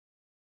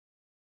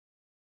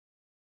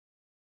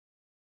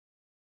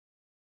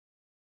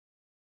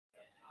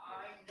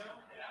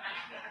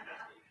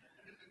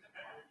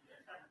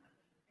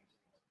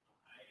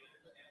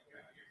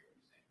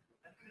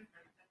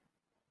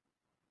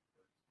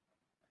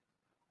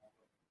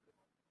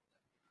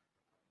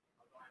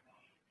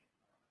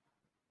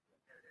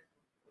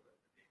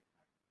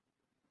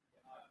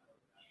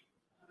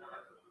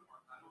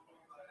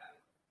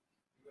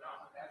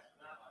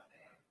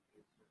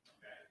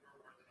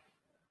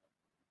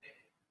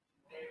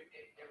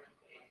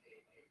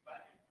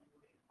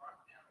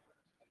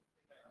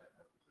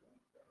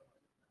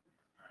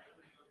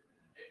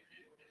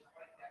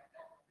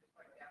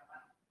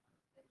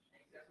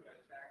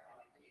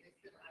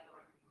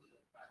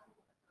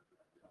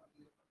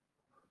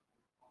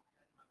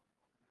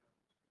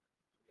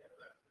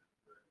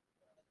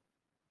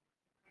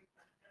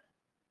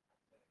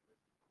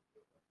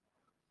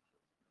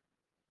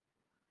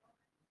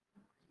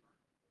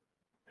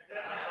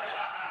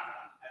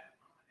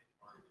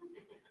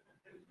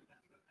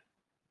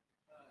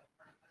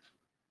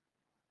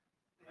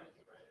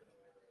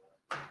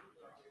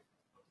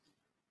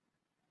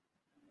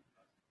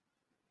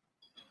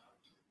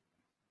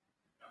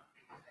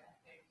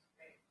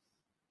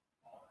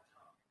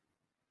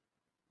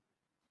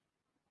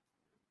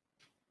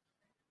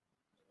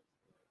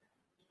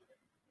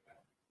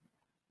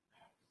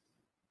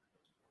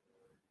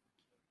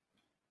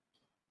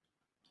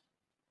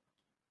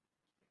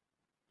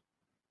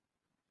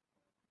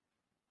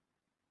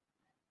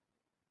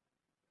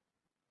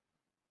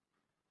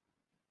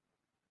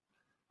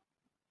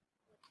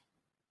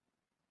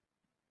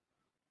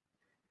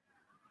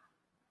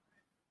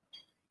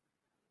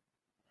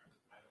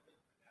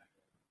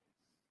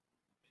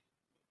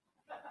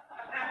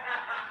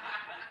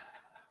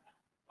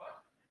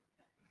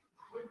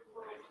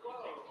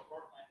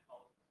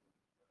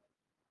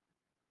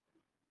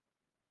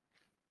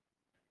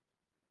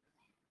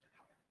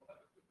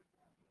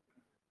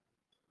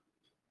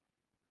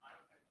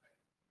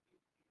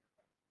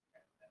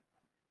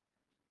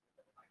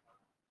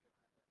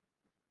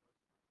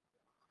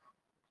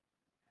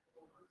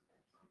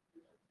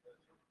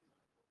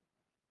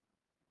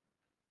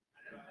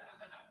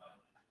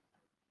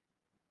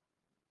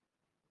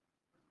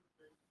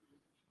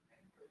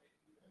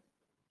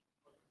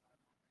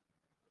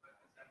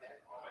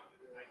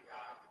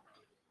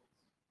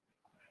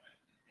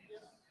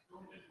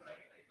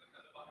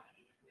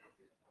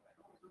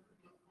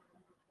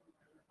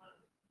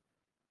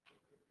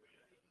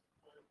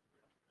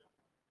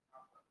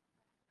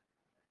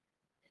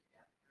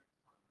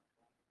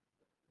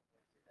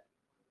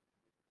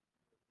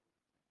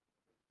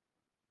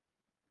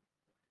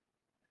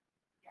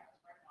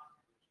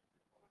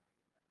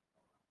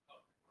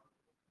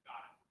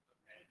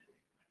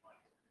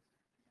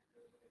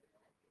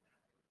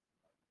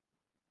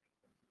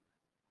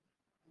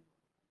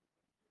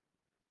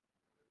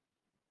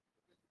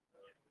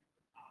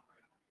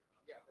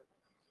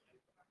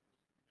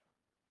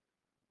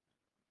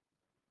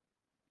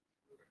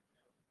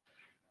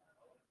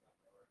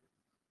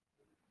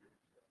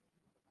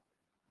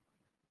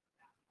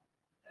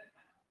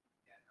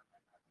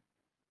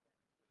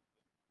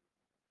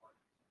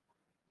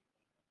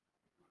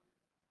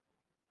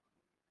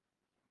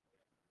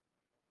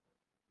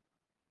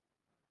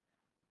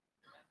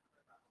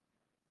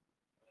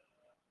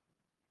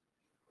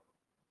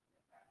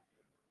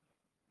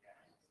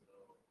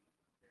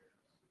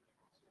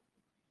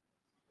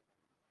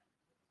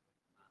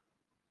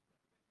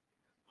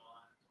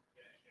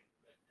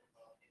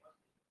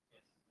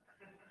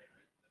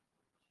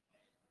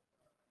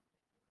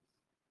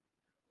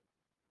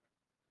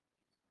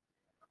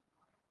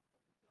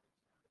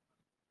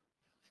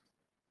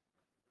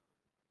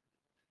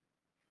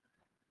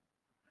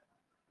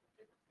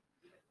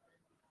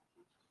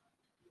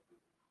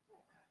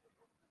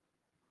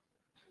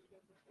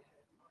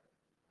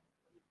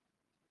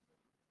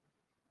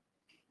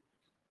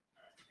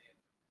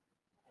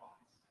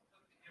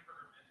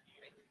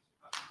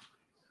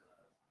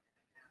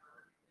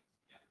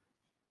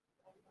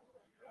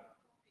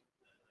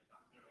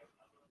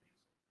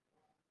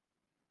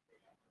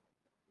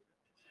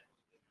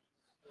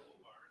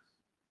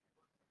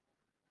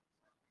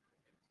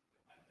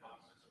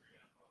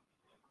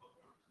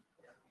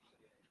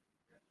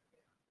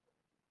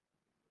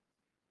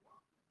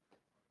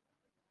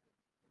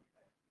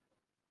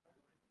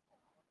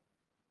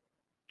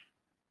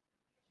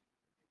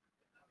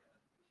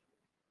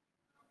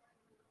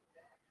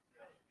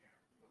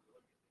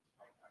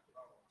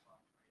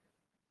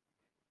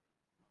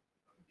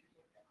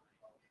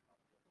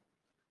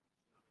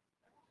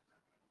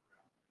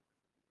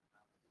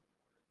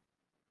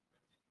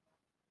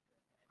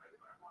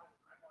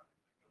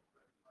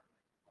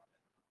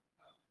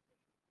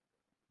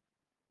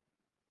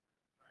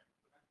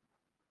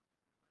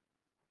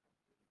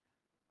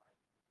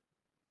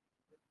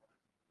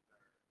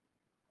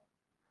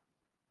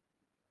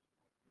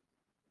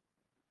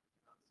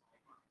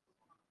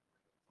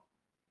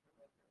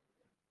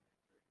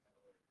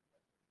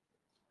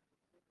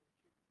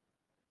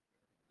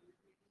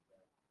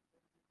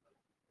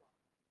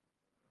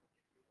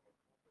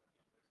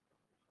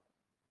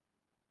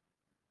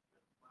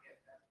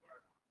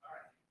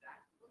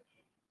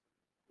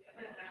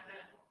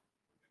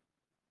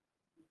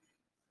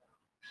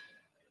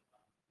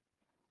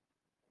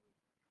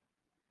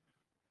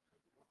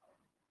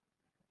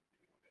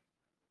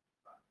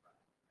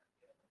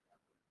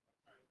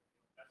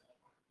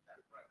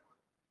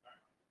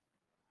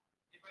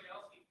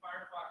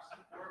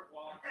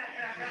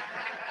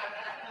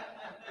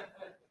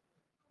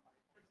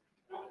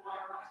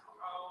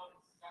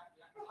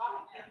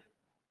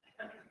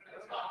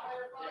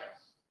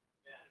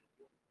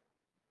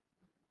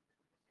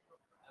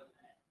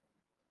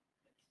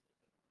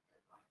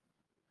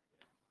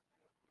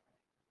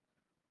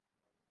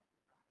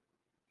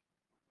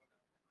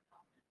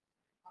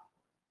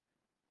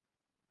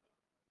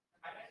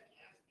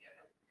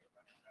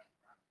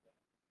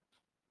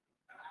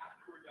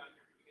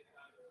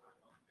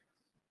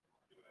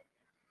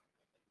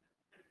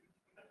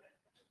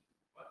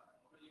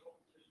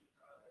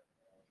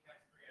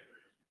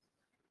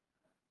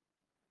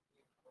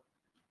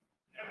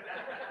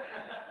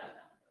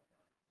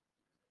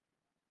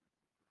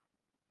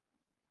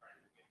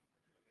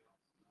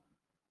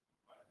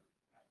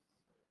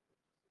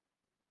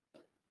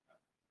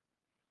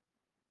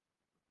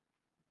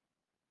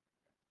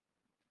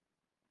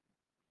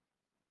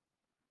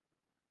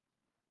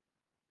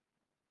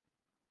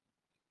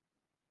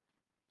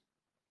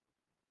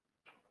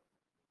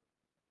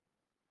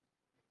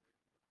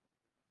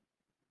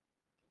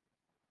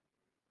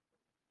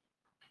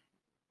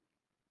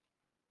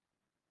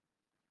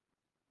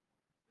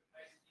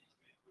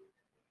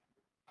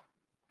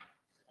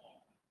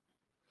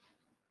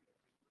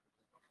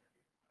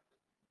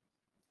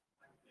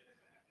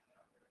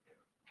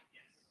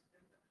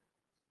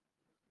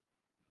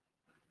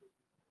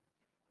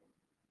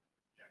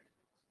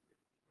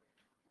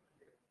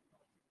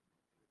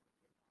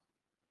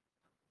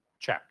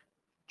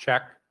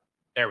Check.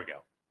 There we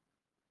go.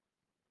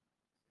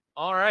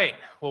 All right.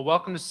 Well,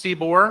 welcome to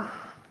Cbor.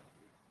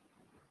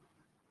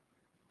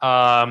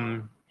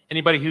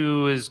 Anybody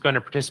who is going to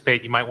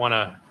participate, you might want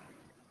to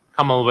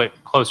come a little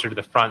bit closer to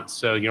the front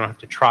so you don't have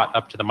to trot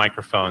up to the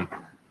microphone.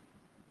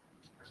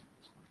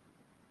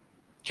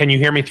 Can you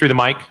hear me through the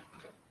mic?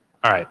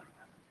 All right.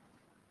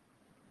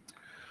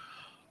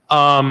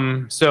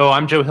 So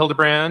I'm Joe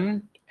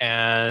Hildebrand,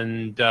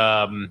 and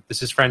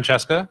this is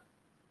Francesca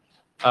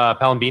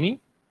Palambini.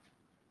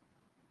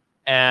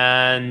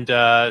 And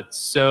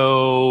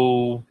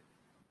so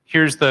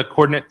here's the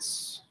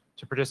coordinates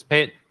to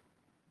participate.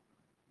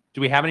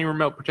 Do we have any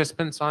remote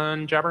participants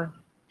on Jabber?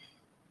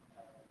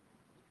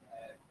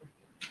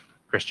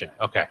 Christian,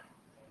 okay.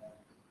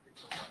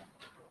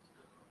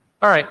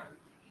 All right.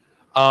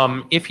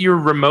 If you're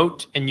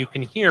remote and you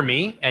can hear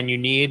me and you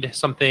need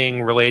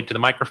something related to the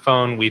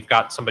microphone, we've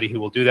got somebody who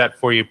will do that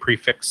for you.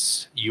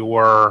 Prefix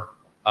your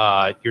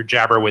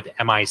Jabber with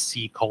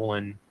MIC :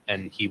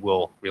 and he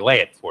will relay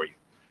it for you.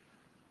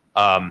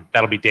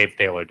 That'll be Dave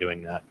Thaler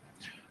doing that.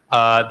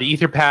 The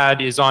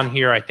Etherpad is on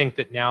here. I think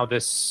that now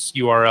this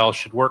URL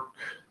should work.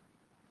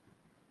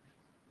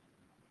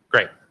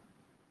 Great.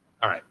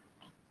 All right.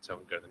 So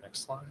we'll go to the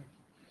next slide.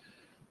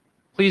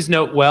 Please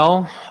note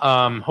well,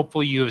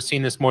 hopefully you have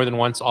seen this more than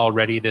once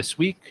already this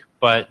week,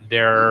 but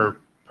by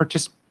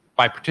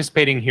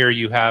participating here,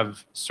 you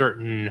have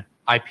certain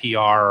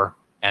IPR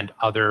and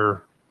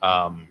other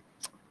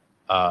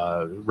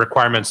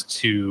requirements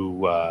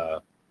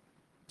to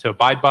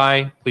abide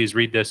by. Please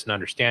read this and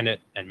understand it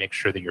and make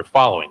sure that you're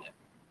following it.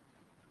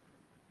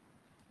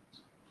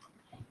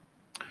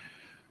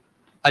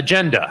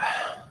 Agenda.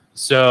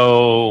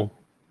 So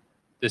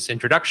this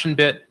introduction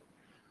bit,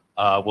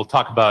 we'll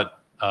talk about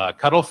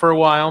Cuddle for a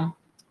while,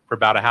 for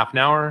about a half an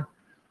hour.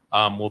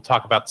 We'll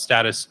talk about the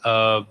status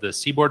of the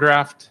Cbor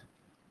draft.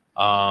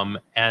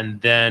 And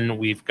then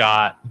we've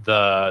got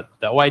the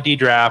OID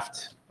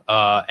draft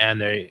and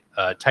the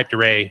typed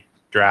array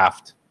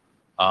draft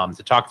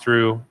to talk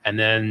through. And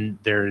then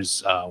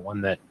there's one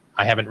that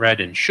I haven't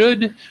read and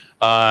should,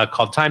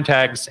 called time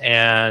tags,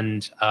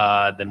 and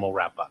then we'll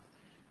wrap up.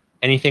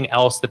 Anything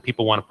else that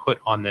people want to put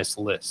on this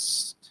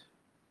list?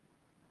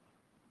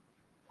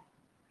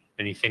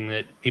 Anything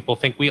that people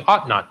think we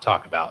ought not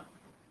talk about?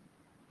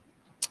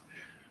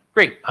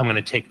 Great, I'm going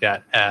to take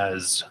that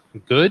as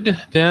good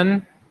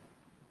then.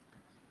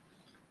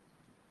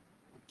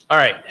 All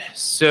right,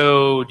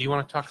 so do you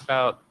want to talk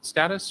about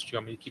status? Do you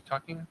want me to keep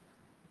talking?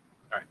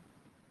 All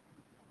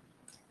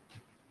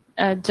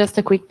right. Just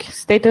a quick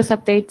status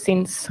update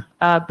since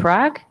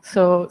Prague.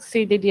 So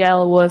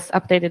CDDL was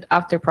updated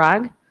after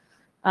Prague,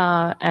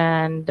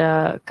 and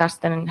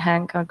Karsten and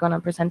Hank are going to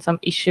present some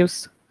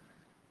issues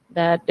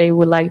that they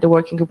would like the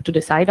working group to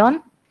decide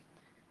on.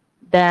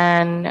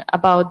 Then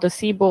about the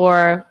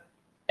Cbor,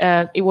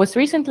 it was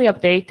recently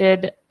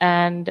updated,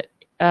 and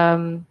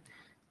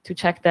to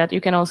check that, you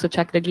can also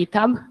check the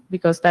GitHub,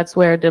 because that's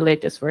where the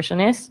latest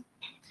version is.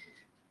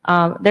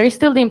 There is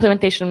still the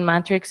implementation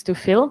matrix to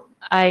fill.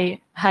 I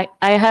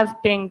have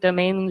pinged the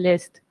mailing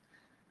list.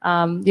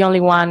 The only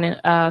one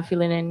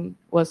filling in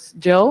was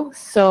Joe.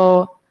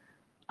 So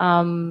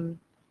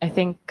I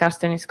think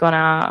Karsten is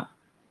gonna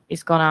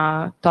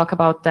talk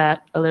about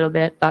that a little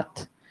bit.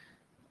 But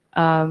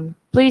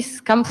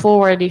please come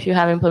forward if you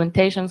have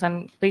implementations,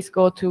 and please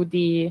go to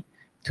the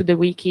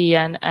wiki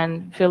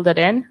and fill that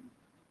in.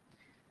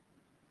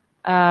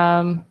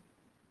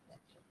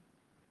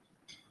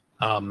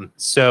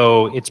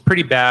 So it's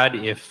pretty bad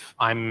if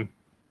I'm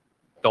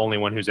the only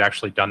one who's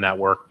actually done that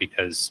work,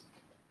 because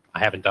I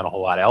haven't done a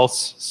whole lot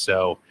else.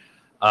 So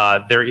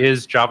there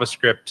is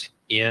JavaScript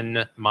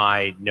in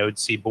my Node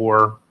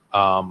Cbor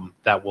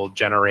that will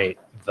generate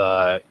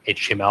the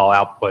HTML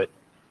output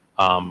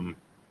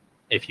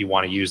if you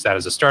want to use that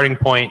as a starting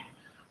point.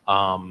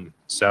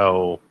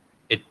 So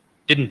it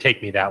didn't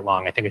take me that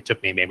long. I think it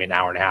took me maybe an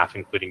hour and a half,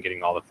 including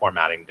getting all the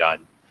formatting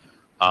done.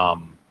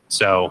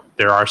 So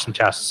there are some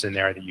tests in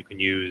there that you can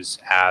use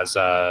as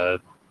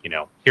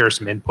here are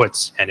some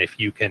inputs, and if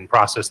you can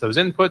process those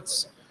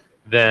inputs,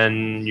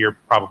 then you're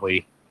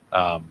probably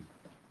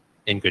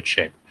in good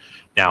shape.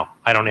 Now,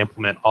 I don't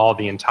implement all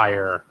the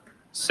entire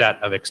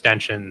set of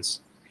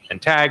extensions and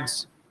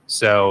tags,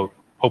 so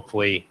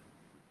hopefully,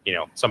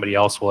 somebody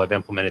else will have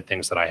implemented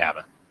things that I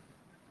haven't.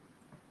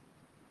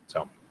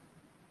 So.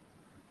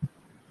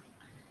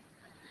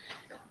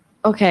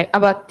 Okay,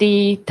 about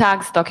the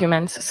tags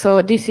documents.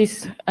 So this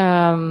is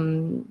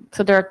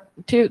so there are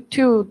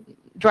two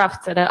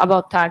drafts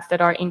about tags that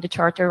are in the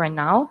charter right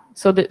now.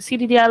 So the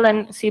CDDL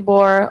and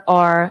Cbor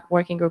are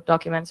working group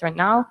documents right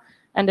now,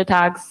 and the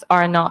tags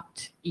are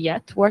not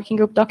yet working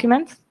group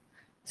documents.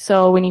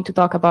 So we need to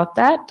talk about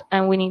that,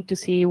 and we need to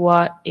see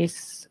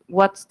what's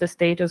the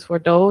status for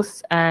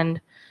those.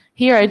 And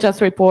here I just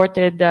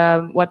reported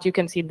what you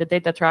can see in the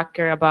data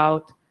tracker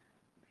about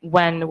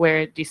when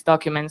were these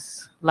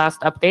documents last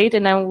updated,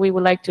 and then we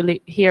would like to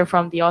hear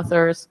from the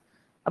authors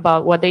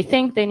about what they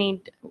think they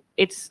need.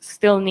 It's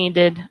still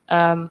needed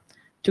to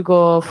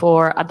go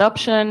for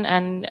adoption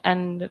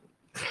and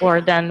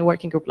or then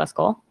working group last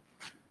call.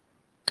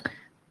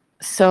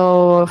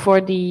 So for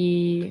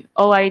the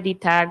OID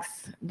tags,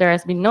 there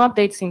has been no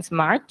update since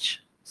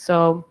March.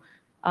 So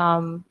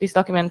this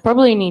document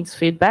probably needs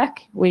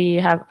feedback. We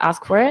have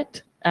asked for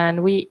it,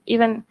 and we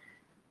even,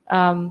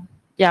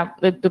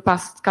 the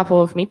past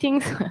couple of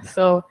meetings.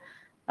 So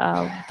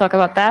talk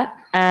about that.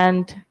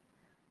 And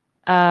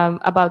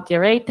about the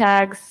array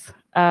tags,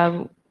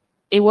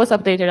 it was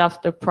updated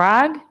after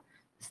Prague.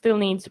 Still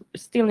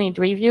need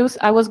reviews.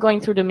 I was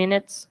going through the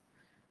minutes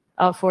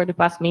for the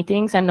past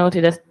meetings and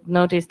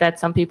noticed that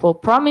some people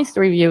promised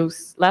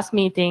reviews last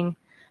meeting,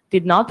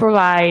 did not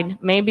provide,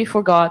 maybe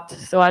forgot.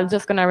 So I'm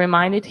just gonna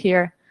remind it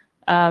here.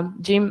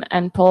 Jim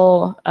and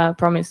Paul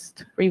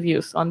promised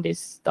reviews on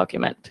this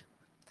document.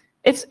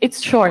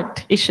 It's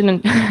short. It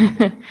shouldn't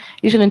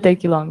it shouldn't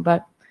take you long,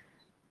 but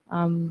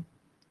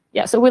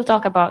yeah. So we'll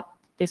talk about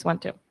this one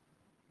too.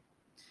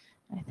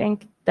 I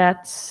think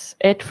that's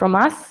it from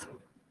us,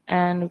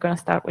 and we're gonna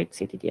start with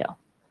CTDL.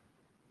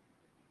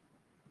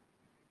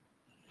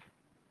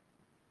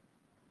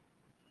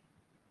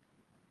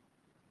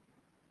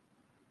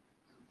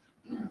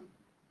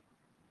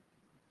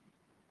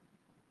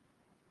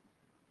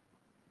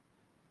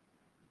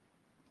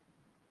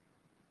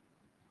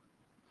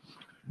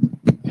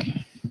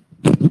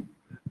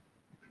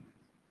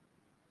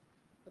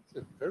 That's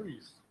a very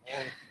small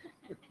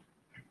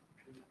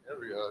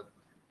area.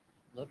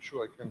 Not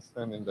sure I can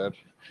stand in that.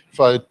 If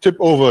I tip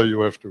over,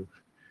 you have to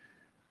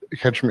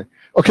catch me.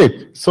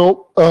 Okay,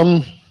 so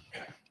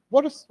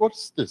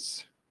what's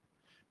this?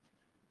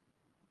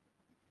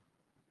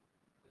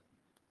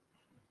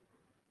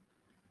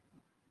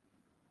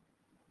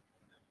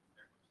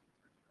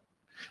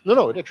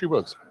 No, it actually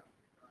works.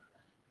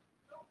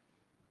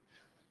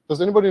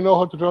 Does anybody know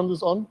how to turn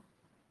this on?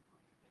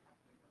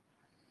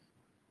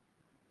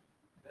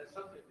 There's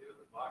something to do with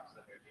the box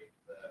underneath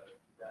the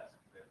desk.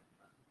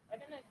 I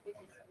don't know if this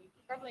is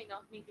probably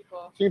not me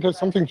before. I think it has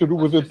something to do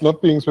with it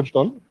not being switched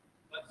on.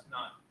 Let's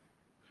not.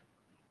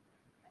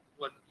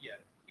 Yeah,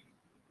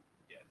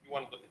 if you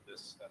want to look at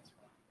this, that's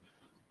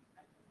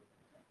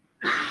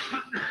fine.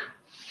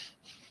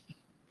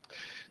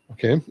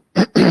 Okay,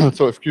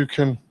 so if you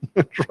can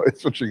try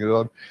switching it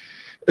on.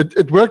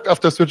 It worked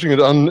after switching it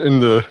on in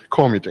the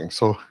core meeting,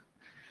 so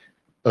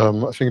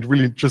I think it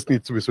really just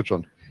needs to be switched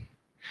on.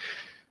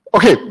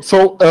 Okay,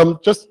 so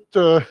just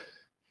a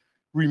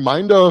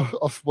reminder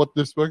of what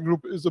this working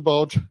group is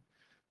about.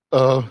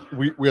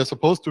 We are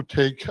supposed to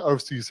take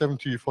RFC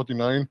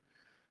 7049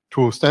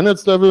 to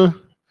standards level.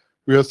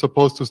 We are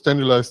supposed to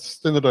standardize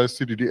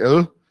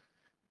CDDL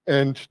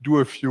and do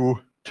a few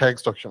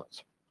tags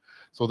documents.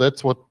 So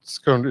that's what's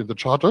currently in the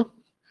charter.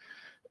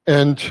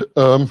 And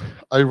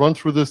I run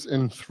through this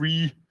in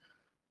 3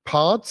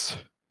 parts.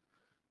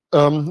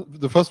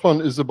 The first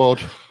one is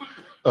about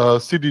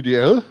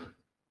CDDL.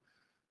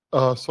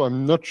 So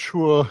I'm not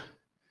sure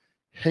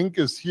Henk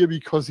is here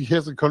because he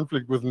has a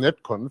conflict with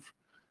netconf.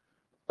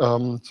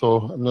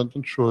 So I'm not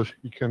sure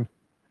he can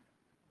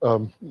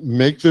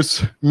make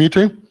this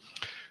meeting.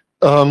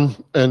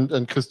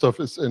 And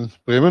Christoph is in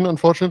Bremen,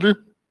 unfortunately.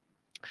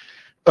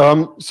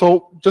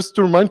 So just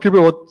to remind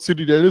people what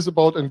CDDL is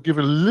about and give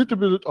a little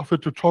bit of a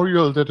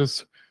tutorial that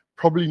is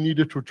probably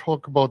needed to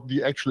talk about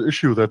the actual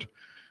issue that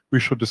we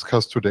should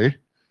discuss today.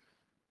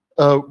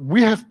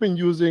 We have been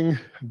using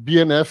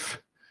BNF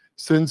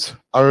since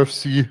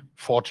RFC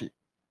 40.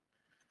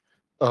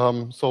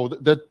 So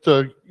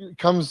that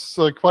comes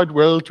quite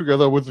well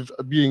together with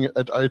being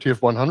at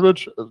IETF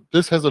 100.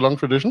 This has a long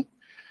tradition.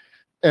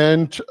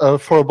 And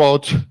for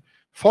about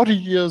 40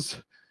 years,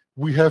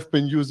 we have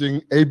been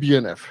using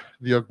ABNF,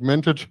 the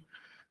augmented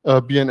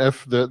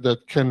BNF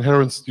that Ken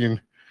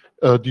Herenstein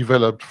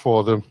developed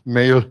for the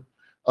mail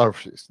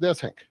RFCs.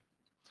 There's Henk.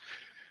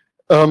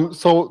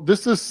 So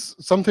this is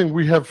something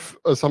we have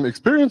some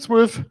experience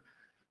with,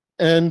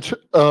 and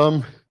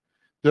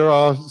there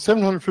are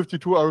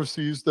 752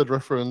 RFCs that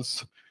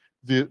reference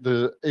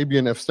the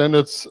ABNF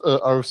standards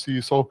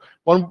RFC. So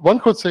one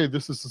could say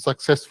this is a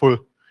successful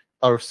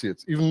RFC.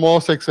 It's even more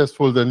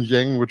successful than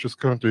Yang, which is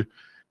currently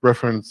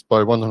referenced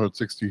by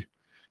 160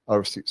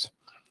 RFCs.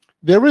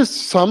 There is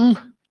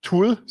some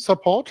tool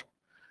support.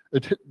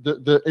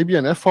 The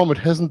ABNF format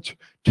hasn't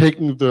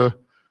taken the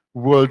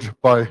world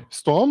by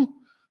storm,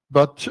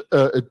 but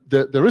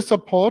there is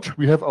support.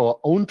 We have our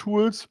own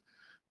tools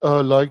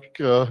like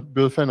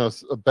Bill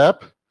Fenner's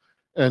BAP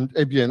and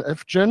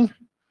ABNF Gen,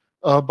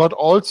 but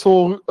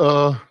also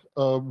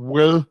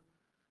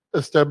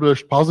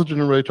well-established parser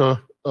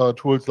generator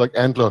tools like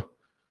Antler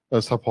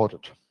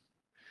supported.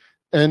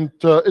 And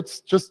it's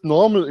just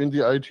normal in the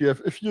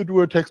IETF. If you do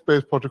a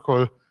text-based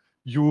protocol,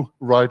 you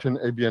write an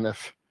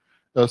ABNF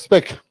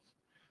spec.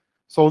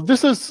 So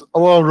this is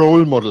our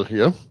role model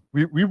here.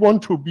 We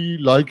want to be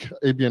like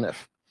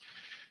ABNF.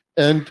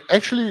 And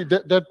actually,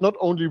 that not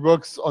only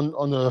works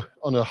on a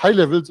high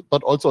level,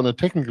 but also on a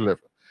technical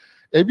level.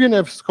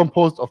 ABNF is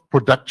composed of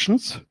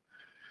productions.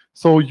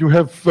 So you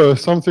have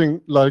something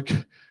like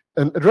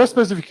an address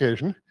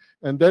specification,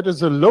 and that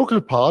is a local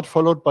part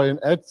followed by an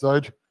add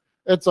sign,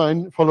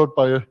 followed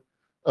by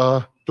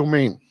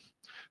domain.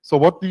 So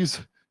what these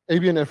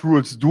ABNF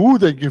rules do,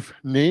 they give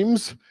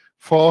names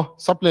for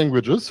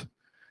sublanguages,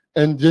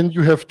 and then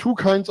you have two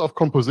kinds of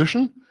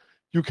composition.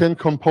 You can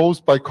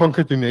compose by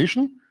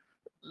concatenation,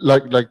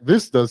 like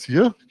this does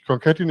here,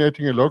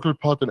 concatenating a local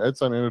part and add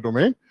sign in a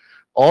domain,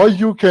 or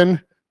you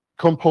can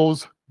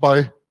compose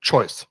by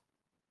choice.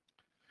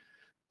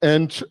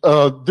 And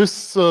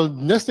this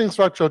nesting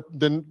structure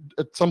then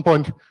at some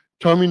point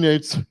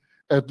terminates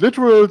at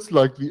literals,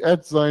 like the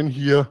add sign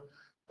here,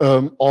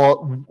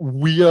 or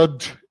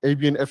weird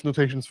ABNF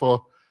notations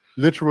for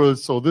literals.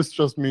 So this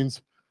just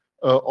means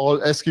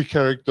all ASCII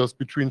characters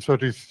between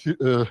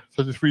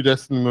 33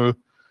 decimal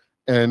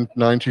and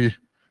 90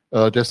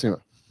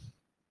 decimal.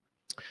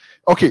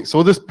 Okay,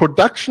 so this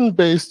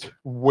production-based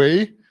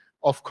way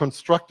of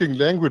constructing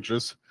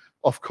languages,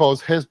 of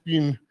course, has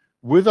been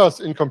with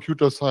us in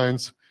computer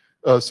science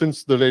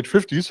since the late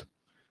 50s,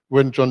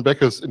 when John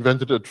Beckes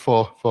invented it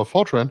for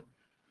Fortran.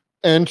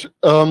 And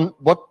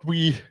what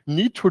we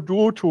need to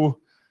do to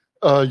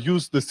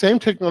use the same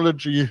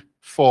technology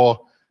for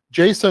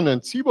JSON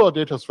and Cbor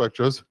data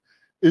structures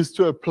is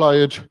to apply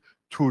it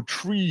to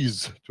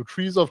trees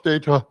of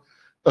data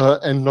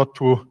and not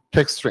to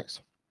text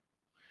strings.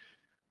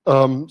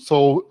 Given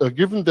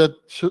that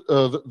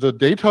the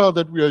data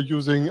that we are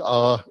using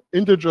are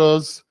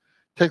integers,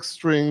 text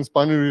strings,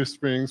 binary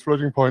strings,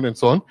 floating point, and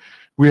so on,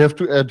 we have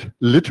to add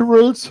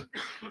literals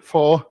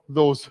for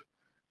those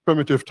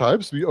primitive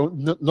types. We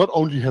not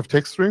only have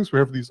text strings, we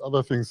have these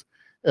other things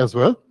as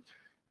well.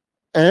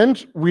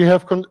 And we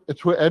have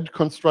to add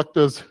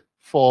constructors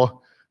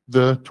for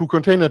the two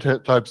container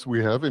types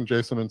we have in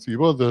JSON and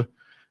Cbor,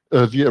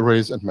 the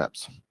arrays and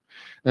maps.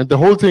 And the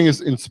whole thing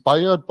is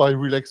inspired by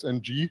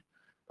RelaxNG,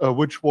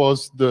 which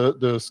was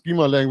the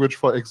schema language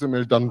for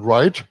XML done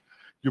right.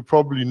 You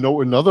probably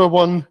know another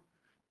one,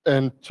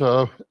 and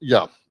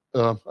yeah,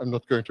 I'm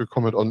not going to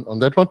comment on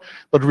that one.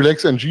 But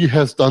RelaxNG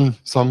has done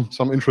some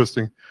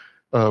interesting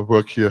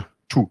work here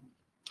too.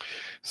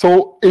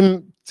 So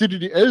in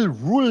CDDL,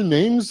 rule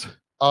names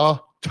are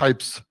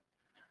types.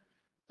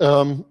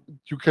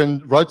 You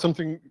can write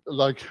something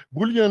like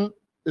Boolean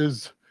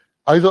is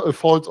either a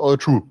false or a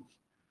true.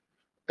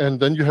 And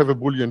then you have a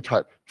Boolean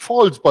type.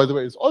 False, by the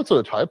way, is also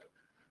a type,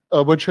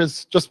 which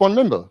has just one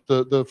member,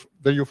 the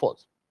value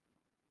false.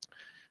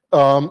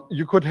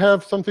 You could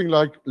have something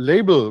like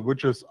label,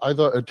 which is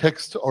either a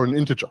text or an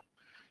integer.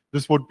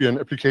 This would be an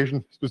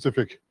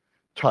application-specific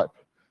type.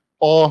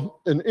 Or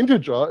an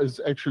integer is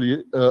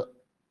actually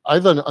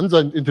either an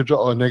unsigned integer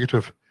or a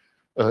negative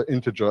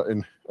integer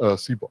in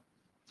Cbor.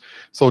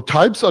 So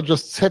types are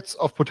just sets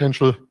of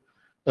potential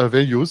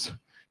values,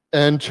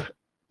 and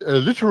a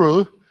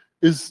literal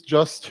is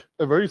just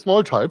a very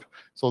small type.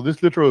 So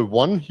this literal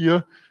 1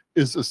 here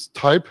is a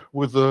type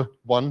with a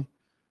 1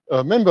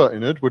 member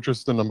in it, which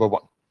is the number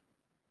 1.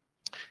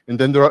 And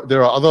then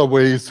there are other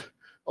ways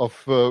of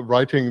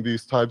writing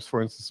these types.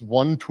 For instance,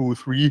 1, 2,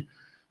 3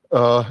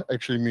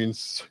 actually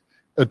means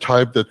a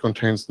type that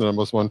contains the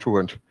numbers 1, 2,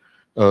 and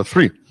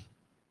 3.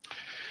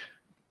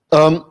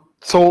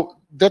 So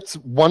that's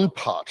one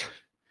part.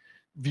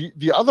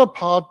 The other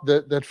part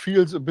that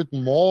feels a bit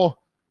more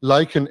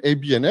like an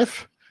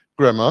ABNF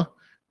grammar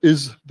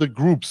is the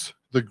groups.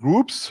 The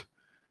groups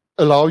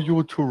allow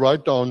you to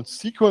write down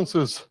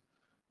sequences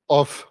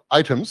of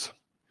items.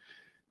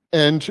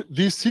 And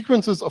these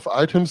sequences of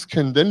items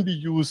can then be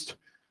used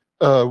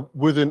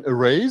within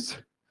arrays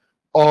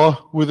or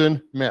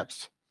within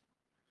maps.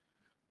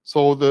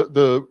 So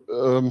the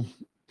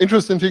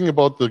interesting thing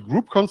about the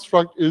group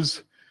construct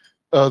is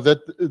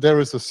that there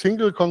is a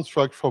single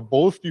construct for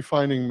both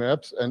defining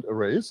maps and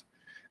arrays.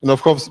 And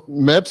of course,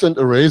 maps and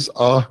arrays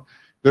are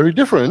very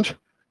different.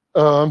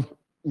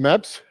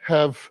 Maps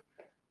have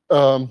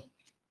a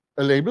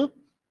label.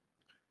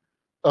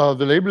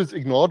 The label is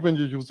ignored when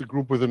you use a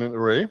group within an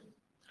array.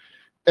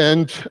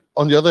 And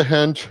on the other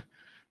hand,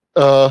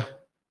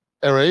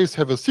 arrays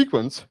have a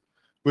sequence,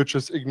 which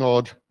is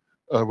ignored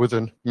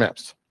within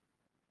maps.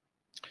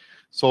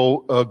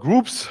 So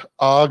groups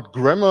are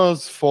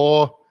grammars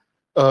for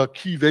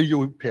key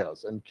value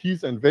pairs, and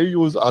keys and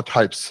values are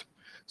types.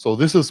 So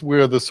this is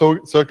where the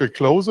circle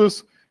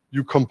closes.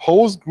 You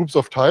compose groups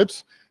of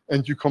types,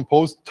 and you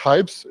compose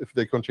types, if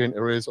they contain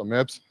arrays or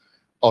maps,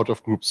 out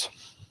of groups.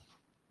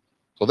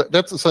 So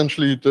that's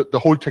essentially the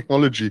whole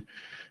technology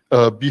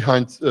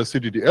behind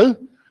CDDL.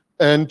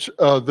 And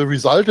the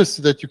result is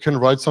that you can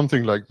write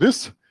something like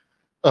this.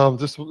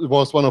 This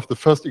was one of the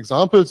first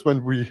examples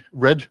when we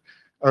read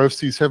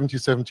RFC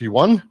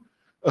 7071.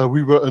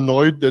 We were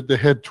annoyed that they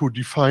had to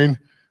define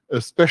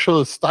a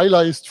special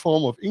stylized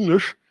form of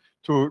English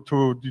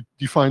to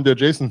define their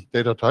JSON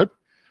data type,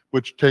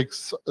 which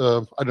takes,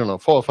 I don't know,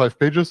 4 or 5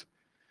 pages.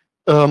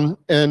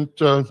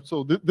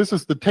 So this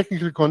is the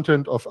technical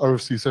content of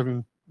RFC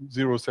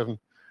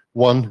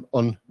 7071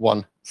 on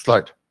one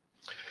slide.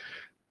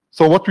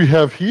 So what we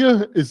have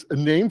here is a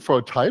name for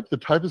a type. The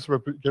type is a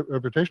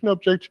representation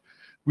object.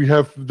 We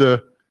have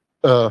the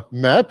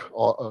map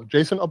or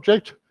JSON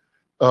object,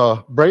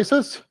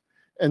 braces,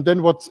 and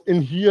then what's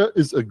in here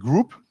is a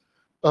group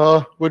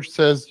which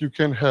says you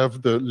can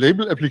have the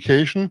label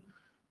application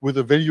with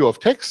a value of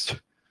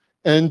text,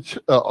 and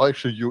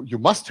actually you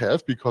must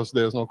have, because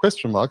there's no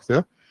question mark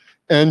there,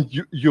 and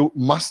you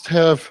must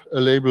have a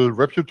label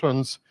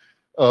reputants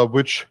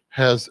which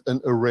has an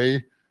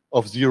array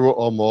of 0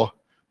 or more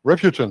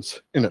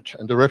reputants in it.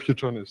 And the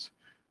reputant is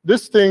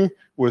this thing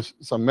with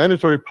some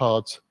mandatory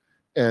parts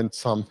and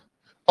some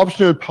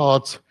optional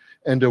parts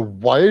and a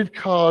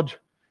wildcard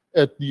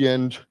at the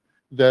end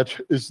that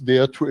is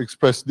there to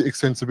express the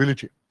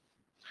extensibility.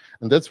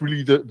 And that's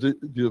really the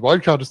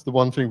wildcard is the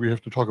one thing we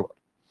have to talk about.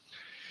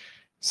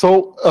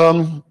 So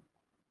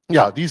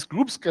yeah, these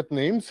groups get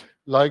names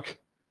like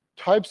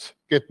types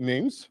get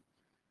names.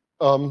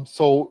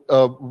 So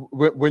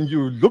when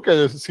you look at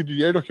a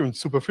CDDL document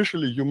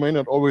superficially, you may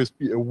not always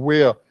be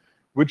aware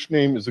which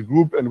name is a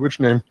group and which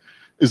name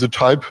is a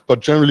type, but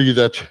generally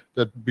that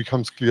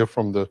becomes clear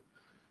from the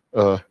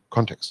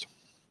context.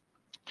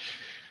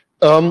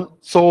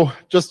 So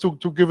just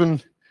to give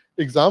an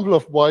example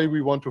of why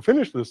we want to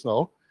finish this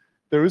now,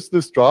 there is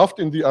this draft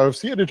in the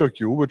RFC editor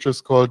queue, which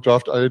is called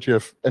draft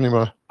IETF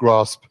anima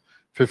grasp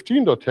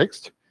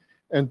 15.txt,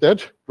 and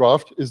that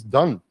draft is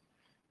done.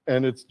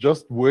 And it's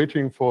just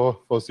waiting for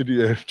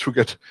CDDL to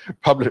get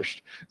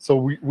published. So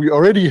we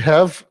already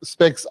have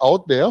specs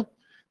out there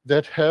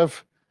that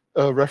have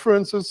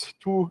references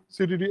to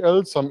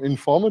CDDL, some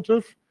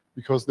informative,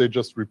 because they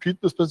just repeat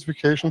the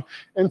specification,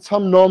 and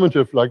some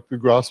normative, like the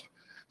grasp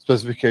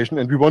specification.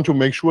 And we want to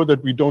make sure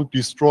that we don't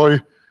destroy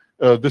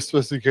this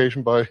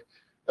specification by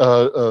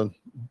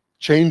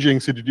changing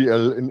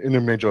CDDL in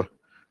a major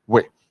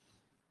way.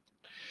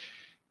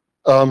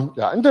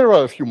 Yeah, and there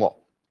are a few more.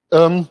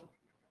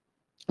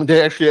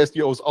 There are actually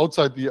SDOs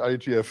outside the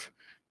IETF,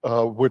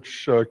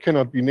 which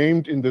cannot be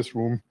named in this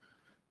room,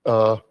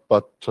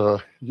 but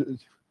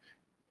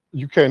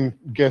you can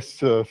guess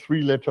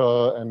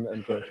 3-letter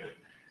and a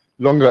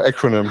longer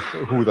acronym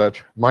who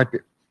that might be.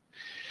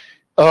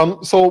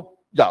 So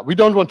yeah, we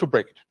don't want to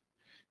break it.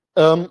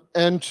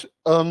 And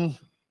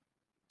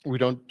we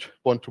don't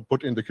want to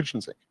put in the kitchen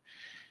sink.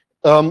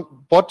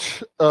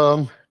 But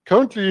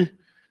currently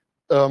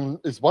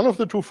is one of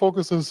the two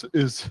focuses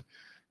is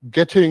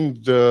getting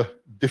the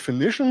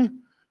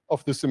definition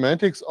of the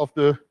semantics of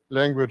the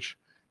language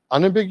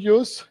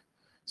unambiguous.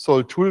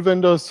 So tool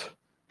vendors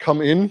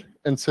come in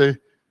and say,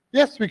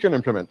 yes, we can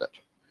implement that.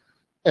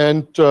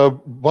 And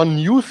one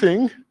new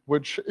thing,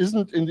 which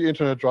isn't in the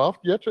internet draft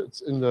yet, it's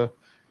in the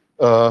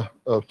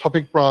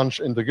topic branch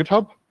in the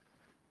GitHub,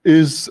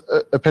 is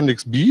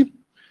Appendix B.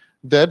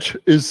 That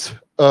is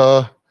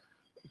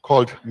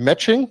called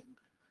matching.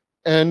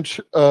 And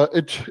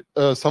it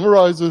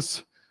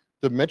summarizes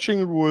the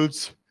matching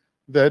rules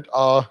that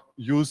are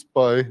used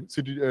by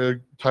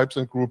CDDL types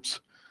and groups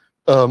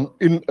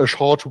in a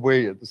short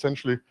way. It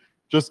essentially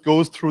just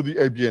goes through the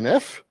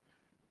ABNF.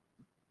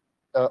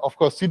 Of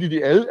course,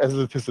 CDDL, as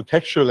it is a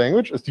textual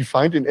language, is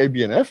defined in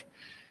ABNF.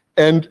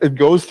 And it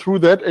goes through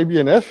that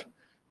ABNF.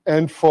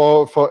 And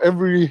for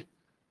every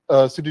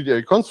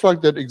CDDL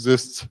construct that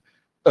exists,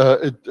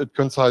 it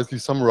concisely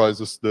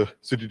summarizes the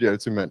CDDL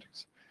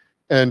semantics.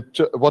 And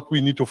what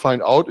we need to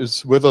find out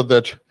is whether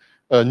that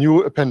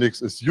new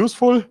appendix is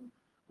useful,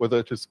 whether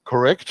it is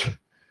correct,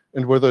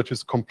 and whether it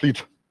is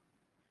complete.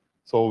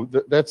 So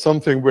that's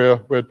something where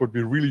it would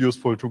be really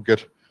useful to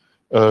get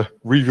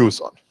reviews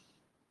on.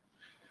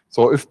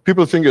 So if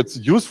people think it's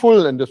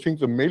useful, and I think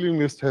the mailing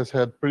list has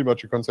had pretty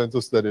much a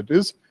consensus that it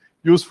is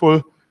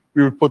useful,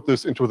 we will put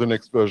this into the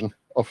next version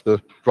of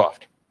the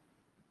draft.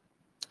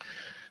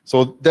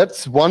 So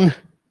that's one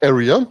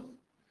area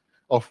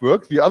of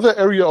work. The other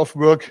area of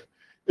work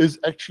is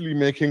actually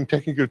making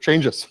technical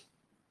changes.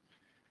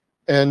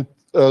 And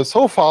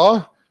so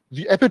far,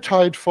 the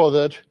appetite for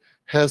that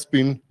has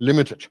been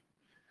limited.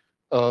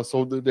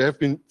 So there have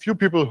been few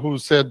people who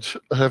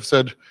have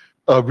said,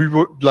 we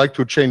would like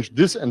to change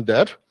this and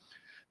that,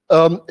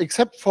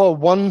 except for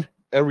one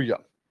area.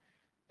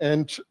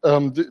 And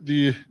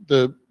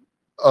the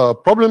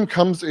problem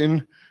comes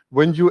in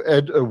when you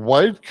add a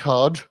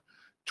wildcard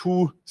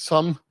to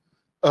some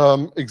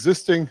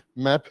existing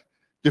map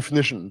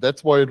definition.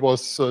 That's why it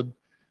was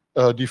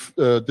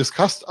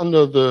discussed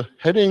under the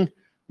heading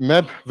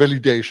map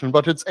validation,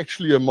 but it's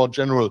actually a more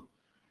general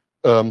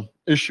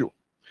issue.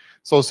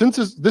 So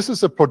since this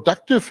is a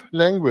productive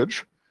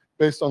language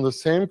based on the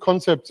same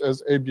concepts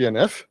as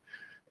ABNF,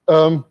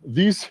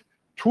 these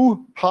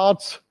two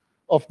parts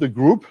of the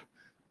group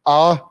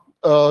are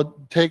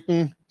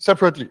taken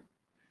separately.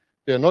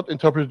 They are not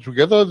interpreted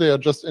together, they are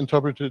just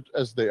interpreted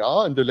as they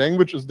are, and the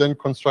language is then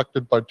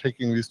constructed by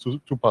taking these two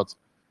parts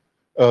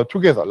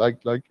together,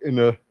 like in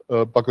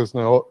a Bacchus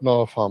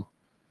Nauer farm.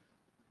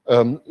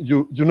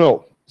 You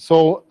know.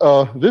 So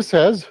this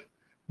has,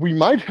 we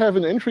might have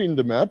an entry in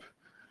the map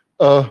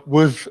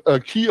with a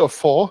key of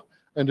 4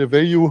 and a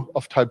value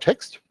of type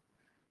text.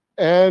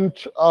 And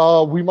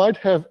we might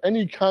have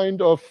any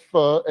kind of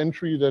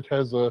entry that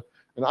has an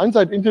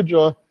unsigned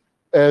integer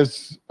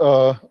as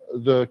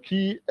the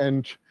key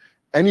and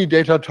any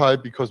data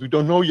type, because we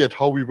don't know yet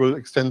how we will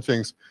extend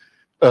things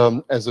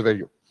as a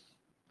value.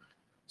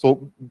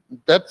 So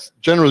that's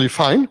generally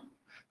fine.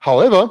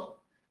 However,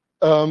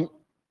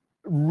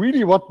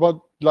 really what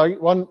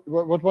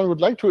one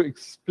would like to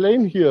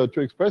explain here,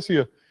 to express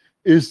here,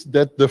 is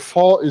that the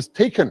for is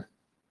taken.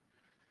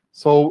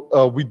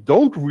 So we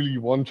don't really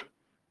want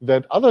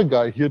that other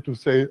guy here to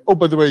say, oh,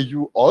 by the way,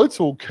 you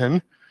also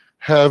can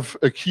have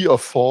a key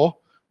of for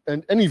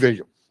and any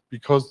value,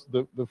 because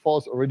the for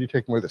is already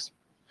taken with this.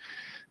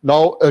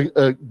 Now,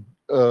 a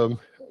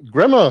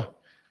grammar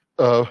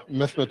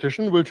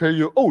mathematician will tell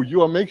you, oh,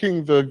 you are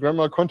making the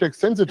grammar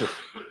context sensitive.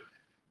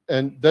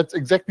 And that's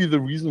exactly the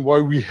reason why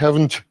we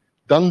haven't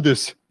done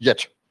this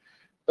yet.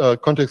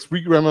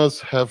 Context-free grammars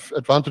have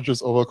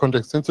advantages over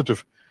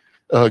context-sensitive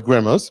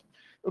grammars.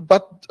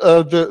 But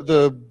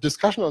the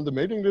discussion on the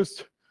mailing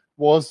list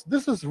was,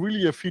 this is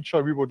really a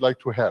feature we would like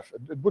to have.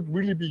 It would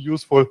really be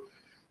useful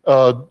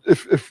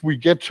if we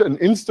get an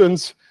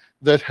instance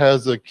that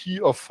has a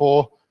key of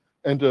for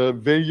and a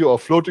value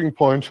of floating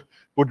point,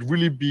 would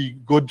really be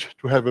good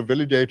to have a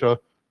validator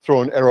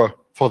throw an error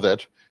for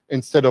that,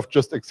 instead of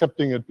just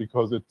accepting it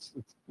because it's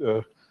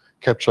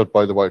captured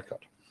by the wildcard.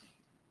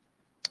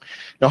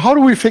 Now, how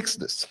do we fix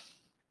this?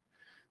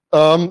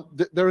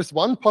 There is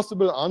one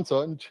possible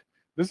answer, and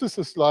this is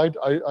a slide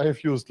I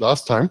have used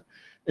last time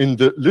in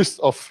the list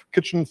of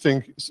kitchen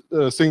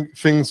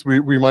things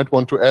we might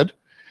want to add,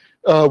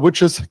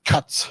 which is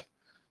cuts.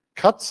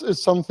 Cuts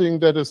is something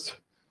that is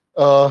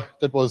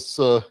that was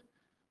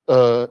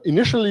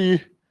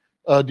initially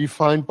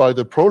defined by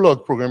the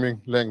Prolog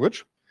programming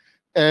language,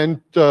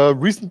 and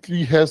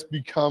recently has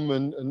become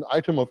an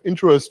item of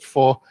interest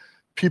for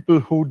people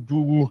who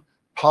do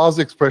parse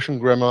expression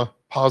grammar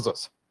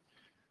parsers.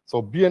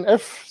 So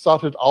BNF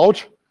started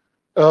out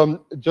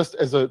just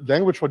as a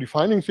language for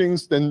defining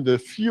things, then the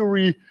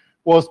theory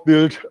was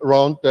built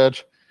around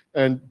that,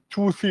 and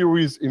two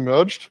theories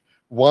emerged.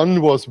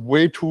 One was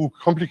way too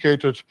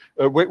complicated,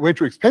 way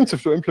too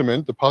expensive to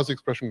implement, the parse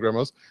expression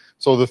grammars.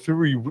 So the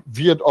theory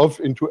veered off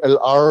into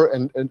LR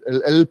and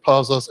LL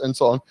parsers and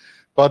so on.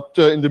 But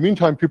in the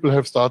meantime, people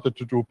have started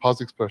to do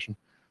parse expression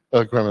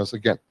grammars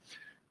again.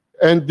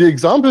 And the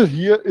example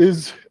here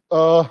is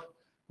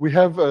we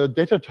have a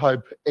data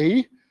type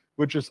A,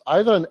 which is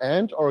either an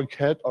AND or a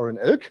CAT or an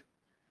ELK.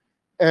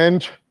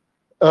 And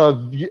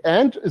the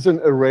AND is an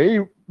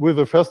array with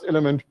the first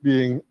element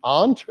being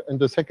AND and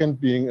the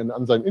second being an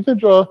unsigned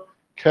integer,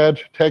 CAT,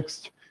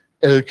 text,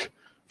 ELK,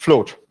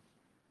 float.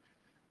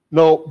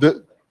 Now,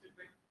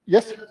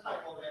 yes?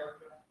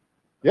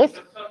 Yes?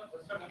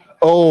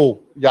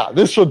 Oh, yeah,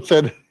 this should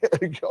say,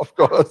 of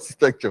course,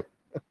 thank you.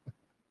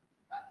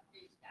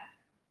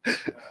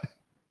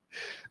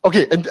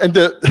 Okay, and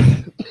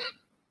the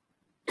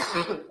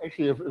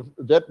actually, if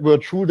that were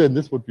true, then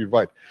this would be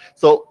right.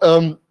 So,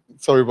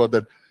 sorry about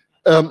that.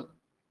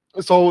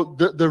 So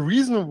the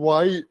reason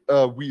why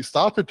we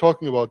started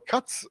talking about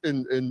cuts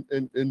in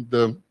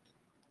the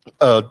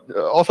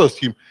authors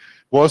team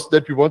was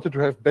that we wanted to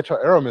have better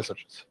error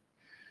messages.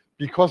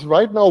 Because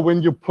right now,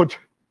 when you put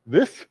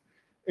this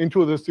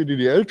into the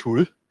CDDL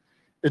tool,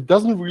 it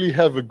doesn't really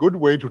have a good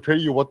way to tell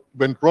you what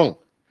went wrong.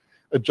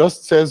 It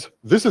just says,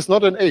 this is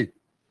not an A.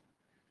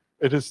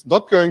 It is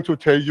not going to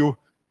tell you,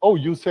 oh,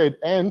 you said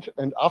and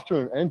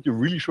after an and, you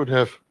really should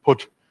have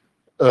put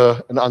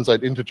an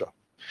unsigned integer.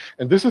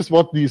 And this is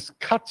what these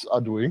cuts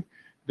are doing.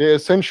 They're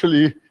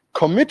essentially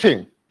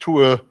committing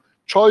to a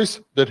choice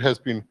that has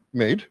been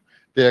made.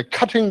 They are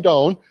cutting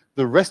down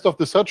the rest of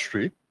the search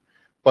tree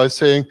by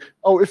saying,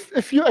 oh,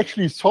 if you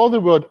actually saw the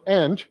word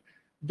and,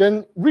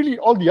 then really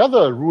all the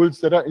other rules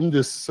that are in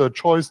this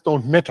choice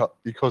don't matter,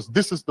 because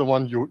this is the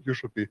one you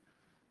should be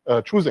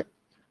choosing.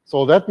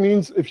 So that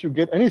means if you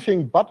get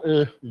anything but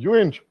a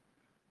uint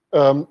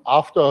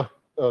after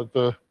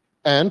the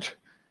and,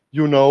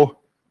 you know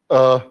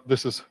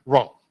this is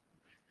wrong.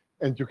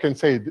 And you can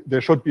say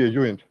there should be a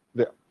uint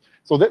there.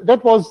 So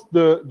that was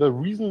the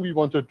reason we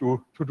wanted to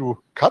do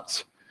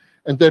cuts.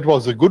 And that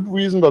was a good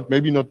reason, but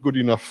maybe not good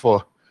enough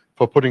for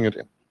putting it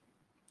in.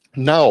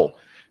 Now,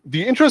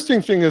 the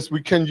interesting thing is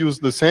we can use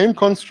the same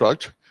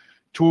construct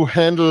to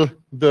handle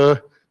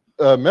the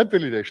map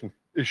validation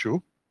issue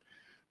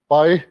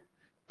by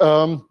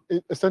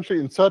essentially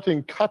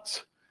inserting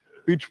cuts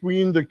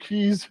between the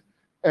keys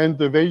and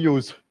the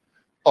values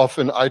of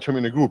an item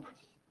in a group.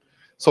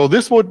 So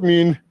this would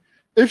mean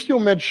if you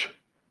match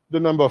the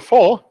number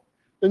 4,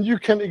 then you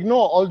can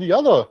ignore all the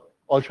other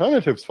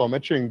alternatives for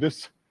matching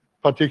this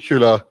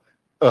particular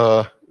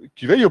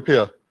key value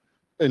pair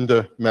in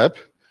the map.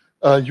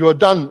 You are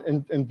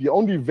done, and the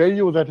only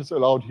value that is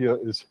allowed here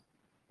is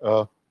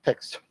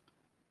text.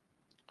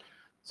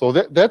 So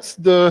that's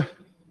the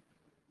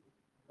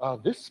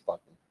this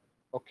button.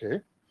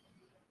 Okay.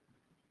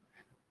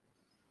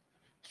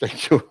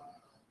 Thank you.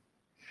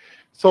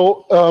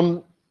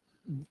 So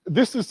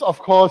this is, of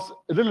course,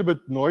 a little bit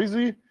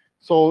noisy.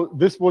 So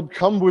this would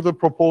come with a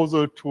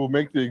proposal to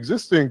make the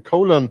existing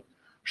colon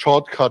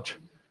shortcut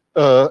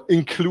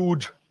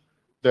include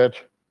that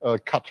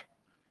cut.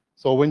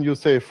 So when you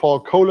say for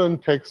colon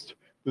text,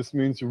 this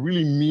means you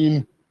really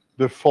mean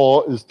the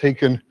for is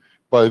taken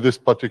by this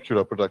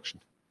particular production.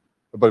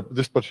 but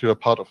this particular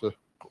part of the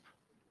group.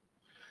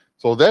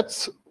 So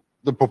that's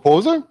the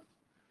proposal.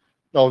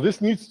 Now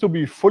this needs to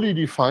be fully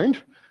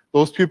defined.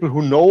 Those people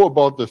who know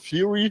about the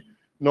theory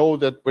know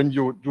that when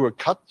you do a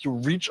cut, you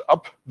reach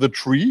up the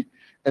tree,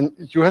 and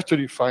you have to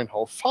define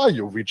how far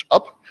you reach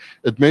up.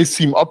 It may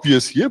seem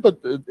obvious here, but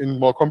in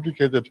more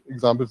complicated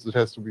examples, it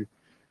has to be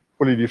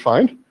fully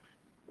defined.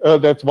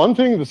 That's one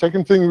thing. The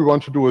second thing we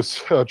want to do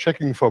is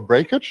checking for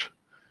breakage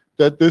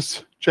that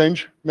this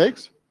change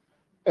makes.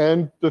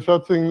 And the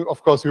third thing,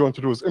 of course, we want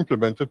to do is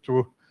implement it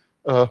to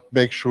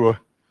make sure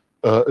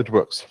it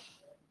works.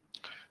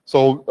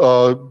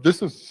 So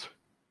this is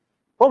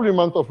probably a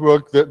month of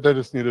work that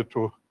is needed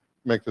to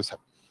make this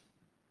happen.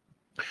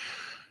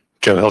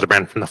 Joe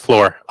Hildebrand from the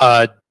floor.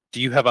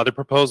 Do you have other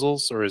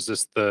proposals, or is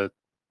this the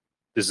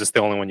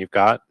only one you've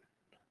got?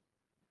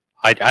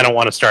 I don't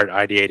want to start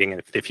ideating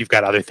if you've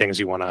got other things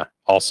you want to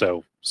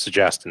also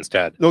suggest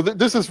instead. No,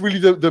 this is really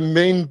the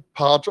main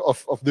part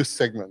of this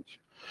segment.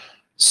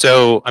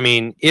 So, I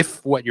mean,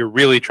 if what you're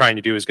really trying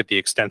to do is get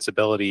the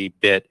extensibility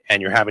bit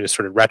and you're having to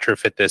sort of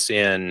retrofit this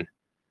in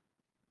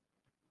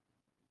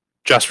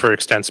just for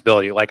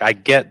extensibility, like I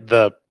get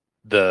the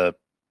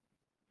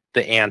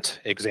ant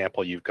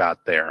example you've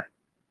got there.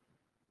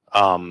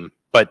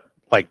 But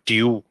like, do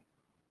you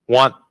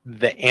want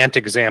the ant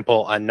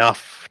example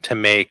enough to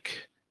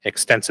make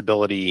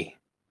extensibility?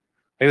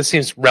 Like, this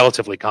seems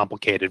relatively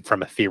complicated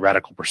from a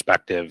theoretical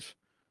perspective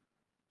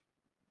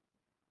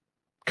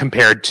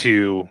compared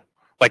to,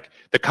 like,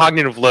 the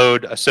cognitive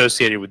load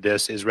associated with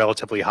this is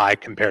relatively high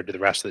compared to the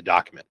rest of the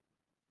document.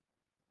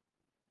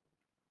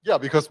 Yeah,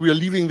 because we are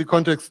leaving the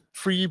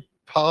context-free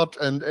part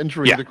and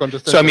entering the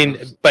context. So I mean,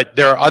 but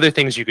there are other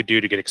things you could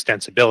do to get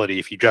extensibility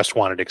if you just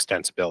wanted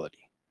extensibility.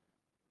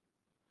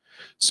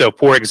 So,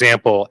 for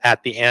example,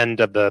 at the end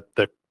of the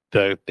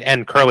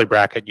end curly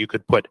bracket, you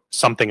could put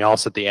something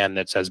else at the end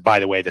that says, by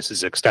the way, this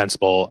is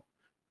extensible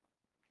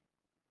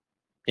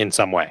in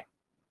some way.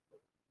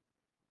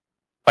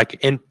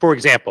 Like, for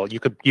example, you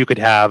could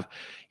have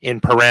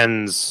in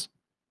parens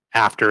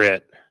after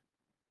it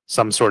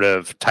some sort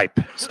of type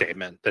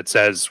statement that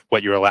says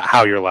what you're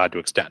how you're allowed to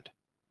extend.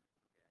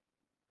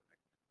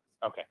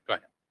 Okay, go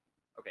ahead.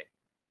 Okay.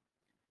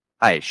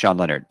 Hi, Sean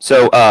Leonard.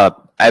 So I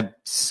have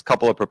a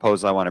couple of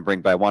proposals I want to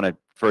bring, but I want to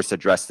first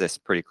address this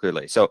pretty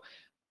clearly. So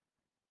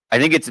I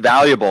think it's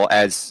valuable,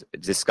 as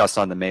discussed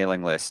on the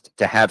mailing list,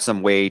 to have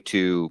some way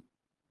to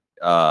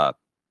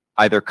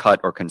either cut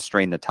or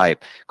constrain the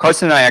type.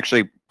 Carsten and I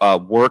actually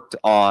worked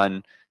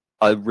on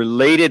a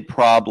related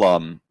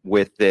problem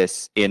with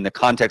this in the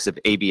context of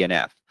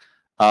ABNF.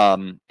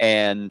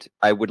 And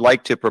I would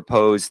like to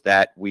propose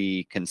that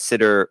we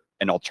consider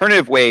an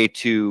alternative way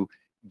to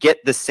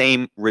get the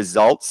same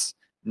results,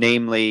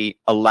 namely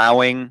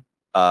allowing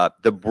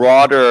the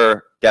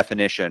broader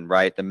definition,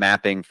 right? The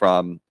mapping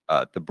from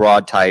the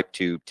broad type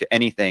to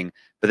anything,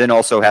 but then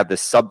also have the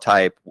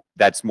subtype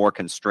that's more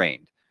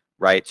constrained,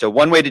 right? So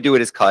one way to do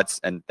it is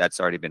cuts, and that's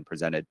already been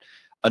presented.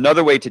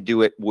 Another way to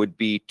do it would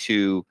be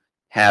to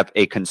have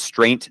a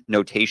constraint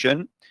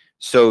notation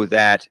so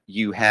that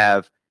you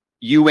have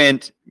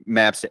uint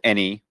maps to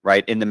any,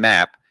 right, in the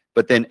map,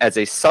 but then as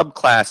a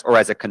subclass or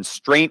as a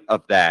constraint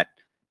of that,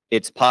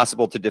 it's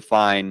possible to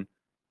define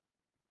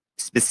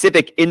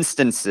specific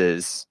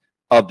instances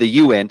of the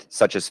uint,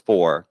 such as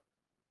 4,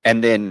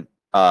 and then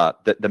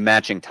the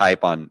matching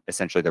type on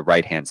essentially the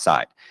right-hand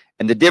side.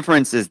 And the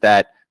difference is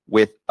that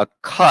with a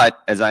cut,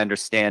 as I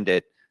understand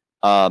it,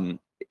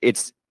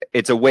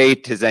 it's a way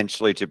to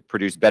essentially to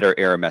produce better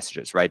error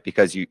messages, right?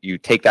 Because you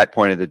take that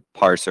point of the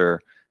parser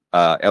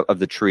of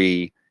the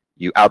tree,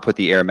 you output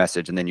the error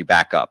message, and then you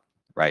back up,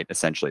 right?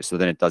 Essentially, so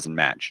then it doesn't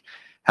match.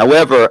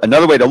 However,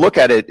 another way to look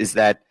at it is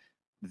that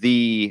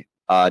the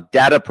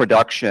data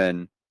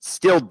production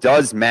still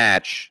does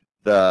match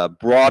the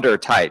broader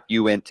type,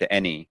 uint to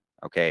any,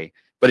 okay?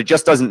 But it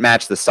just doesn't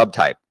match the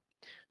subtype.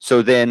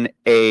 So then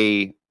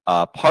a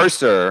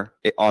parser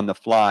on the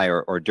fly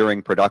or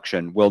during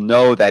production will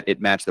know that it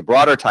matched the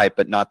broader type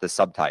but not the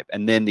subtype,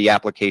 and then the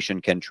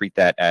application can treat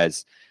that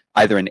as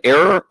either an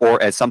error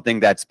or as something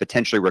that's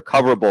potentially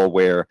recoverable,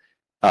 where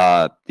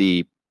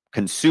the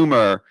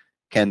consumer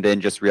can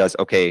then just realize,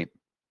 okay,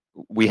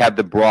 we have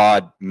the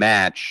broad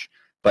match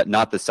but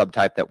not the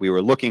subtype that we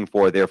were looking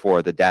for,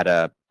 therefore the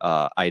data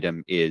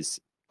item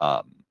is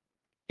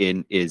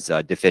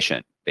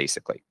deficient,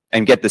 basically,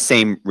 and get the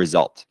same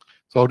result.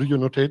 So how do you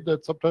notate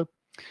that subtype?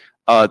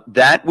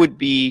 That would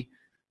be,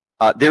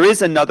 there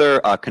is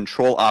another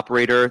control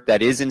operator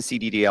that is in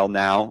CDDL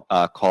now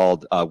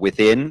called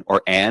within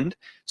or and.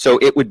 So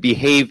it would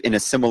behave in a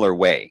similar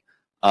way.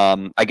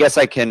 I guess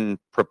I can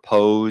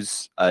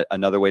propose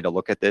another way to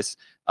look at this.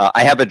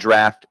 I have a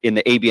draft in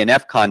the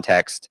ABNF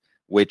context,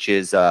 which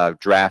is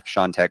draft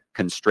Shantech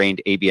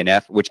constrained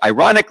ABNF, which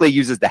ironically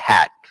uses the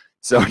hat.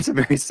 So it's a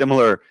very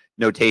similar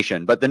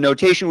notation. But the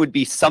notation would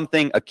be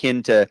something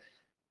akin to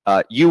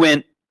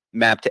uint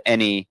map to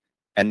any,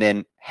 and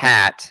then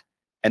hat,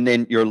 and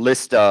then your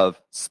list of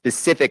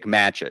specific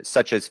matches,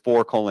 such as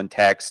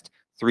 4:text,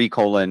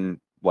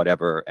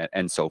 3:whatever,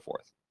 and so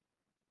forth.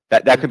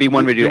 That could be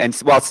one way to do it, and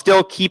while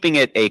still keeping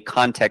it a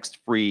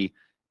context-free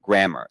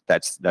grammar.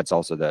 That's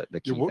also the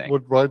key You thing.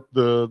 would write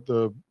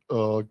the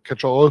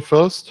catch-all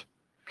first.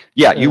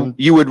 Yeah,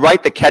 you would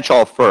write the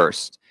catch-all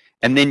first,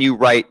 and then you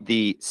write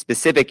the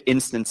specific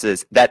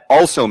instances that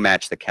also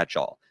match the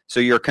catch-all. So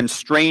you're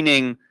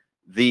constraining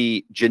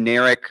the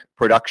generic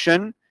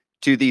production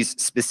to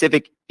these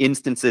specific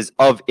instances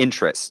of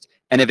interest.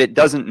 And if it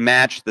doesn't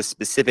match the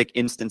specific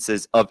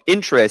instances of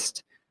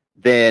interest,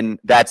 then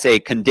that's a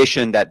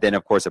condition that then,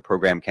 of course, a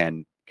program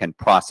can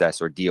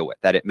process or deal with,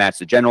 that it matches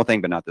the general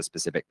thing, but not the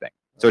specific thing.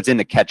 So it's in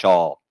the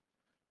catch-all.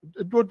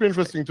 It would be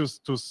interesting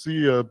to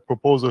see a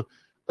proposal.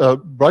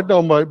 Right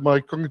now,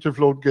 my cognitive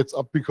load gets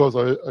up because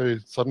I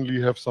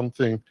suddenly have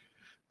something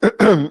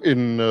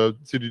in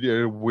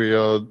CDDL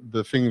where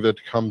the thing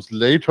that comes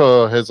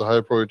later has a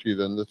higher priority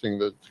than the thing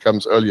that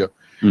comes earlier.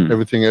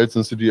 Everything else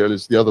in CDL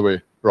is the other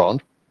way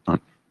around.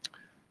 But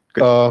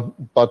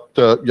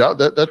yeah,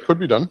 that could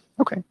be done.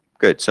 Okay,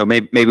 good. So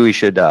maybe we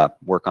should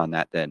work on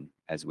that then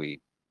as we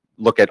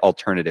look at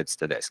alternatives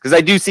to this, because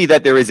I do see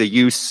that there is a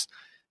use,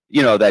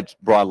 that's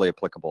broadly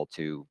applicable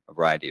to a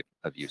variety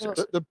of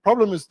users. The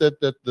problem is that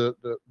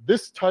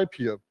this type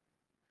here,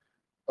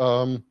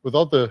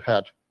 without the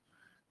hat,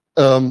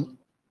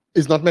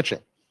 is not matching.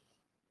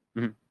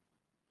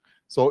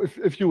 So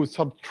if you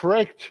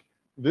subtract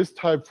this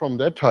type from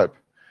that type,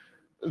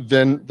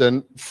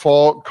 then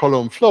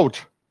 4-column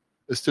float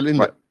is still in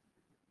there.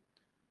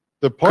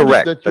 The point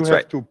is that you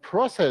have to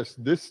process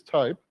this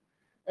type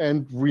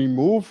and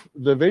remove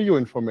the value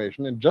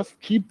information and just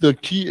keep the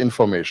key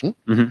information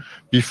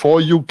before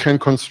you can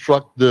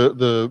construct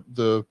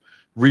the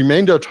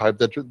remainder type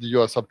that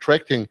you are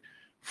subtracting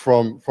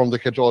from the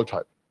catch-all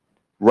type.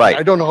 Right.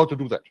 I don't know how to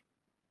do that.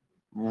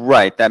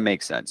 Right, that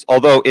makes sense.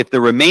 Although if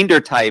the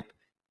remainder type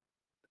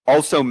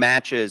also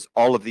matches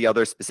all of the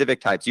other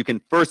specific types, you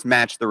can first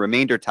match the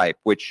remainder type,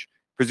 which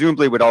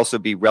presumably would also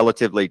be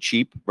relatively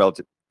cheap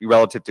relative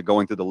to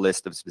going through the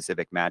list of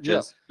specific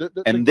matches,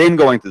 and then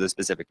going through the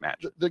specific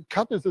match. The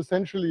cut is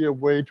essentially a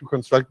way to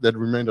construct that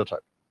remainder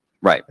type.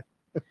 Right.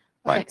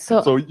 Right.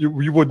 So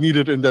you would need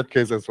it in that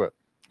case as well.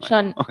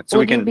 Sean, Okay, so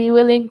would you be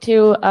willing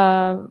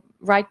to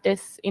write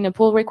this in a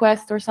pull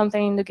request or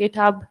something in the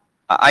GitHub?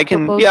 I can,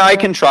 proposal? yeah, I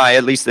can try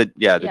at least the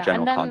general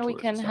and then contours. we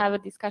can so. have a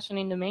discussion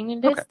in the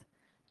mailing list.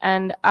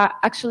 And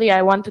actually,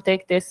 I want to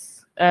take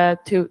this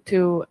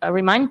to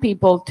remind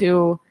people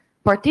to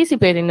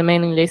participate in the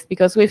mailing list,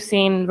 because we've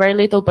seen very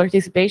little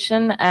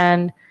participation,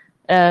 and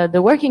the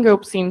working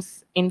group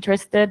seems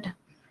interested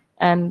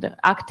and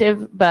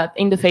active, but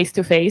in the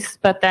face-to-face.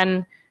 But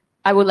then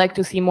I would like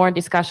to see more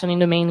discussion in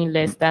the mailing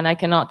list, and I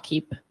cannot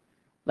keep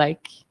trying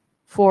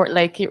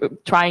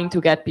to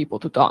get people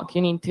to talk.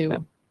 You need to. Yeah.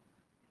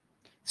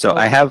 So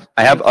I have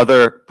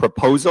other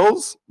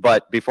proposals,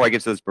 but before I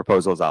get to those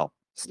proposals, I'll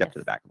step to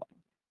the back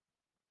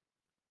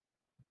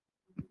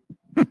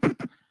line.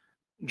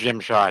 Jim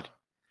Schott.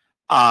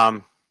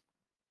 The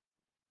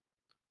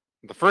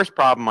first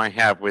problem I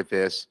have with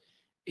this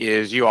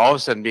is you all of a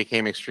sudden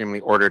became extremely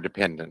order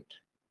dependent,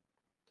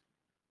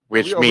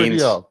 which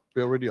means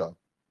we already are.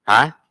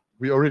 Huh?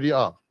 We already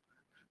are.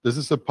 This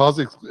is a parse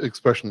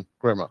expression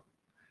grammar.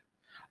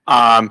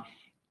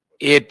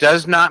 It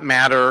does not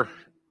matter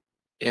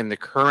in the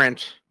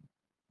current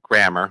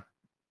grammar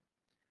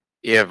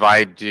if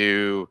I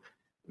do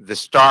the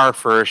star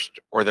first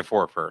or the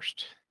for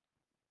first.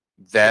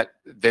 That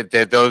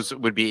those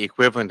would be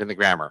equivalent in the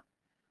grammar.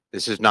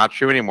 This is not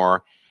true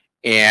anymore.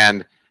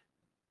 And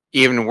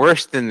even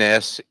worse than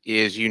this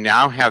is you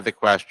now have the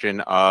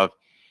question of,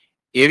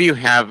 if you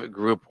have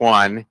group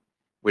 1,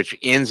 which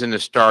ends in a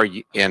star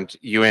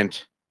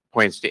uint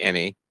points to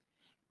any,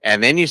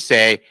 and then you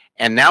say,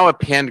 and now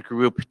append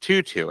group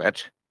 2 to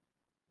it,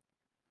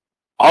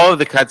 all of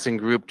the cuts in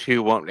group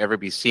 2 won't ever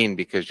be seen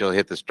because you'll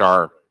hit the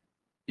star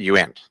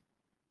uint.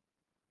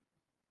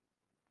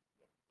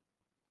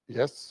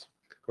 Yes,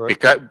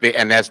 correct.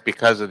 And that's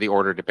because of the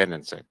order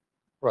dependency.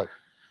 Right.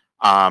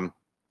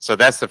 So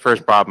that's the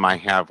first problem I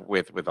have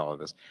with all of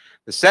this.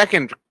 The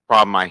second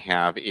problem I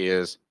have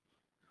is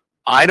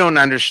I don't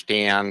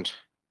understand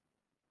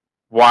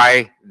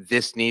why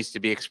this needs to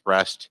be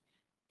expressed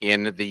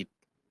in the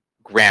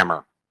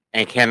grammar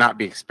and cannot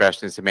be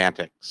expressed in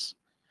semantics.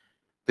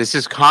 This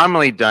is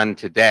commonly done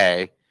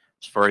today.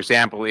 For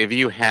example, if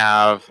you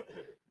have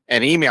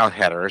an email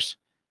headers,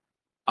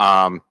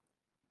 I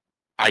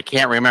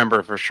can't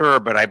remember for sure,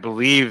 but I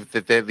believe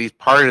that at least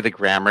part of the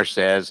grammar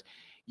says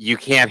you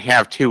can't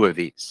have 2 of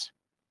these.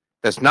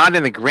 That's not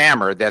in the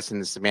grammar, that's in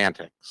the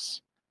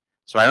semantics.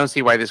 So I don't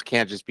see why this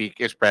can't just be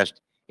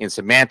expressed in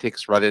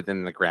semantics rather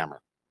than the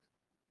grammar.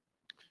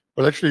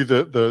 Well, actually,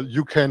 the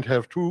you can't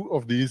have 2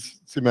 of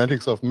these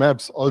semantics of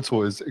maps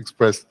also is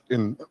expressed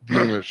in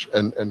the English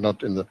and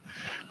not in the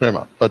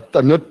grammar. But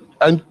I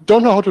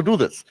don't know how to do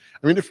this.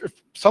 I mean, if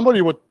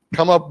somebody would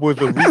come up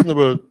with a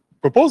reasonable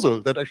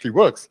proposal that actually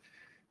works,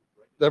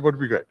 that would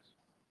be great.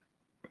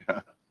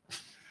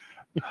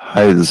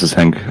 Hi, this is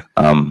Hank,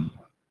 an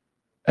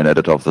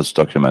editor of this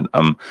document.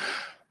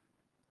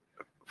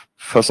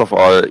 First of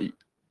all,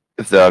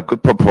 if there are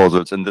good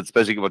proposals, and that's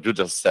basically what you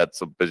just said.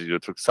 So basically, you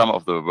took some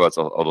of the words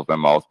out of my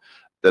mouth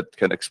that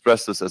can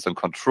express this as a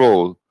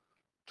control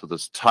to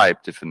this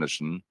type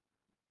definition.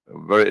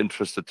 I'm very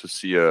interested to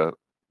see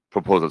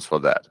proposals for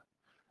that.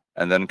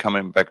 And then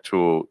coming back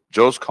to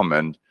Joe's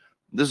comment,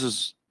 this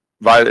is,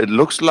 while it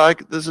looks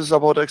like this is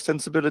about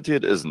extensibility,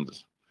 it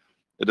isn't.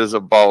 It is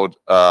about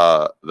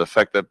the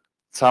fact that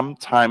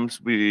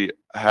sometimes we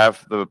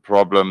have the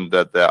problem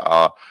that there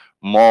are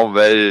more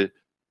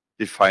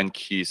well-defined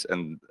keys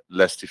and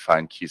less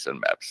defined keys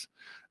and maps.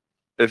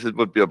 If it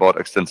would be about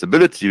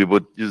extensibility, we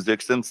would use the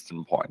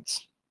extension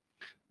points.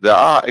 There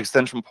are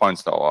extension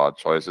points to our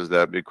choices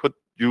that we could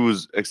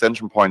use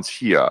extension points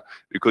here.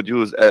 We could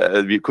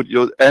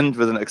end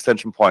with an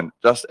extension point,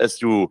 just as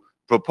you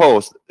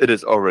proposed. It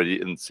is already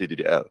in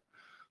CDDL,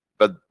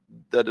 but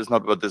that is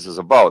not what this is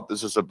about.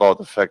 This is about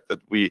the fact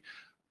that we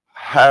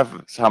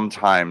have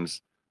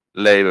sometimes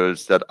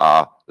labels that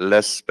are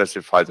less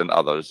specified than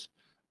others,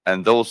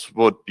 and those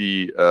would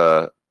be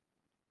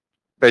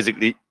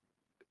basically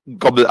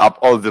gobble up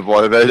all the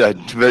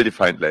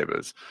well-defined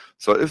labels.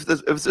 So if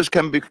this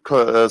can be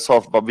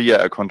solved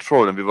via a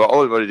control, and we were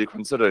already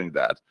considering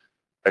that,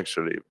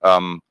 actually,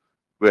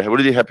 we're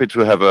really happy to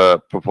have a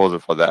proposal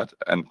for that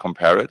and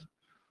compare it.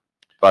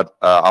 But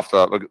after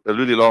a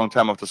really long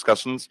time of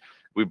discussions,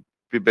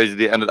 we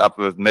basically ended up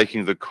with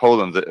making the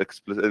colon the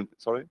explicit.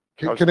 Sorry.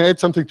 Can I add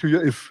something to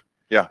you? If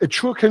it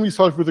sure can be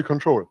solved with a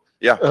control.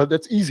 Yeah.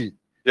 That's easy.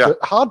 Yeah. The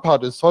hard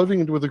part is solving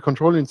it with a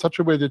control in such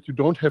a way that you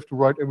don't have to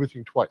write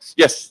everything twice.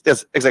 Yes,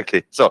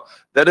 exactly. So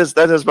that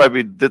is why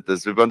we did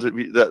this. We wanted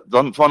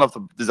one of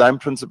the design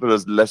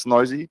principles is less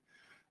noisy,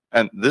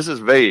 and this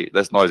is way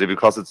less noisy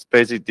because it's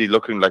basically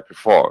looking like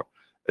before.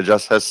 It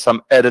just has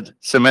some added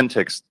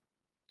semantics,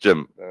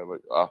 Jim,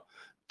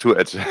 to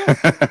it.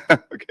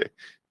 Okay.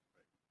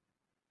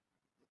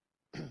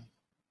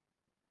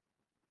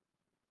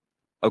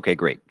 Okay,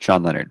 great.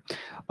 Sean Leonard.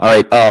 All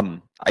right.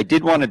 I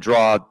did want to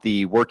draw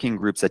the working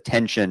group's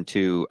attention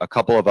to a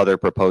couple of other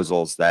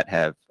proposals that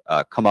have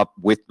come up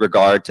with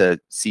regard to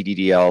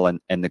CDDL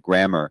and the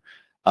grammar.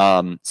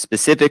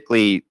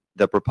 Specifically,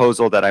 the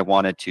proposal that I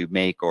wanted to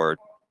make or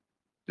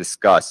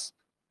discuss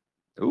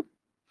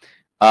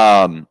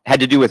had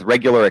to do with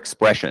regular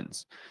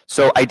expressions.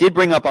 So I did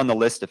bring up on the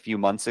list a few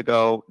months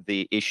ago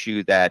the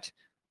issue that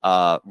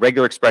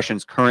regular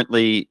expressions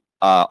currently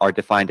are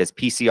defined as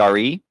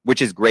PCRE,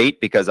 which is great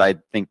because I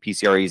think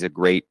PCRE is a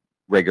great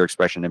regular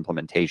expression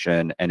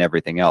implementation and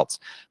everything else.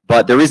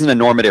 But there isn't a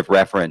normative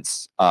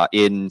reference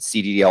in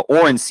CDDL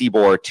or in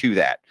Cbor to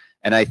that.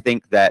 And I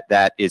think that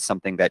that is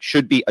something that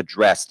should be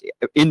addressed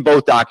in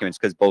both documents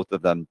because both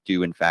of them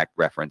do, in fact,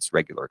 reference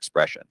regular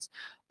expressions.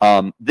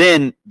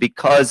 Then,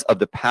 because of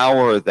the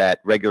power that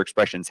regular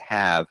expressions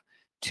have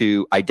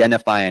to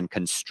identify and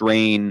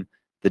constrain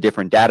the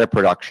different data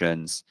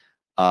productions,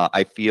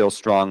 I feel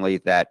strongly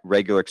that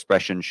regular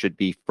expressions should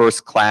be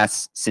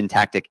first-class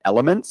syntactic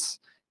elements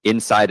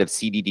inside of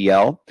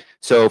CDDL.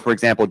 So, for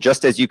example,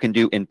 just as you can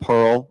do in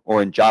Perl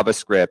or in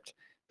JavaScript,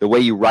 the way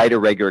you write a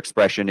regular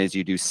expression is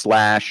you do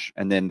slash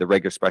and then the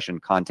regular expression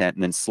content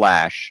and then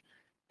slash.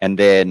 And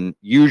then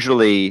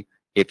usually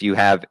if you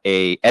have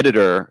a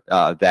editor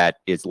that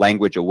is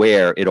language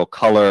aware, it'll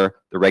color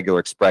the regular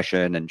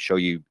expression and show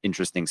you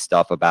interesting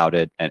stuff about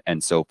it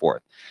and so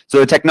forth. So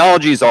the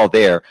technology is all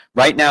there.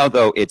 Right now,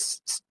 though,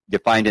 it's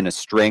defined in a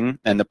string.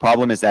 And the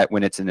problem is that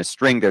when it's in a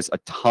string, there's a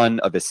ton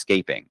of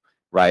escaping,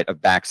 right, of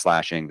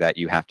backslashing that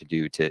you have to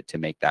do to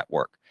make that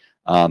work.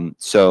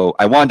 So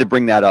I wanted to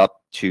bring that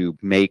up to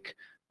make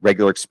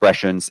regular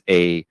expressions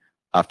a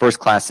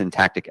first-class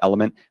syntactic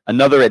element.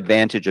 Another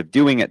advantage of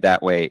doing it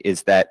that way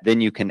is that then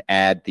you can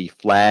add the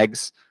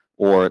flags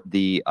or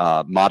the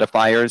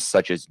modifiers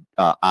such as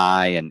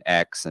I and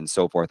X and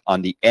so forth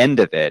on the end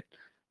of it.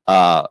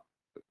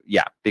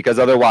 Yeah, because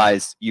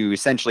otherwise you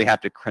essentially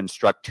have to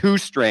construct two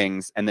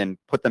strings and then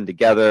put them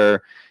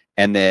together,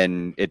 and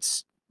then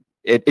it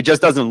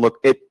just doesn't look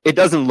it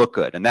doesn't look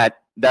good. And that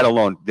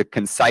alone, the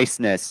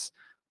conciseness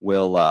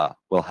will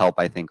help,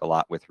 I think, a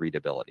lot with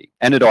readability,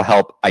 and it'll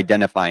help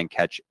identify and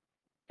catch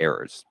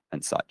errors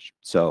and such.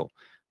 So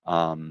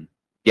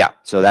yeah,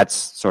 so that's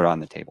sort of on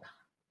the table.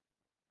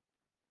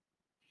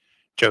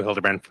 Joe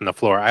Hildebrand from the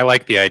floor. I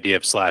like the idea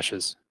of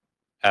slashes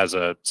as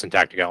a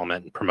syntactic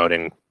element and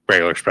promoting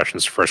regular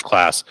expressions first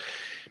class.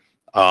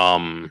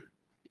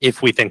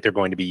 If we think they're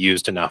going to be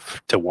used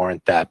enough to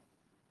warrant that,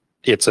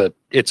 it's a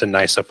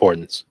nice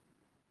affordance.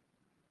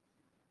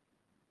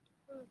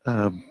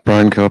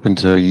 Brian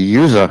Carpenter,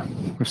 user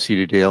of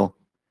CDDL.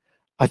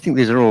 I think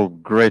these are all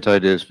great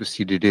ideas for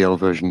CDDL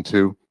version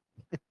 2.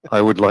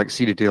 I would like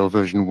CDDL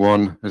version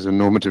 1 as a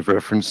normative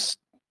reference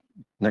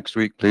next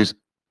week, please.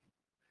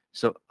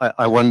 So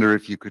I wonder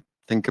if you could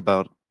think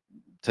about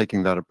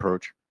taking that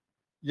approach.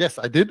 Yes,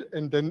 I did.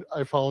 And then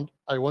I found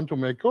I want to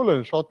make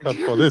colon shortcut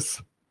for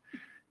this.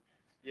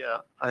 Yeah,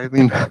 I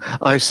mean,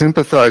 I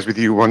sympathize with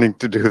you wanting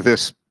to do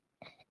this,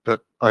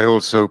 but I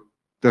also,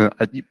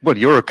 well,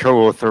 you're a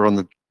co-author on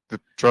the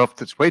draft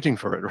that's waiting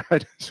for it,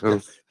 right? So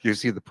yes. You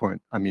see the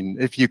point. I mean,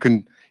 if you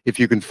can if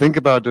you can think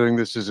about doing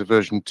this as a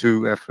version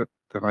 2 effort,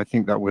 then I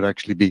think that would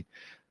actually be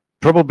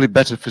probably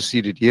better for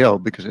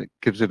CDDL because it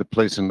gives it a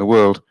place in the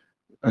world,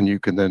 and you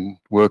can then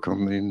work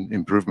on the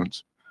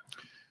improvements.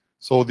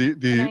 So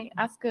Can I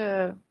ask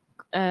a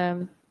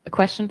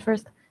question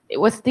first?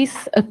 Was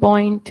this a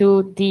point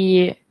to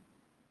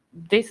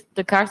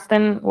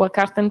what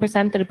Karsten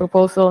presented, the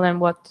proposal, and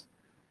what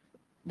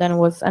then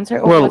was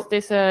answered, or Well, was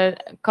this a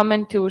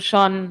comment to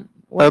Sean?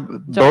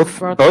 John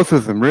brought both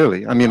of them,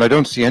 really. I mean, I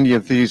don't see any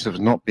of these as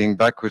not being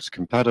backwards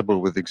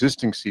compatible with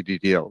existing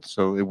CDDL,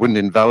 so it wouldn't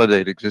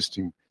invalidate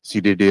existing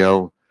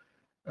CDDL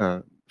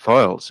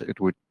files. It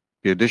would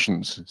be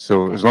additions.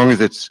 So as long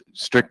as it's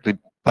strictly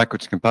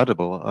backwards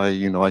compatible,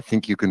 I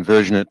think you can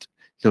version it.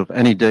 So if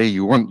any day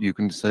you want, you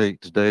can say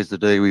today is the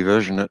day we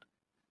version it,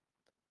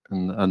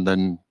 and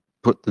then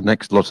put the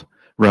next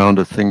round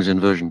of things in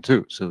version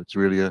 2. So it's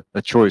really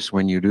a choice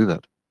when you do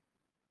that.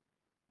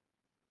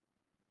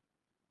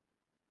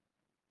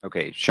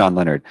 Okay, Sean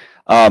Leonard.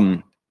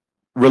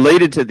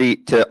 Related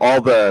to all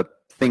the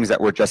things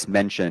that were just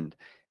mentioned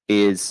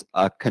is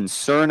a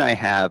concern I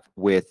have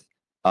with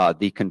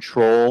the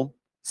control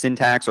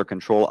syntax or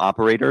control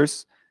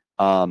operators,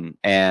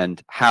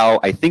 and how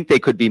I think they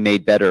could be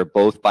made better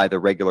both by the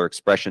regular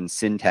expression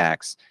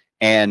syntax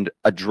and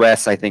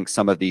address, I think,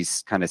 some of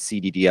these kind of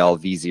CDDL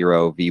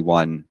V0,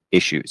 V1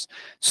 issues.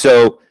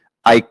 So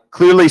I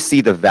clearly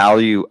see the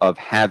value of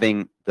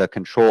having the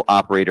control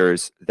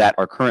operators that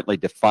are currently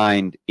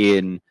defined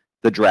in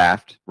the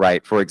draft,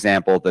 right? For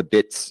example, the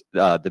bits,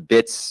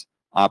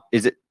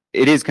 it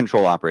is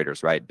control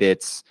operators, right?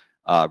 Bits,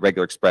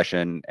 regular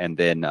expression, and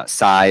then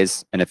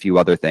size, and a few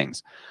other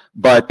things.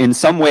 But in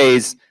some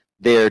ways,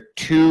 they're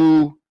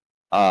too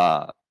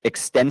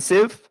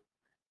extensive,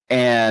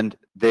 and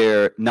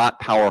they're not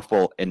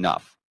powerful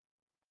enough.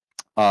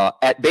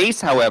 At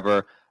base,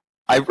 however,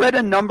 I've read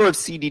a number of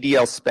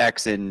CDDL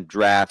specs in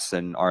drafts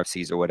and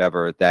RFCs or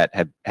whatever that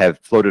have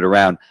floated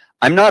around.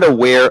 I'm not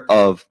aware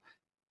of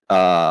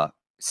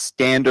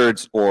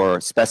standards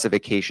or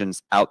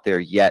specifications out there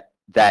yet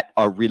that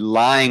are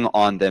relying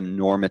on them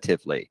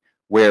normatively,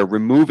 where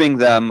removing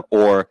them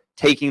or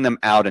taking them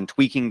out and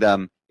tweaking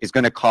them is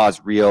going to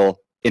cause real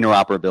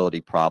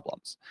interoperability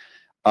problems.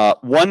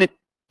 One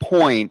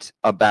point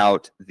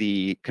about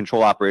the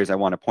control operators I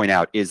want to point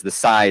out is the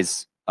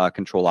size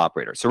control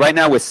operator. So right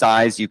now with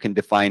size, you can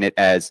define it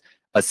as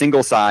a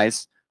single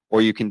size,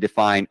 or you can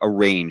define a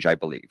range, I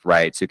believe,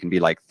 right? So it can be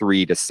like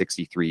 3 to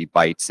 63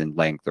 bytes in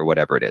length or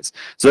whatever it is.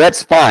 So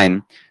that's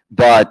fine,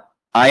 but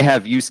I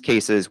have use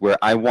cases where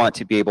I want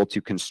to be able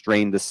to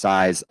constrain the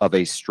size of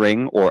a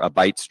string or a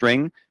byte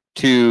string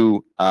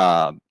to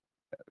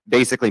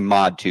basically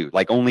mod 2,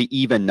 like only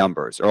even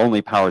numbers or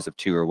only powers of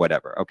 2 or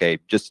whatever, okay?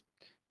 Just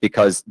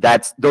because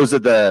those are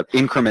the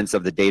increments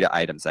of the data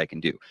items I can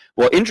do.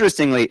 Well,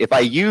 interestingly, if I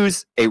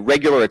use a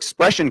regular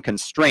expression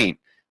constraint,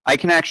 I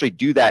can actually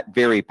do that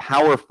very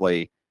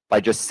powerfully by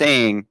just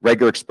saying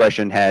regular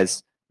expression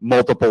has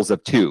multiples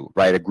of 2,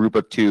 right? A group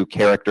of 2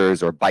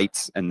 characters or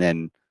bytes and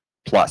then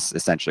plus,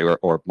 essentially,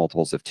 or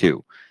multiples of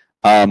 2.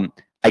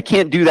 I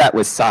can't do that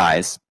with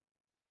size.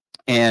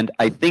 And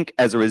I think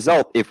as a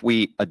result, if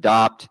we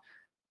adopt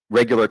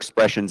regular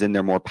expressions in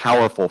their more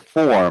powerful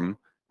form,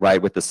 right,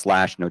 with the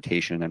slash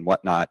notation and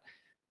whatnot,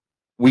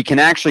 we can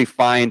actually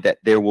find that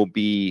there will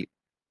be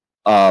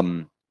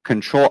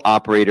control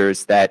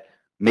operators that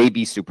may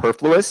be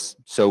superfluous,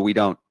 so we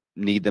don't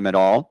need them at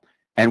all.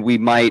 And we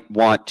might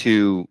want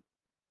to,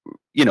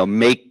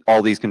 make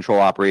all these control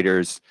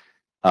operators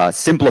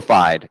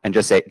simplified and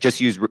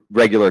just use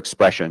regular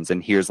expressions.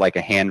 And here's like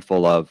a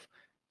handful of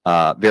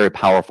very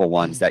powerful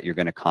ones that you're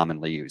going to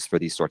commonly use for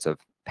these sorts of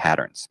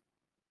patterns.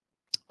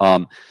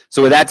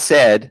 So with that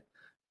said,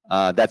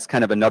 that's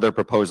kind of another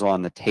proposal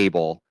on the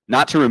table,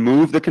 not to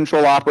remove the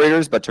control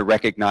operators, but to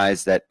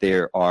recognize that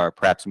there are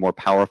perhaps more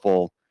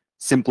powerful,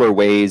 simpler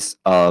ways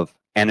of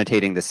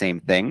annotating the same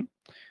thing.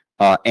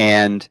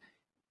 And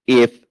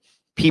if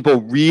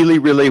people really,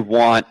 really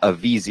want a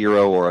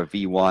V0 or a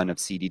V1 of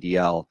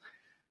CDDL,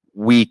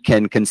 we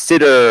can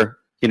consider,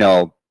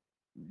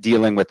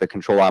 dealing with the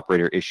control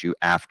operator issue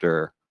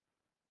after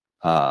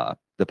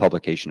the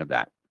publication of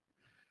that.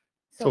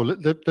 So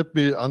let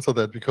me answer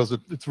that because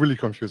it's really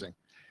confusing.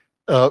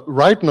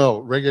 Right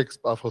now, regex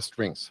are for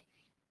strings.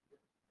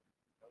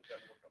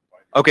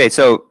 Okay,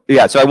 so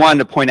yeah, so I wanted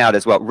to point out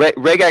as well,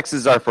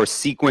 regexes are for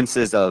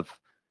sequences of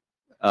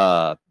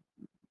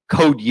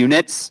code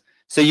units.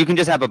 So you can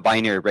just have a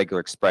binary regular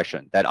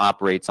expression that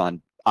operates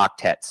on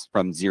octets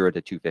from 0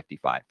 to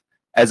 255,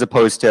 as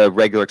opposed to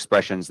regular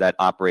expressions that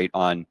operate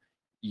on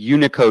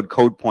Unicode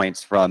code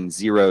points from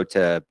 0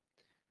 to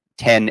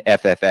 10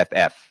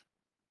 FFFF.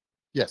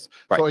 Yes.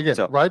 Right. So again,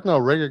 right now,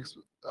 regex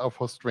are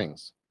for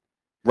strings.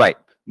 Right.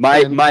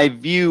 My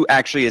view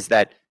actually is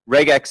that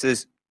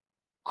regexes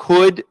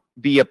could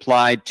be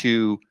applied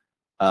to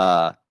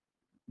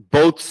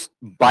both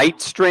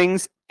byte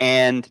strings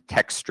and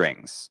text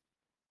strings,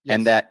 yes.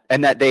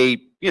 and that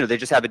they they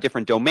just have a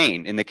different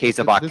domain. In the case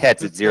of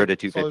octets, it's 0 to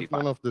 255.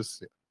 None of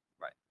this.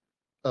 Right.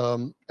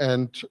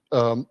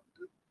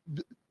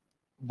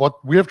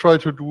 what we have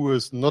tried to do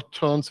is not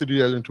turn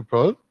CDL into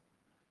Perl.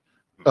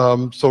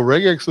 So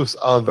regexes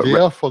are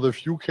there for the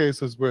few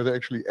cases where they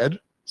actually add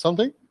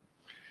something.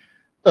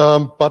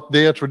 But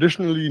they are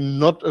traditionally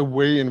not a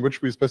way in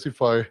which we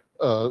specify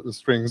the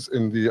strings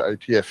in the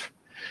IETF.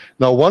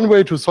 Now, one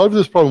way to solve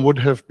this problem would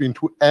have been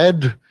to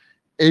add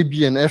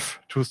ABNF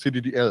to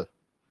CDDL.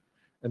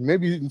 And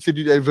maybe in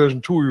CDDL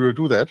version 2 we will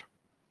do that.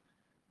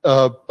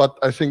 But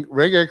I think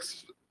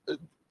regex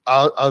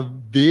are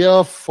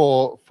there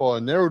for a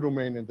narrow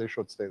domain, and they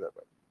should stay that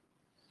way.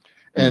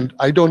 And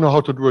I don't know how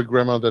to do a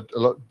grammar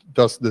that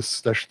does this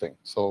slash thing.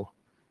 So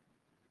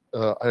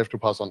I have to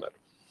pass on that.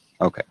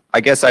 Okay. I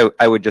guess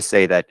I would just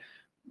say that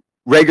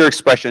regular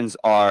expressions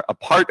are a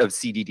part of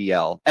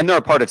CDDL, and they're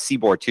a part of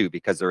Cbor too,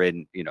 because they're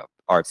in,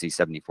 RFC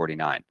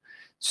 7049.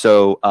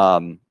 So,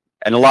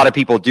 and a lot of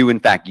people do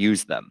in fact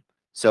use them.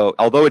 So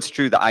although it's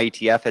true the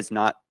IETF has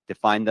not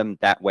defined them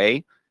that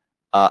way,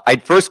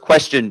 I'd first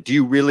question, do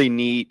you really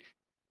need,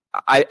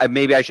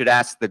 maybe I should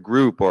ask the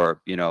group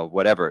or,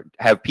 whatever,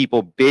 have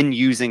people been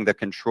using the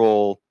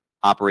control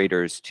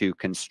operators to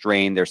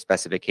constrain their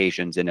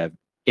specifications in an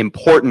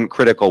important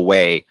critical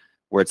way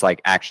where it's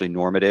like actually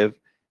normative?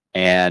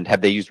 And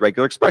have they used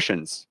regular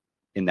expressions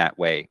in that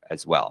way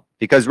as well?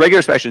 Because regular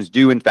expressions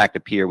do in fact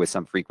appear with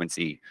some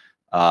frequency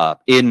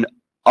in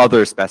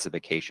other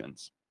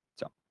specifications.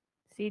 So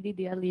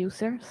CDDL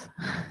users,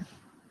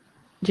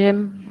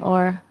 Jim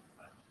or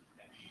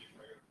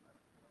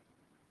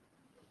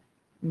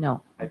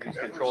no? Okay.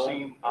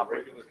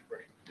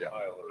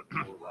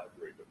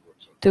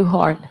 Too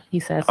hard, he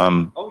says.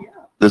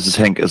 This is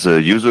Hank as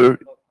a user,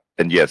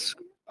 and yes,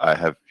 I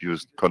have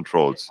used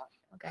controls.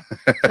 Okay.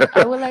 So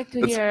I would like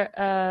to hear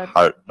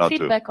Hard not to.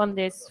 feedback on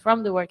this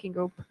from the working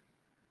group.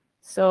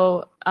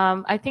 So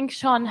I think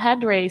Sean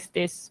had raised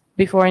this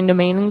before in the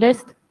mailing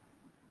list,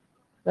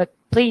 but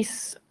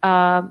please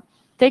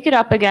take it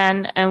up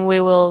again, and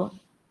we will.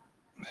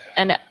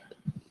 And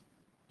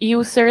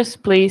users,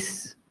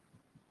 please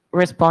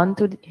respond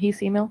to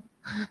his email.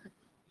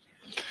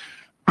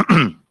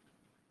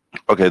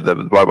 Okay,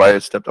 why I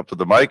stepped up to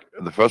the mic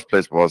in the first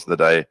place was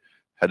that I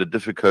had a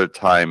difficult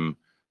time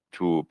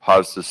to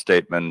parse the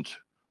statement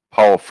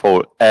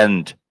powerful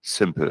and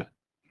simple.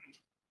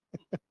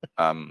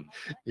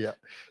 Yeah.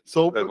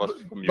 So That was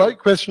from you. my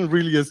question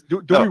really is: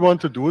 do we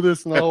want to do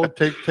this now?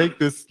 take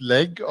this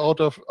leg out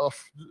of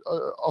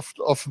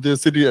the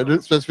city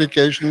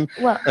specification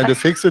Well, and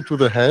affix it to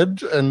the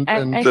head, and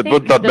I That think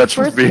would not the match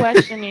with first me.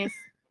 question is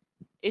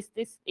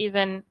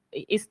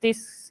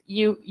this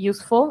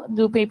useful?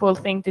 Do people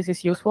think this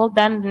is useful?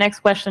 Then the next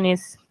question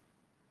is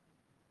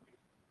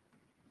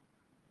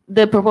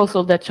the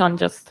proposal that Sean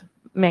just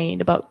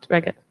made about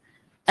reggae.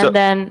 And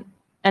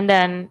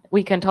then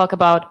we can talk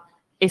about,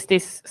 is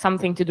this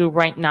something to do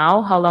right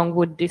now? How long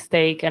would this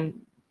take? And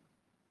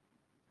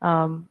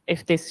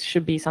if this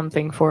should be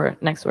something for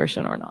next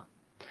version or not.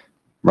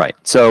 Right.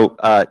 So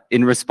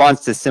in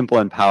response to simple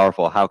and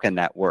powerful, how can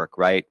that work,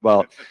 right?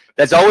 Well,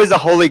 that's always the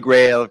holy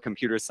grail of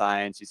computer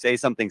science. You say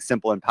something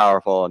simple and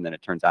powerful, and then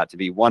it turns out to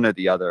be one or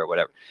the other or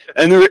whatever.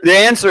 And the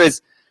answer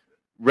is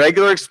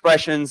regular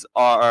expressions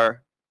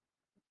are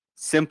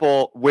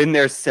simple when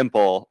they're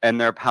simple, and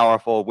they're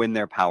powerful when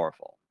they're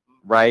powerful,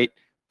 right?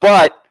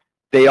 But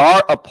they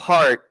are a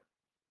part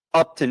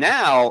up to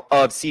now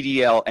of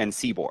CDDL and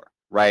Cbor,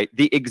 right?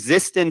 The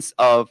existence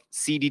of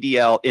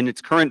CDDL in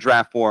its current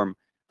draft form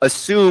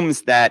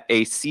assumes that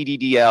a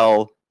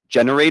CDDL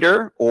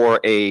generator or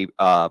a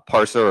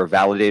parser or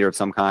validator of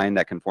some kind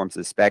that conforms to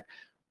the spec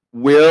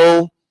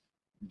will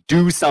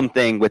do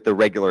something with the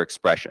regular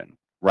expression,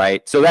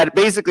 right? So that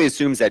basically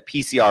assumes that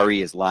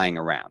PCRE is lying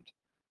around.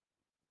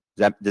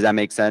 Does that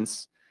make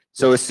sense?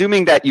 So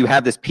assuming that you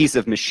have this piece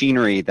of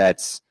machinery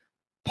that's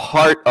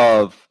part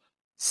of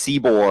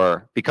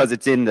Cbor because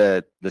it's in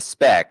the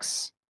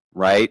specs,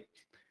 right?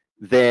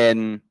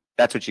 Then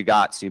that's what you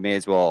got. So you may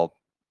as well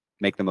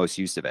make the most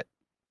use of it.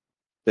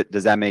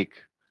 Does that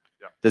make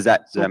does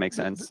that make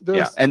sense?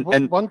 There's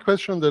And one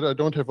question that I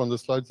don't have on the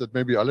slides that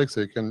maybe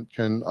Alexei can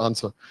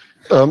answer.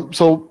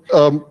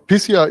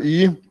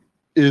 PCRE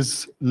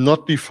is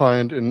not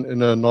defined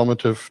in a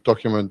normative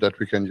document that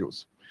we can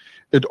use.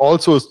 It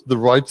also is the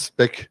right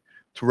spec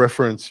to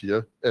reference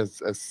here,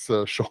 as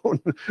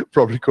shown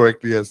probably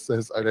correctly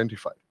as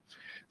identified.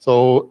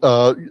 So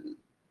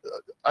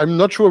I'm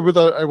not sure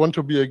whether I want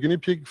to be a guinea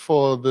pig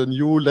for the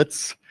new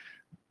let's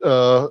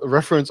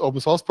reference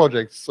open source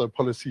projects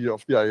policy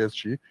of the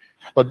ISG,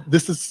 but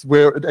this is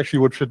where it actually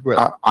would fit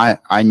well.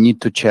 I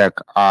need to check.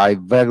 I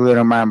vaguely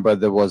remember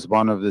there was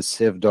one of the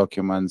CIV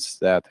documents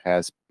that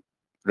has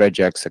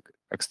regex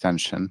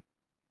extension,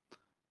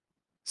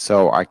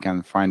 so I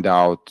can find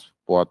out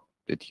what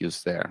it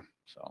used there.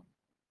 So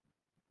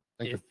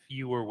if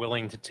you were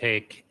willing to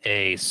take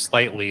a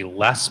slightly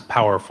less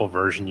powerful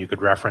version, you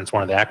could reference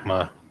one of the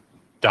ECMA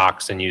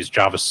docs and use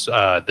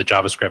the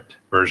JavaScript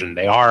version.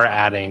 They are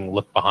adding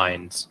look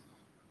behinds,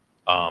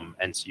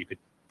 and so you could,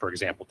 for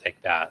example,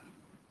 take that.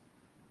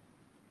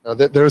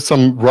 There is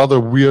some rather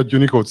weird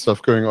Unicode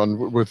stuff going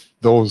on with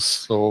those.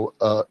 So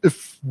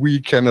if we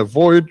can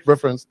avoid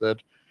reference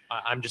that,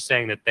 I'm just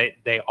saying that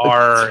they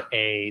are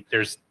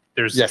there's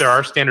Yes. there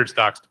are standards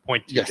docs to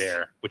point to Yes.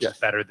 there, which Yes. is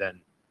better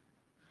than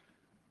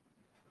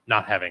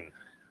not having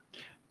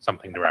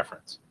something to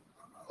reference.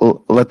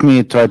 Let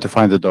me try to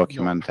find the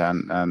document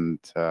and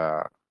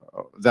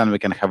then we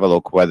can have a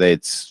look whether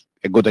it's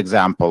a good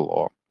example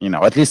or,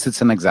 at least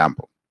it's an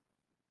example.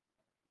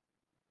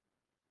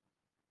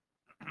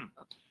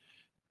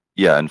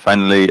 Yeah, and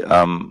finally,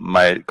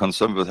 my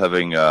concern with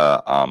having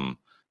to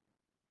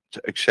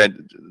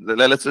exchange,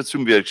 let's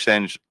assume we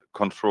exchange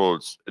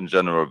controls in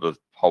general with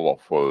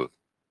powerful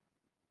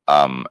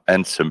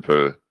and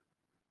simple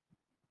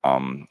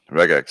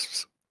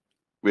regex.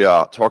 We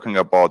are talking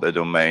about a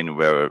domain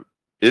where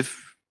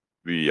if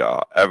we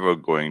are ever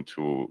going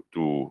to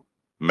do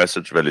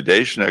message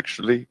validation,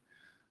 actually,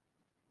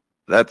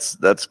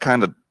 that's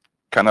kind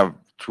of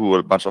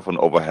too much of an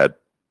overhead,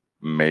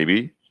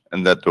 maybe,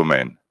 in that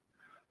domain.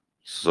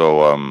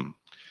 So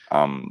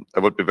I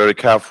would be very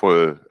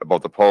careful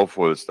about the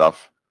powerful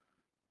stuff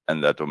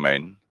in that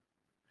domain.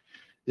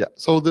 yeah.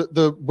 So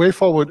the way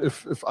forward,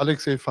 if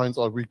Alexei finds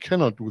out we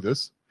cannot do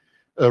this,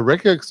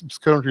 regex is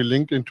currently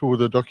linked into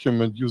the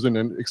document using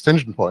an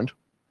extension point.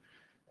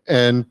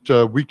 And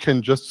we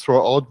can just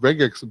throw out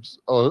regex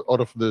out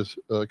of this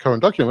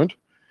current document,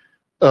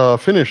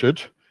 finish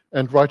it,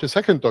 and write a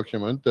second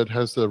document that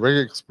has the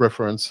regex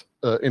reference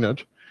in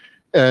it,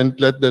 and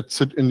let that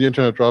sit in the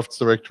internet drafts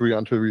directory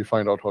until we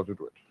find out how to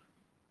do it.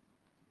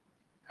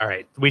 All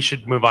right, we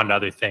should move on to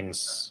other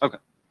things. Okay.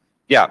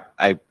 Yeah,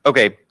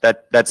 okay,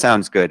 that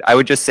sounds good. I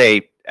would just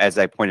say, as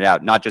I pointed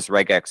out, not just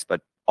regex, but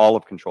all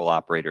of control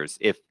operators,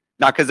 if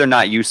not because they're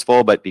not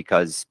useful, but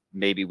because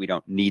maybe we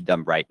don't need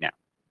them right now.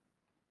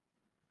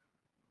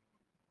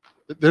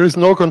 There is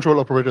no control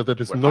operator that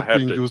is Well, not I have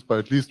being to- used by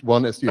at least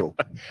one SDO.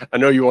 I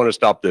know you want to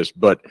stop this,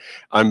 but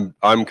I'm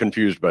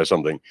confused by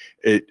something.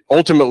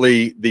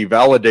 Ultimately, the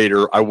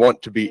validator I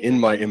want to be in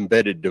my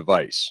embedded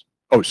device.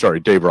 Oh, sorry,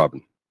 Dave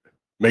Robin,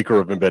 maker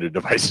of embedded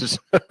devices.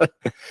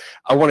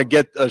 I want to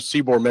get a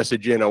Cbor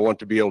message in. I want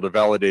to be able to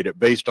validate it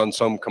based on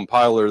some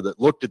compiler that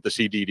looked at the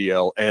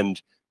CDDL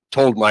and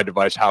told my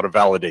device how to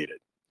validate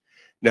it.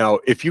 Now,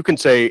 if you can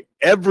say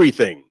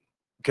everything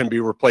can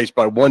be replaced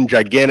by one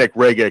gigantic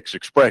regex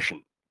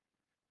expression,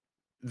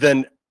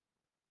 then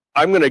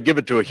I'm going to give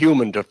it to a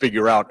human to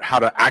figure out how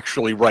to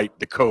actually write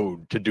the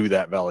code to do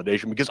that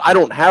validation, because I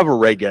don't have a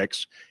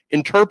regex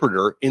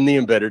interpreter in the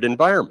embedded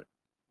environment.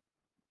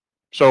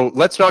 So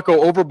let's not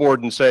go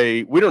overboard and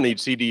say we don't need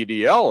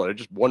CDDL, it's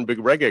just one big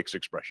regex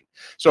expression.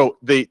 So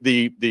the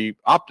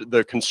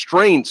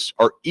constraints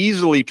are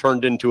easily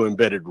turned into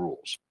embedded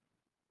rules.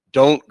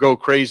 Don't go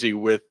crazy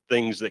with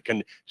things that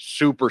can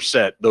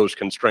superset those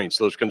constraints.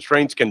 Those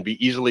constraints can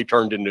be easily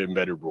turned into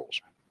embedded rules.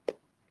 All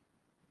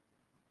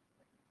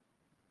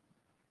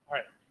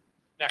right,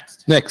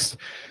 next. Next.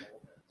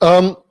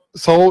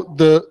 So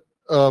the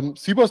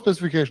Cbor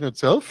specification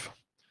itself,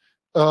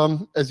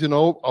 as you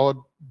know, our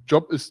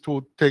job is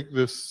to take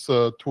this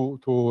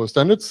to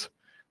standards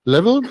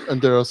level, and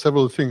there are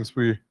several things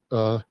we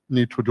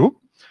need to do.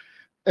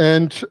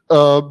 And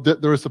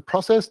there is a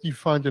process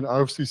defined in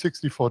RFC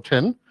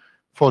 6410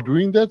 for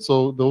doing that.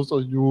 So those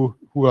of you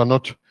who are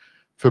not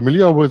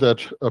familiar with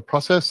that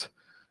process,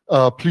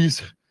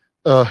 please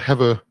have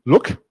a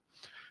look.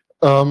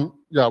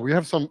 Yeah, we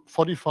have some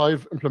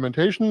 45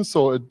 implementations,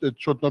 so it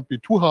should not be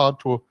too hard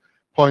to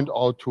point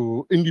out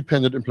to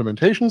independent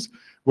implementations,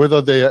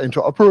 whether they are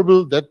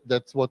interoperable.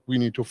 That's what we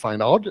need to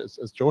find out.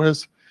 As Joe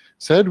has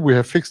said, we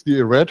have fixed the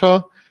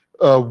errata.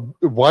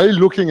 While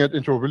looking at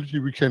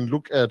interoperability, we can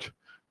look at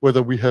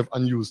whether we have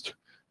unused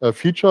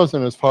features.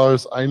 And as far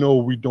as I know,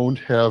 we don't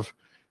have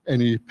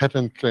any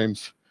patent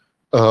claims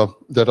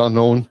that are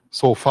known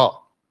so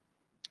far.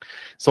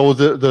 So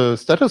the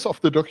status of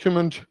the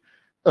document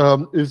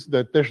is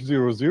that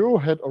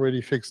 -00 had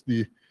already fixed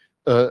the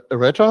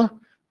errata,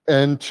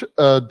 and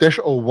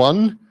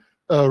 -01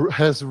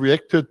 has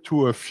reacted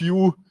to a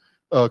few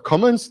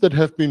comments that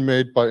have been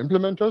made by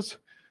implementers.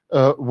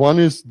 One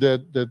is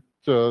that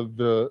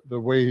the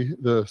way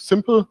the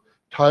simple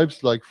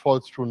types like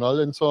false, true, null,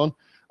 and so on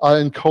are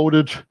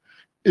encoded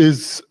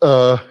is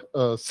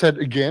set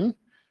again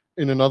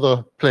in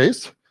another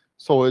place.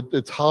 So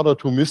it's harder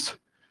to miss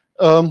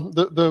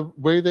the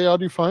way they are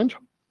defined.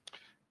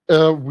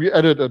 We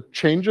added a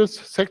changes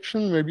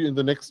section. Maybe in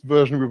the next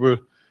version we will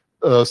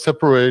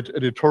separate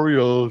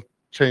editorial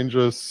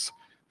changes,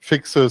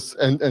 fixes,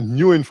 and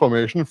new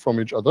information from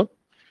each other.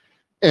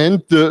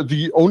 And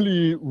the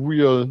only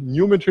real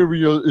new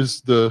material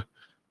is the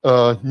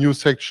new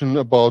section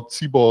about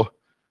Cbor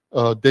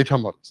data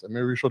models. And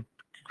maybe we should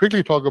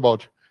quickly talk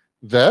about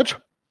that.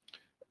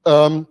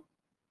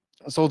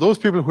 So those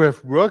people who have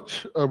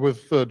worked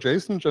with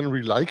JSON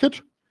generally like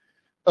it.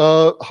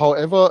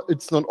 However,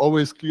 it's not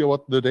always clear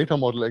what the data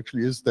model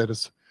actually is that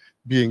is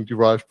being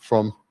derived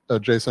from a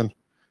JSON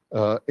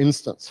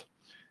instance.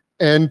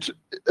 And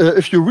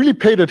if you really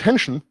paid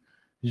attention,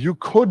 you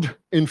could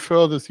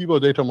infer the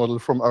Cbor data model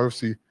from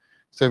RFC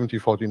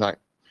 7049.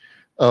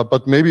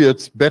 But maybe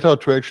it's better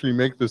to actually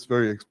make this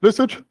very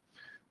explicit.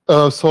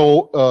 There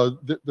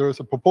is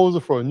a proposal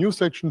for a new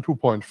section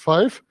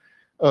 2.5,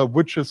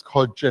 which is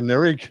called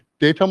generic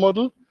data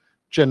model.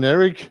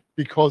 Generic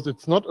because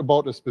it's not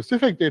about a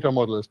specific data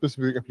model, a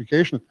specific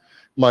application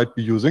might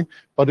be using,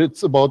 but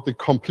it's about the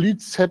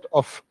complete set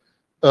of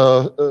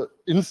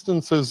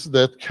instances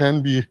that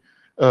can be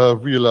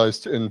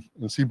realized in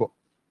Cbor.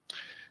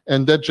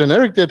 And that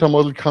generic data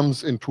model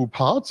comes in two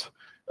parts.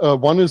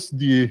 One is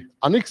the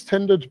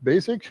unextended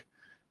basic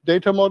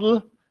data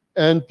model,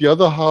 and the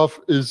other half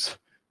is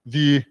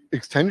the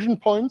extension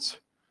points.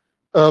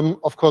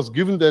 Of course,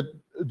 given that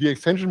the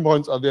extension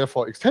points are there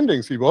for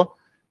extending Cbor,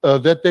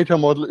 that data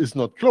model is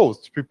not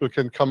closed. People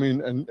can come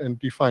in and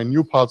define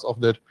new parts of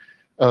that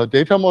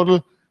data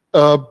model.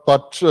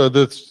 But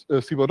the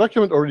Cbor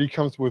document already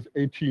comes with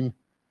 18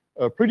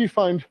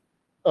 predefined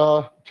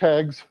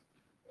tags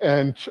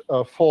and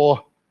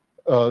 4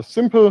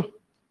 simple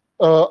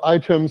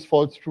items,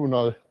 false, true,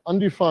 null,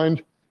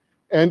 undefined.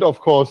 And of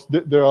course,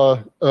 there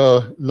are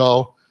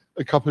now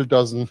a couple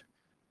dozen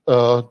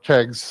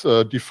tags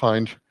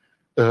defined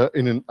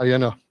in an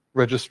IANA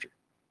registry.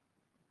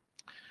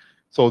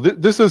 So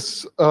this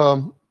is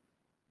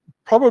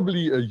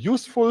probably a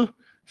useful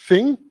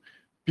thing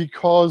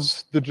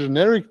because the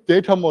generic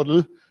data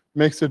model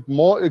makes it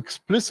more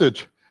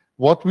explicit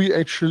what we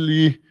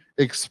actually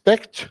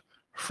expect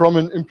from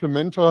an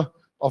implementer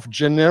of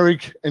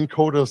generic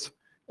encoders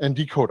and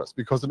decoders,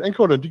 because an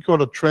encoder and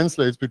decoder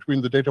translates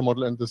between the data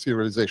model and the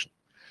serialization.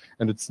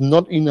 And it's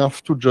not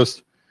enough to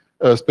just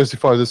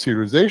specify the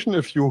serialization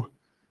if you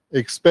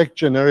expect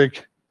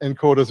generic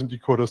encoders and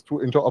decoders to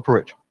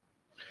interoperate.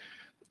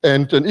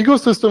 And an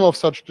ecosystem of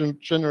such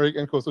generic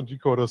encoders and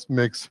decoders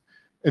makes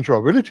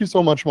interoperability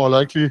so much more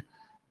likely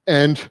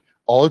and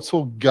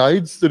also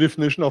guides the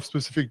definition of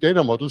specific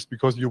data models,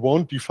 because you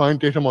won't define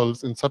data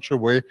models in such a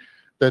way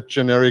that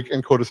generic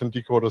encoders and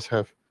decoders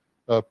have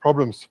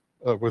problems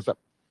with them.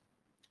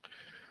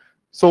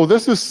 So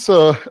this is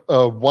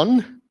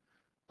one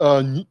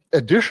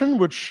addition,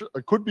 which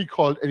could be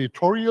called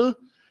editorial,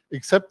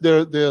 except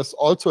there's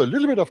also a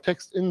little bit of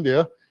text in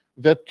there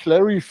that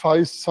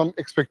clarifies some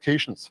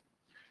expectations.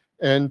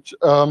 And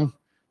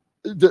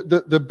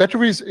the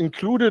batteries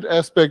included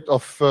aspect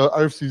of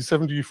RFC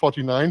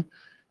 7049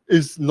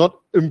 is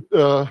not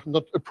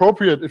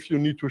appropriate if you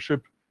need to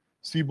ship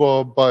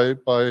Cbor by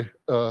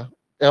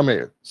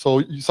airmail.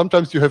 So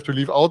sometimes you have to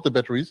leave out the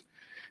batteries.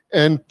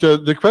 And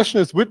the question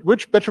is,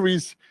 which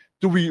batteries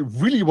do we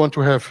really want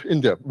to have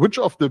in there? Which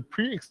of the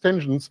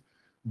pre-extensions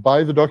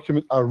by the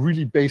document are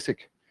really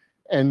basic?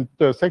 And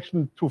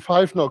section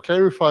 2.5 now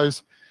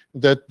clarifies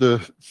that the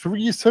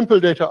 3 simple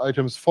data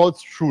items, false,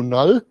 true,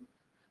 null,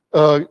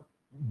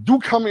 do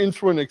come in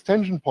through an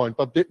extension point,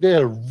 but they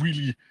are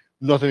really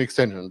not an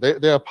extension.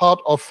 They are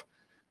part of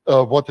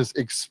what is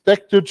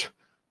expected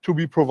to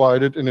be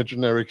provided in a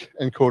generic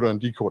encoder and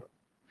decoder.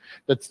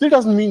 That still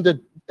doesn't mean that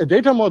a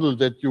data model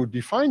that you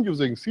define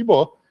using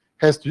Cbor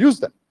has to use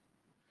them.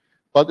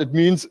 But it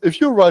means if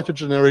you write a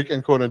generic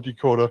encoder and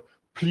decoder,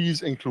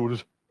 please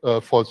include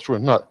false, true,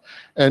 and null.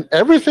 And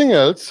everything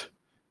else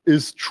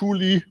is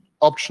truly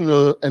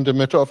optional and a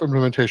matter of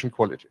implementation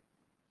quality.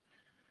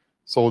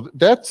 So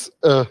that's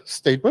a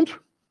statement.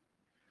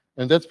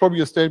 And that's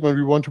probably a statement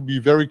we want to be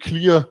very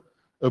clear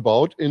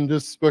about in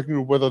this working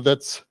group, whether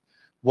that's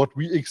what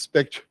we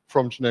expect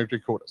from generic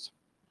decoders.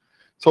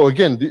 So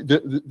again,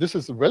 this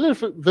is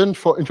relevant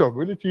for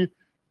interoperability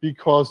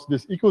because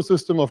this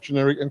ecosystem of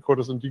generic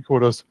encoders and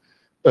decoders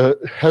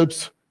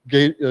helps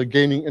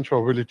gaining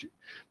interoperability.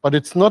 But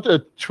it's not a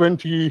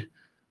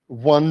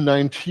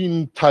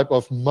 2119 type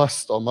of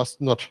must or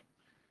must not.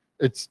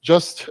 It's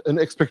just an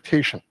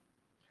expectation.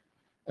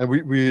 And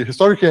we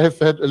historically have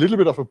had a little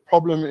bit of a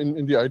problem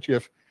in the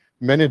IETF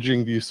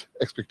managing these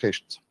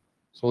expectations.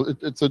 So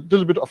it's a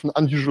little bit of an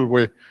unusual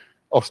way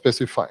of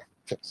specifying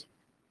things.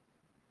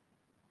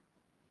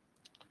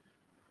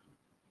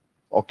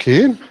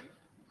 Okay,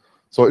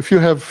 so if you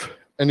have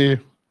any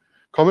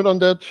comment on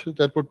that,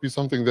 that would be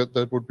something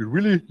that would be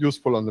really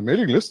useful on the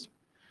mailing list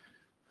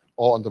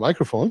or on the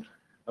microphone.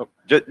 Oh,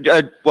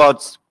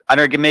 well,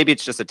 maybe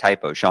it's just a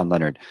typo, Sean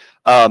Leonard.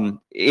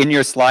 In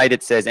your slide,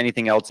 it says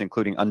anything else,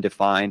 including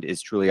undefined,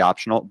 is truly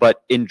optional.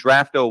 But in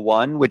draft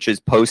 01, which is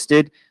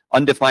posted,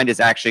 undefined is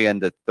actually in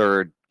the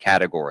 3rd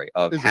category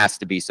of has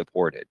to be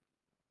supported.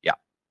 Yeah,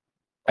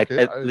 okay,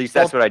 at least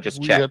that's what I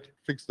just checked. We had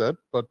fixed that,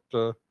 but.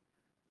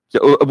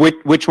 So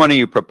which one are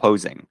you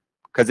proposing?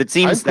 Because it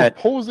seems I'm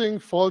proposing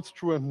false,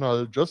 true, and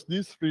null, just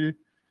these 3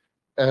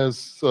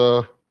 as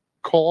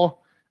core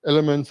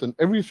elements, and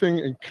everything,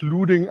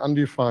 including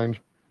undefined,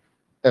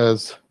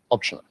 as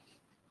optional.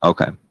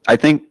 Okay, I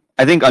think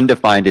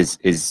undefined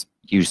is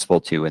useful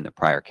too in the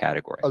prior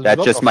category.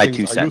 That's just my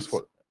 2 cents.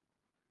 Useful.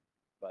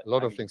 A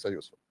lot of things are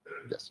useful.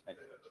 Yes.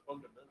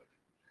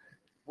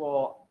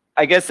 Well,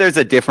 I guess there's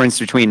a difference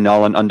between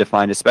null and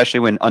undefined, especially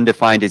when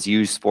undefined is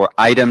used for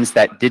items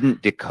that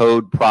didn't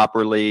decode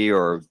properly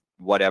or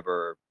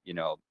whatever,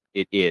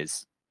 it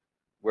is,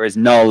 whereas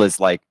null is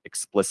like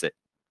explicit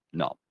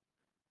null.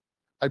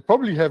 I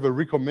probably have a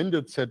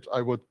recommended set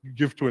I would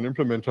give to an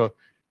implementer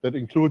that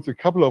includes a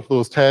couple of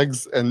those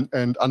tags and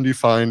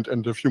undefined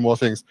and a few more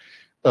things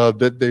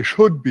that they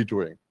should be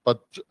doing.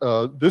 But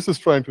this is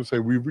trying to say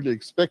we really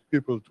expect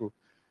people to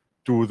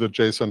do the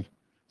JSON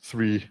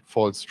 3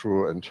 false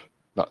true and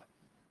null.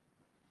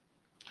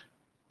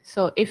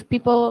 So if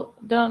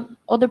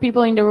other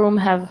people in the room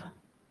have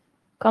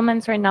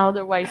comments right now,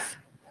 otherwise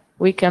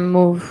we can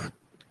move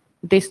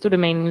this to the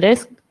main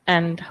list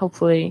and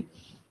hopefully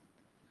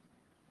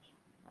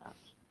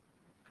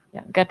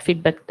get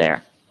feedback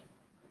there.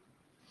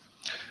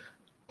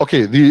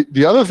 Okay,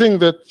 the other thing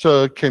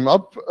that came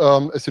up,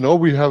 as you know,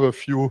 we have a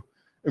few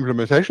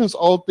implementations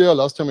out there.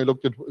 Last time I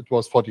looked at it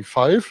was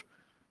 45.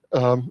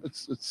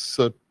 It's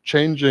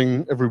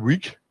changing every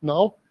week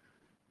now.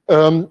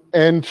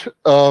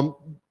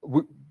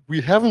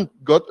 We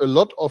haven't got a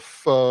lot of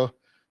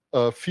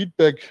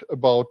feedback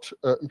about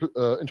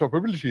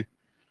interoperability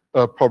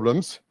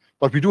problems,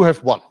 but we do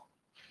have one.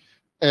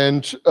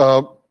 And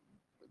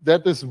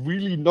that is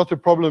really not a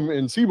problem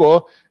in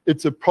Cbor.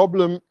 It's a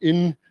problem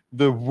in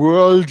the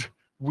world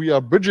we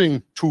are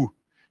bridging to,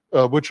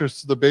 which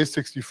is the base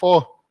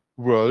 64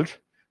 world.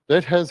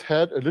 That has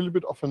had a little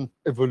bit of an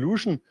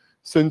evolution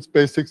since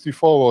base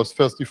 64 was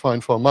first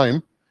defined for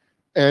MIME.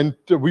 And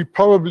we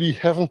probably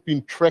haven't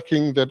been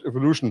tracking that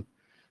evolution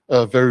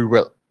very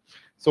well.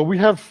 So we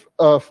have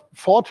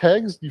 4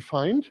 tags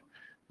defined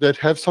that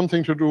have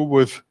something to do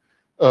with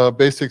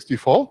base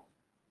 64.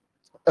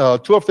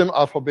 2 of them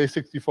are for base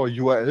 64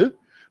 URL,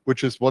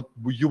 which is what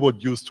you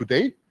would use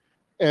today.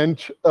 And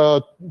 2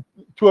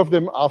 of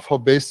them are for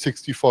base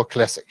 64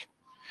 classic.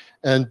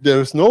 And there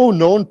is no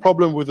known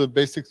problem with the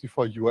base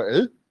 64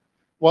 URL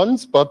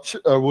ones, but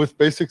with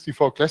base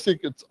 64 classic,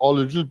 it's all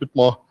a little bit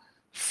more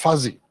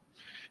fuzzy.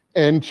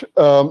 And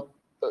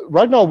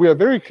right now, we are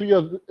very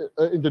clear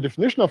in the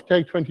definition of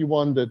tag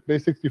 21 that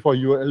base 64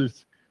 URL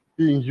is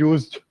being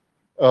used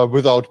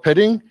without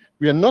padding.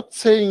 We are not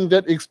saying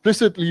that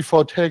explicitly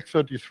for tag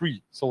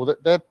 33. So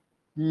that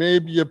may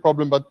be a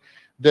problem, but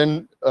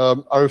then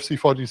RFC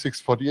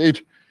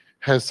 4648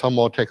 has some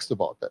more text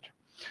about that.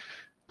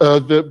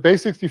 The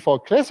base 64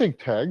 classic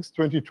tags,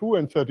 22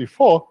 and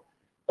 34,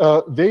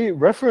 they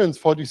reference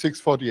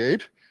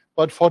 4648,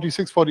 but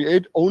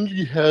 4648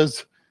 only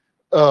has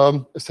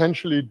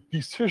essentially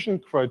decision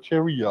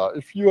criteria.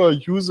 If you are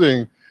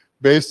using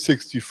base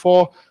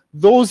 64,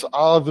 those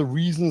are the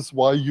reasons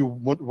why you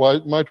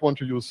might want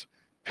to use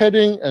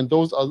padding, and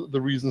those are the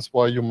reasons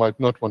why you might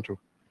not want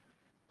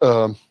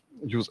to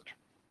use it.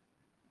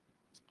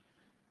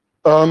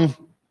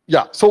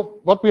 Yeah,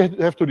 so what we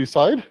have to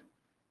decide,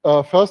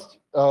 first,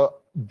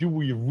 do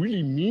we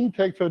really mean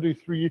tag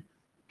 33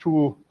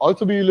 to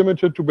also be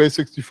limited to base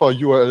 64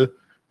 URL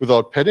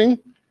without padding?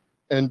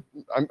 And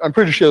I'm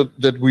pretty sure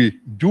that we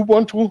do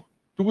want to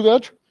do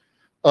that,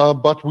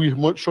 but we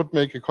should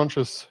make a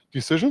conscious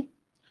decision.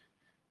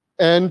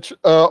 And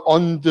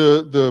on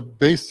the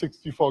base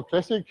 64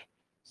 classic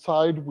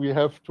side, we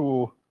have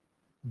to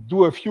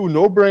do a few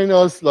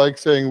no-brainers, like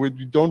saying we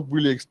don't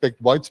really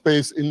expect white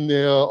space in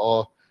there,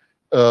 or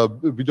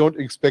we don't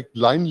expect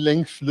line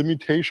length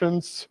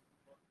limitations,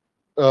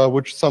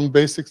 which some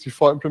base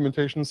 64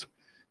 implementations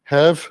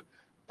have.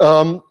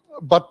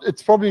 But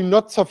it's probably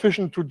not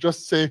sufficient to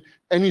just say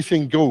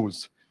anything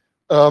goes.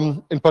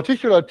 In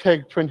particular,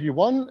 tag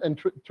 21 and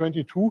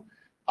 22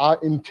 are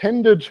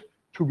intended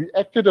to be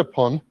acted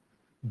upon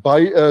by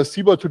a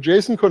Cbor to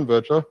JSON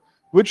converter,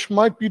 which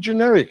might be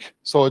generic.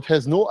 So it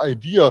has no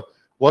idea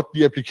what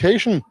the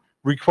application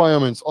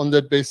requirements on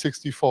that base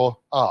 64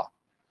 are.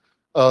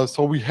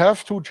 So we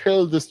have to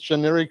tell this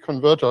generic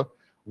converter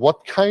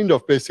what kind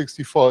of base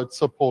 64 it's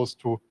supposed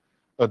to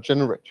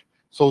generate.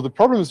 So the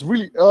problem is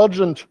really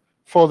urgent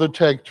for the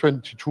tag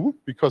 22,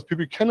 because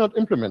people cannot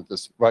implement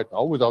this right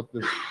now without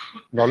this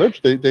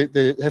knowledge.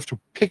 They have to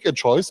pick a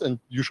choice, and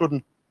you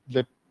shouldn't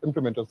let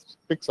implementers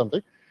pick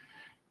something.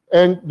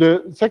 And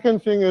the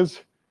second thing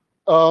is,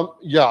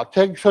 yeah,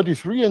 tag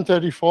 33 and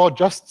 34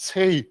 just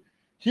say,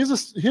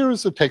 here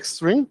is a text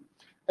string,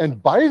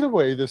 and by the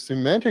way, the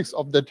semantics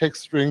of the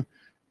text string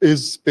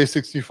is base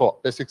 64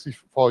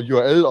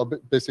 URL or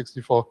base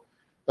 64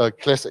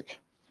 classic.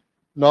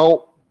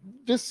 Now,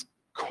 this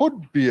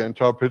could be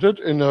interpreted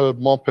in a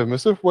more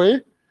permissive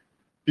way,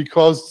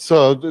 because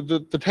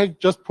the tag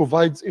just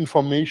provides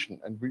information,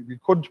 and we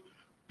could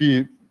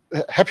be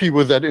happy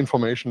with that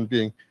information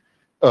being,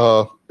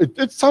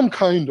 it's some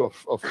kind of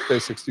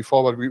base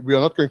 64, but we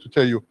are not going to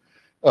tell you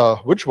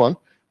which one.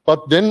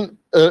 But then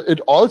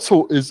it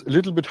also is a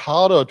little bit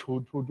harder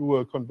to do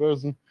a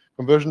conversion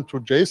to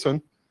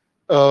JSON,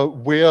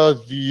 where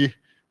the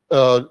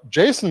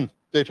JSON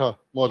data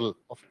model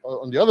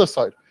on the other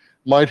side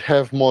might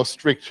have more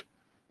strict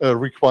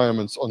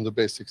requirements on the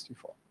base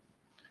 64.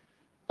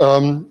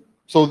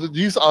 So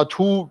these are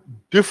two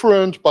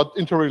different but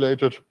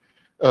interrelated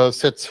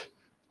sets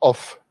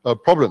of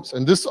problems.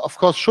 And this, of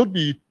course, should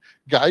be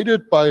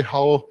guided by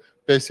how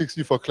base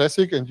 64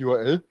 classic and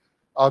URL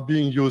are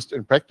being used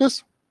in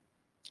practice.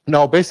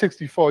 Now,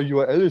 base64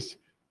 URL is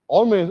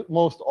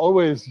almost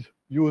always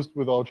used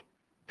without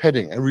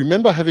padding. And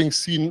remember having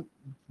seen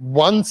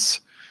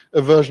once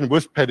a version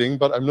with padding,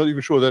 but I'm not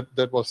even sure that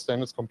that was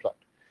standards compliant.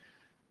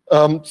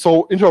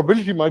 So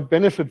interoperability might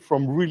benefit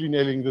from really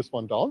nailing this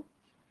one down.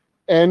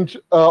 And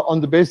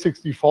on the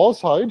base64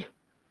 side,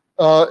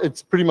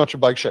 it's pretty much a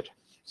bike shed.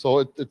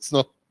 So it's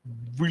not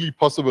really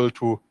possible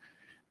to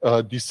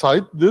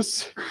decide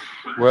this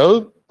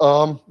well.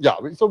 Yeah,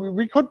 so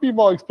we could be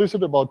more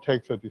explicit about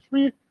tag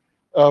 33.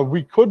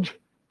 We could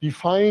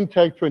define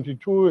tag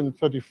 22 and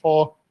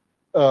 34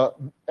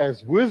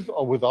 as with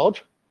or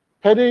without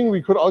padding.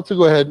 We could also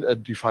go ahead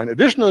and define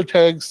additional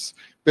tags,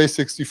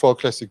 base64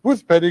 classic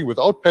with padding,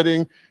 without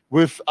padding,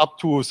 with up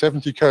to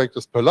 70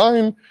 characters per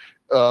line.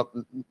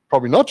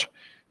 Probably not.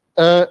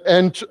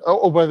 And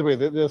oh, by the way,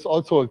 there's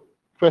also a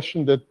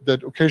question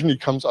that occasionally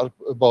comes up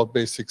about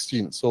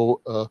base16.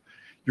 So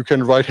you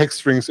can write hex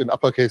strings in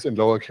uppercase and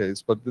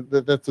lowercase, but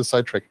that's a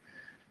sidetrack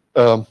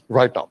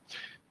right now.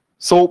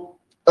 So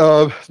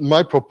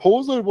my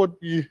proposal would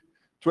be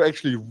to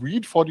actually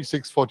read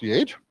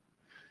 4648,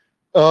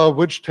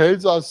 which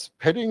tells us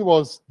padding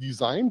was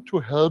designed to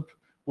help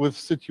with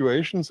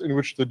situations in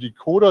which the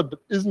decoder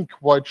isn't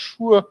quite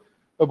sure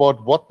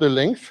about what the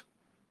length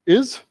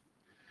is.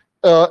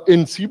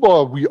 In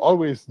Cbor, we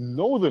always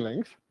know the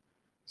length.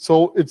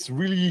 So it's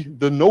really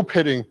the no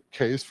padding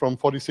case from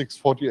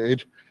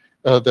 4648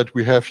 that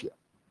we have here.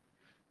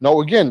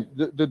 Now, again,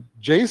 the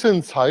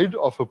JSON side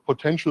of a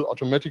potential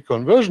automatic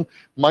conversion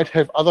might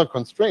have other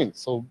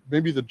constraints. So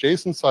maybe the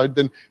JSON side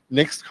then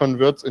next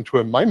converts into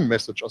a MIME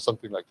message or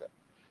something like that.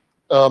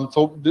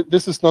 So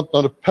this is not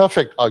a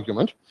perfect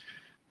argument,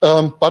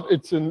 but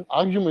it's an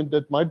argument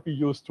that might be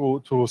used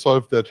to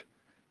solve that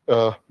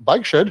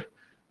bike shed.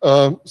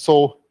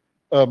 So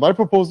my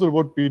proposal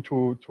would be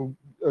to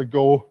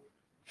go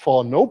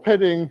for no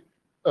padding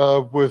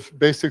with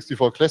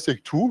base64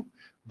 classic 2,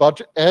 but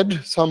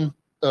add some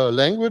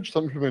language,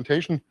 some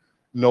implementation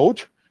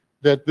note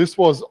that this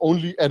was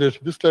only added,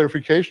 this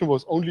clarification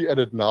was only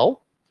added now,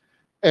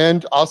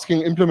 and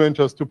asking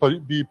implementers to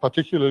be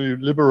particularly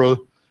liberal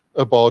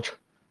about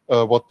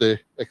what they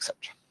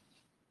accept.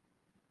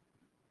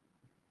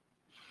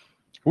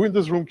 Who in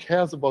this room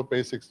cares about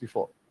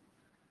base64?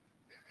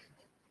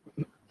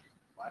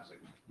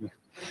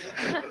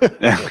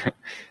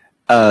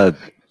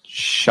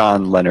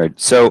 Sean Leonard.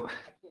 So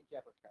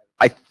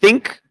I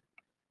think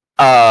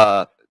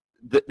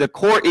the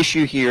core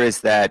issue here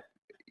is that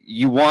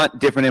you want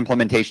different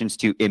implementations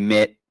to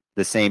emit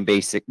the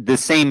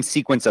same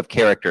sequence of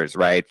characters,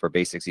 right, for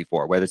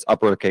base64, whether it's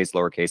uppercase,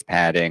 lowercase,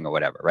 padding, or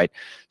whatever, right?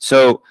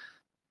 So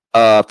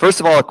first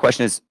of all, the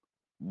question is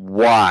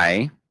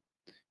why?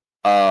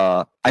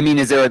 I mean,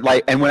 is there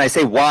like, and when I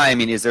say why, I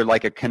mean, is there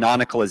like a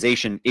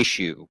canonicalization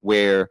issue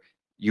where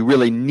you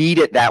really need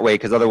it that way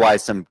because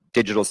otherwise some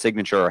digital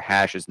signature or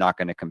hash is not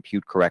going to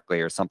compute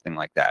correctly or something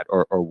like that,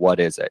 or what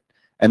is it?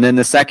 And then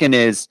the second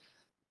is,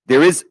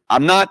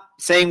 I'm not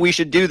saying we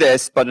should do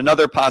this, but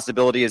another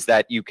possibility is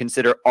that you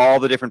consider all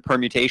the different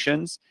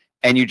permutations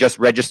and you just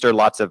register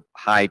lots of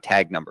high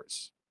tag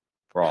numbers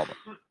for all of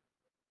them.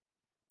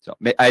 So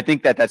I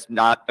think that that's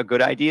not a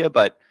good idea,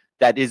 but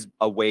that is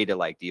a way to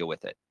like deal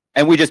with it.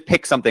 And we just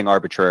pick something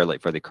arbitrarily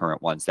for the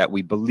current ones that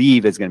we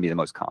believe is going to be the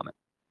most common.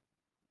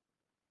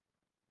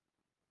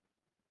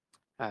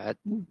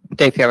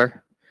 Dave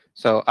Taylor.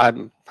 So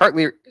I'm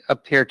partly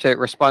up here to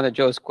respond to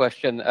Joe's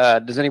question.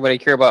 Does anybody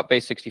care about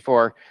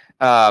base64?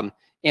 So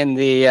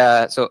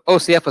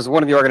OCF was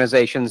one of the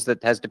organizations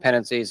that has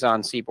dependencies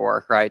on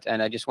Cbor, right?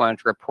 And I just wanted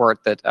to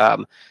report that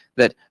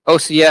that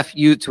OCF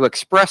used to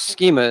express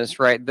schemas,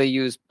 right? They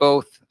use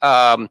both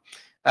RAML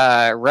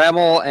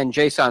and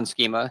JSON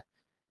schema,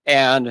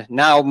 and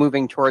now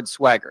moving towards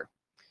Swagger.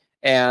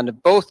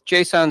 And both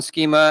JSON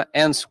schema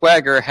and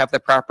Swagger have the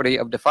property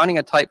of defining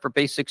a type for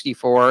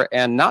base64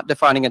 and not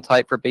defining a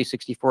type for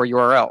base64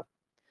 URL.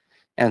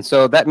 And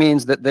so that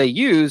means that they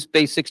use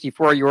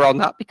base64 URL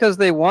not because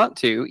they want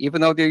to, even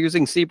though they're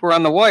using Cbor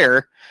on the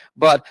wire,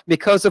 but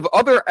because of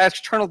other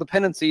external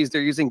dependencies,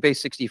 they're using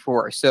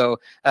base64. So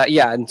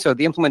yeah, and so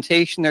the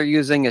implementation they're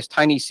using is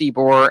tiny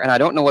Cbor, and I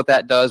don't know what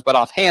that does, but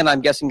offhand,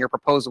 I'm guessing your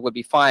proposal would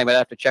be fine, but I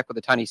have to check with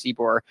the tiny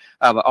Cbor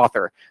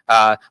author.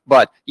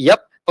 But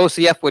yep,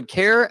 OCF would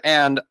care,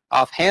 and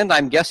offhand,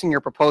 I'm guessing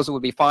your proposal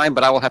would be fine,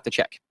 but I will have to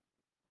check.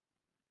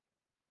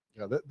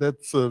 Yeah,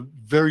 that's a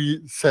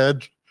very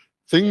sad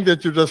thing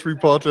that you just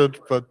reported,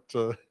 but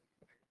the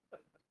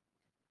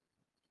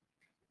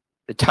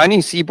tiny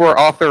Cbor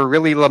author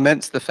really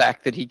laments the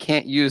fact that he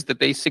can't use the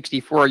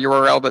base64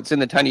 URL that's in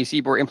the tiny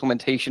Cbor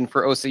implementation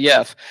for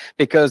OCF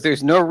because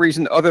there's no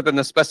reason other than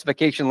the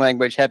specification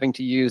language having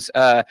to use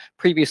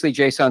previously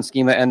JSON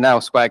schema and now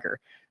Swagger.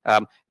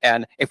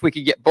 And if we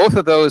could get both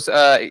of those,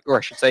 or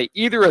I should say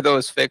either of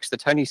those fixed, the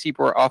tiny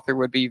Cbor author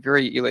would be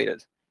very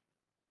elated.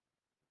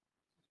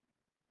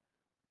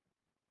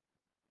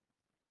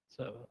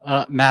 So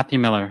Matthew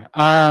Miller.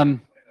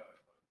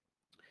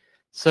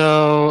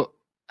 So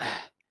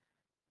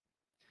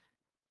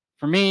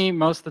For me,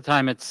 most of the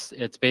time it's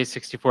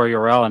base64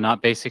 URL and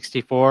not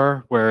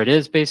base64. Where it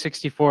is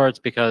base64, it's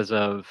because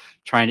of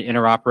trying to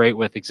interoperate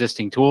with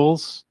existing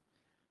tools,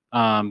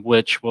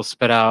 which will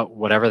spit out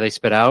whatever they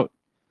spit out.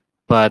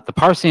 But the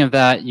parsing of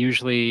that,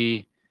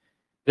 usually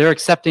their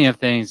accepting of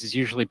things is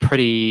usually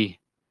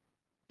pretty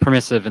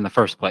permissive in the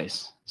first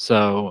place.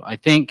 So I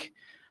think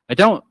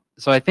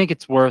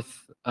it's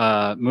worth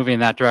moving in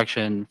that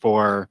direction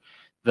for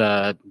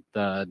the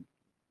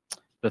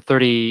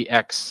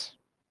 30x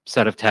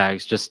set of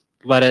tags. Just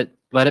let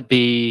it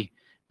be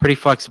pretty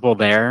flexible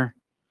there.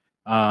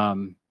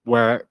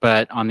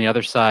 But on the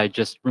other side,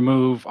 just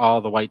remove all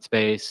the white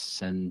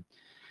space. And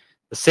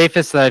the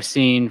safest that I've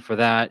seen for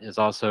that is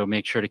also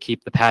make sure to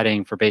keep the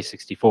padding for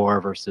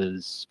base64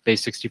 versus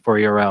base64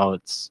 URL.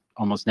 It's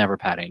almost never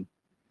padding.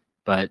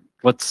 But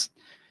it's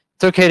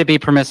okay to be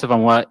permissive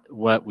on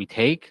what we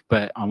take,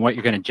 but on what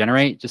you're going to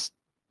generate, just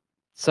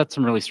set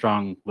some really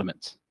strong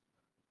limits.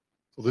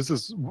 So this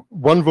is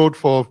one vote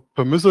for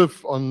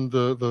permissive on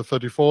the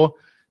 34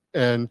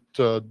 and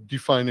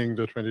defining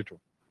the 22.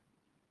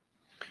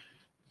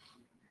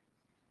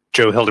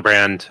 Joe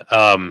Hildebrand.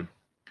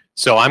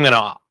 So I'm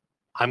gonna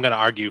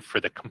argue for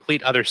the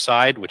complete other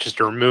side, which is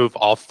to remove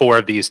all 4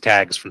 of these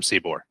tags from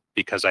Cbor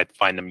because I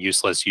find them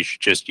useless. You should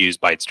just use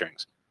byte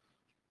strings.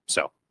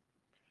 So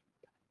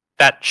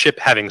that ship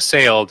having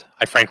sailed,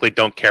 I frankly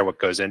don't care what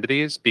goes into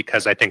these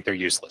because I think they're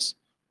useless.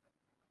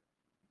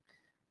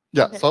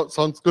 Yeah, Okay.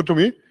 sounds good to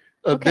me.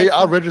 Okay, They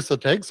are so- registered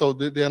tags, so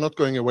they are not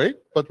going away,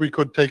 but we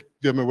could take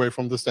them away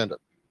from the standard.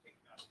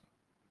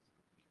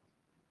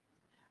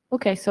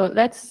 Okay, so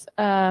let's,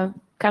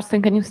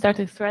 Carsten, can you start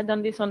a thread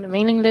on this on the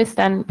mailing list?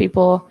 And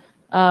people,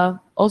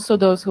 also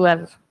those who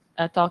have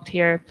talked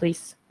here,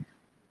 please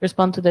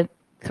respond to the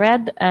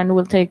thread, and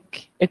we'll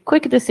take a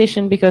quick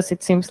decision because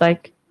it seems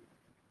like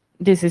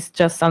this is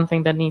just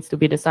something that needs to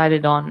be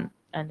decided on,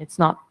 and it's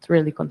not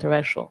really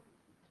controversial.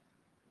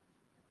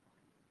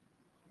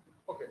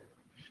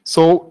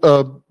 So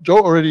Joe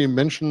already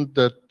mentioned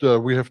that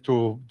we have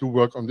to do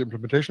work on the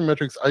implementation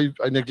metrics.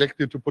 I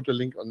neglected to put a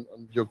link on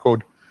your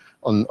code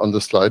on the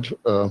slide.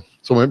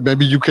 So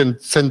maybe you can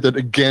send that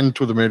again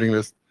to the mailing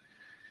list.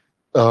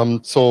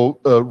 So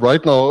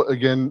right now,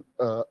 again,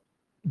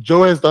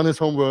 Joe has done his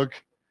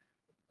homework.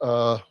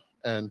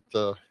 And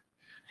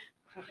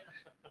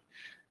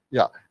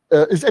yeah,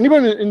 is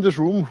anyone in this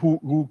room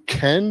who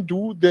can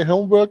do their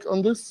homework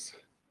on this?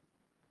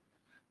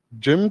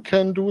 Jim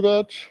can do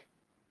that.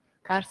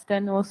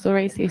 Carsten also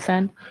raised his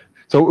hand.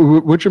 So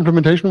which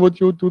implementation would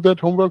you do that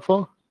homework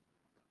for?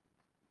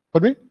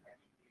 Pardon me?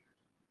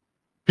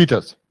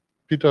 Peter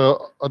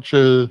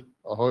Achel,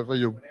 or however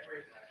you.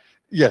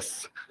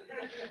 Yes.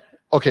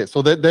 Okay,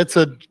 so that's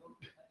a.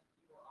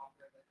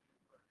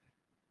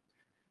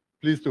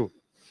 Please do.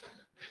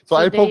 So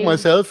I poke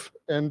myself,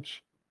 and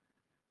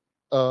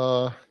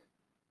what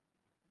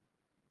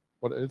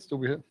else do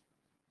we have?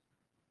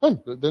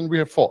 Oh, then we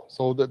have 4.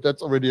 So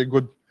that's already a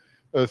good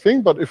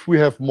thing. But if we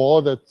have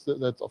more, that's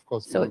of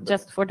course. So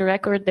just for the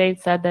record, Dave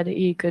said that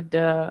he could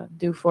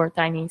do 4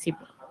 tiny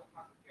Cbor.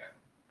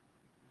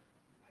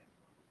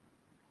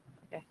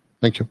 Okay.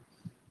 Thank you.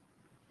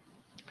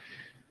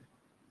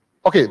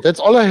 Okay,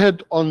 that's all I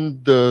had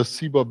on the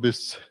Cbor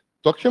BIS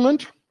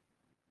document.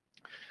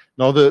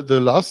 Now the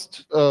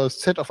last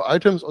set of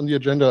items on the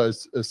agenda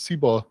is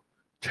Cbor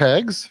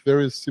tags,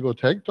 various Cbor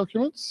tag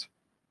documents.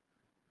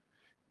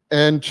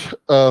 And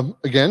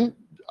again,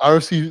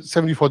 RFC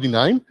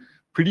 7049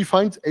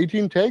 predefines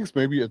 18 tags.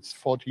 Maybe it's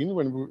 14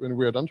 when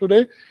we are done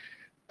today.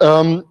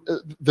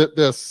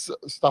 There's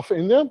stuff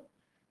in there.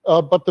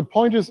 But the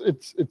point is,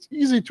 it's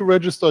easy to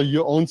register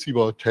your own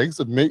Cbor tags.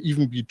 It may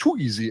even be too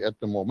easy at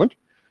the moment.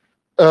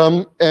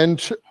 There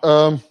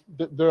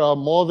are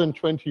more than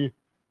 20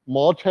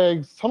 more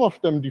tags, some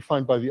of them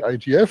defined by the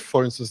IETF,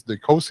 for instance, the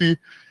COSI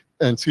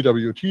and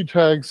CWT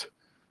tags.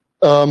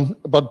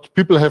 But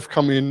people have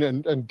come in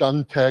and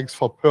done tags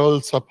for Perl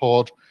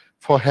support,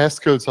 for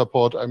Haskell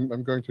support.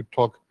 I'm going to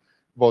talk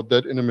about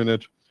that in a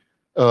minute.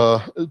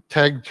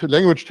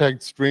 Language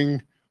tagged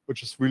string,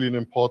 which is really an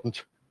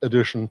important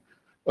addition,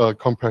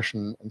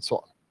 compression, and so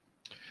on.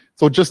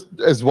 So just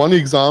as one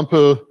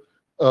example,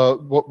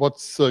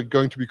 what's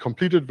going to be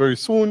completed very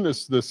soon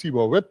is the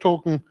Cbor web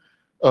token,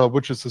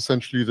 which is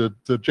essentially the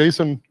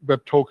JSON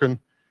web token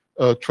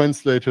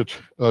translated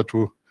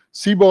to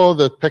Cbor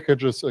that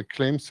packages a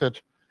claim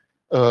set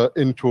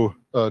into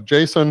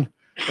JSON,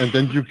 and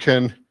then you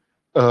can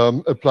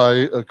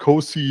apply a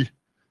COSI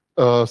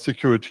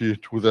security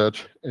to that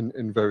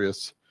in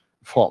various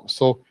forms.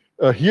 So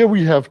here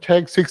we have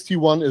tag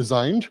 61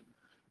 assigned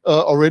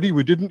already.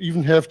 We didn't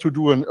even have to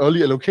do an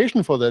early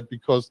allocation for that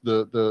because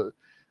the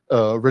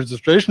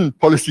registration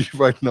policy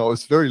right now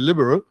is very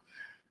liberal.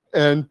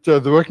 And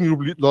the working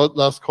group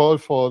last call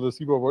for the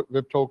Cbor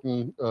web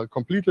token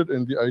completed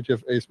in the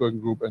IETF ACE working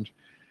group and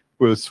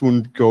will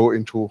soon go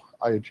into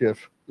IETF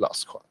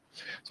last call.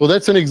 So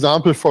that's an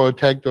example for a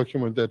tag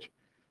document that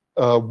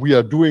we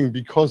are doing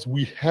because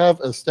we have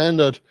a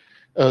standard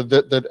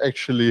that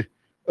actually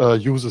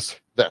uses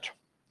that.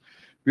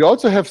 We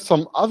also have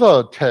some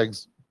other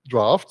tags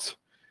drafts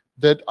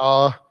that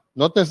are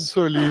not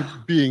necessarily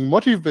being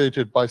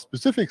motivated by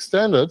specific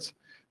standards,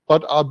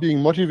 but are being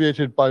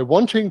motivated by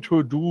wanting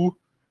to do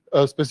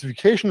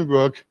specification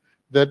work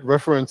that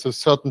references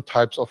certain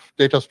types of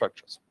data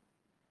structures.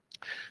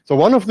 So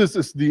one of this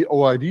is the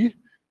OID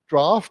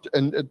draft,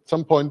 and at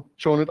some point,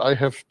 shown it, I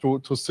have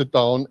to sit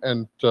down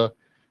and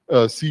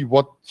see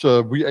what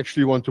we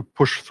actually want to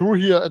push through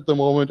here at the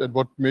moment and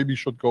what maybe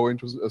should go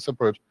into a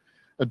separate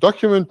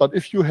document. But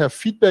if you have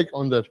feedback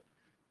on that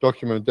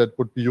document, that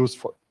would be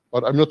useful.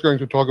 But I'm not going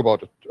to talk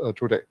about it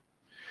today.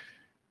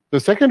 The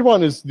second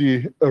one is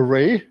the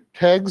array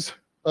tags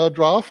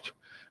draft,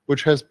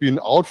 which has been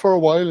out for a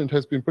while and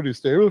has been pretty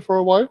stable for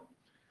a while.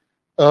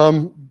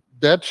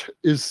 That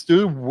is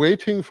still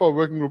waiting for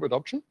working group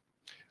adoption.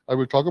 I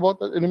will talk about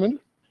that in a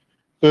minute.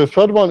 The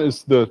third one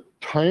is the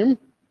time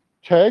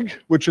tag,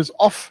 which is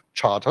off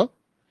charter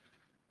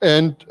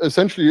and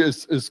essentially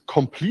is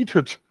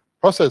completed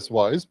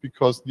process-wise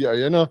because the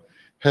IANA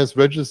has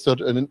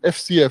registered an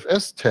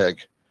FCFS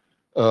tag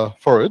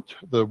for it,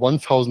 the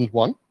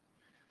 1001.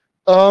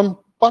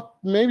 But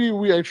maybe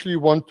we actually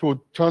want to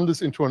turn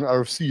this into an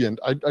RFC, and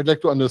I'd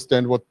like to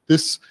understand what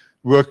this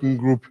working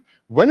group,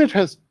 when it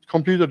has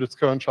completed its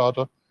current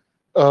charter,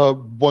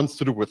 wants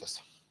to do with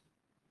this.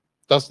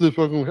 Does this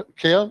working group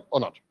care or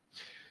not?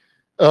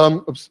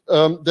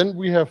 Then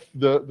we have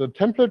the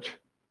template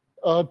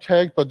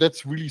tag, but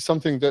that's really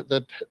something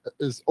that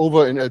is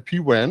over in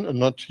LPWAN and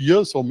not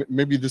here, so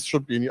maybe this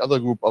should be in the other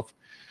group of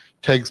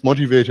tags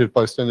motivated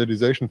by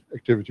standardization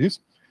activities.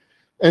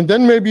 And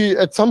then maybe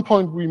at some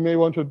point we may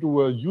want to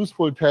do a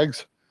useful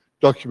tags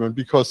document,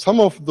 because some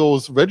of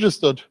those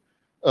registered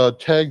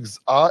tags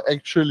are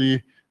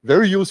actually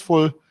very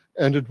useful,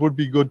 and it would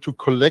be good to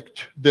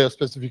collect their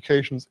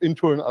specifications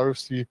into an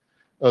RFC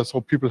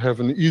so people have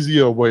an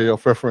easier way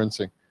of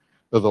referencing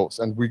those.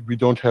 And we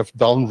don't have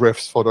down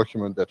refs for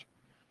document that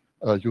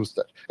use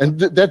that. And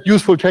that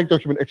useful tag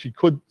document actually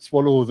could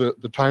swallow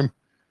the time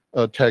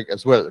tag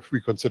as well, if we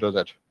consider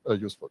that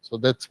useful. So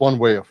that's one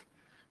way of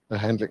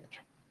handling it.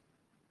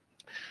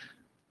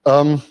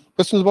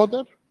 Questions about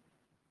that?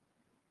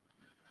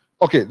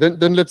 Okay,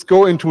 then let's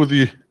go into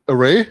the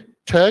array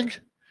tag.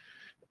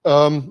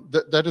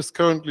 That is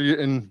currently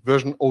in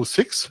version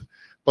 06,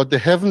 but there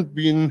haven't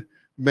been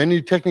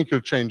many technical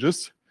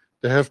changes.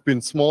 There have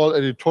been small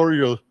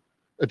editorial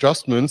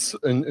adjustments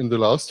in the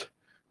last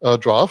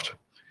draft.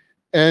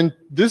 And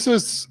this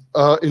is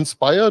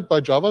inspired by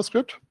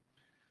JavaScript.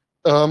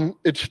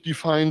 It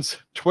defines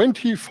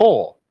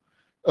 24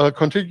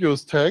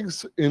 contiguous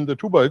tags in the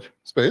 2-byte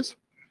space.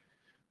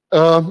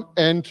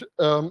 And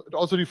it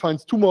also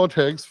defines 2 more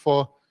tags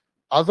for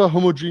other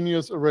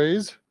homogeneous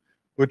arrays,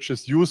 which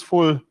is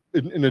useful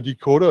in a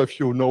decoder if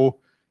you know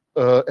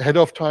ahead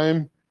of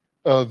time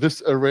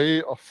this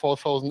array of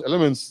 4,000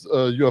 elements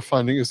you are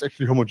finding is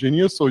actually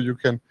homogeneous, so you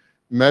can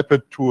map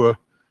it to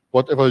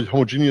whatever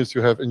homogeneous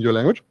you have in your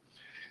language.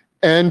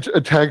 And a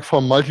tag for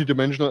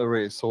multi-dimensional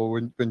arrays. So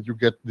when you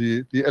get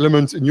the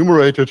elements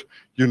enumerated,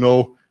 you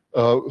know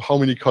how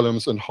many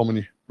columns and how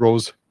many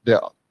rows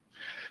there are.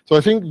 So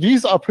I think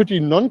these are pretty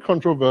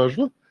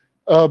non-controversial,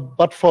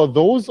 but for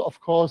those, of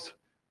course,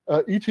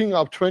 eating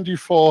up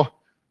 24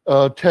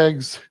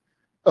 tags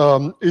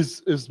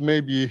is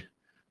maybe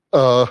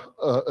a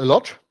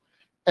lot,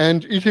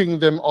 and eating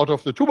them out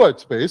of the 2-byte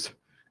space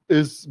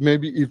is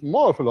maybe even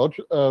more of a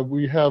lot.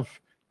 We have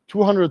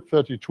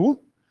 232.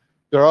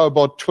 There are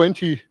about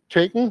 20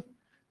 taken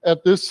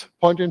at this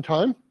point in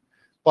time,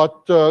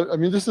 but I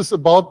mean, this is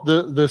about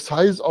the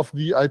size of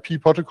the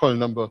IP protocol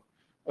number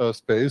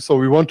space, so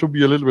we want to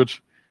be a little bit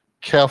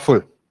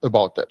careful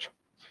about that.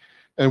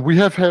 And we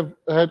have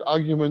had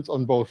arguments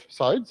on both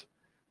sides.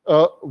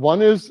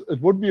 One is it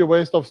would be a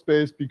waste of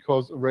space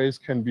because arrays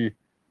can be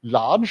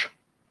large,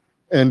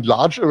 and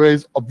large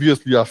arrays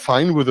obviously are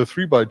fine with a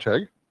 3-byte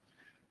tag.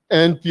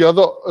 And the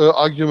other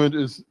argument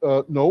is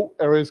no,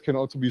 arrays can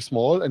also be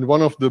small, and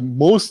one of the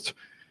most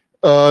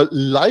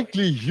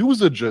likely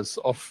usages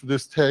of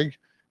this tag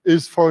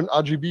is for an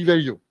RGB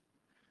value,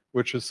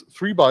 which is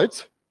 3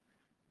 bytes.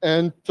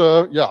 And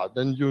yeah,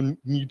 then you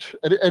need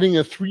adding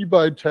a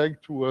 3-byte tag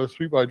to a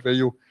 3-byte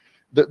value.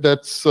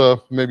 That's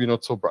maybe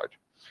not so bright.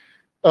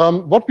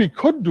 What we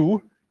could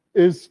do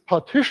is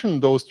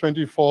partition those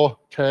 24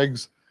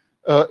 tags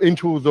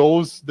into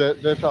those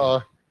that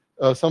are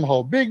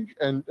somehow big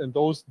and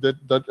those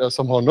that are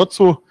somehow not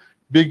so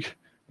big.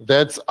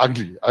 That's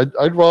ugly.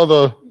 I'd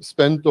rather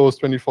spend those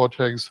 24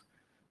 tags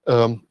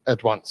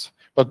at once.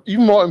 But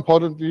even more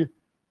importantly,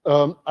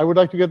 I would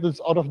like to get this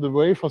out of the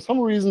way. For some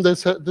reason,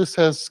 this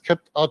has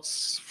kept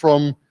us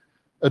from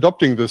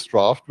adopting this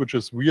draft, which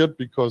is weird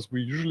because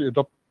we usually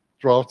adopt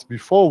drafts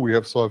before we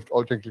have solved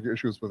all technical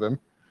issues with them.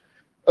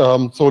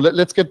 So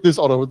let's get this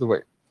out of the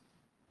way.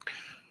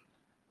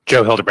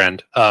 Joe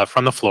Hildebrand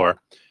from the floor.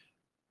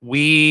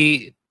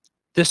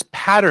 This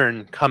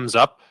pattern comes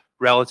up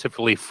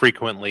relatively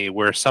frequently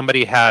where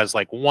somebody has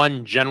like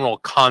one general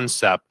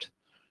concept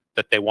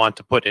that they want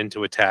to put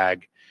into a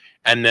tag,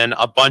 and then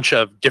a bunch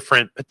of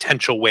different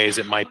potential ways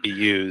it might be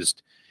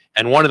used.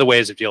 And one of the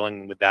ways of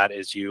dealing with that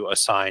is you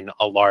assign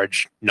a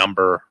large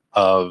number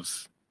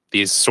of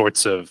these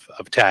sorts of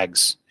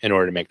tags in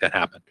order to make that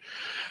happen.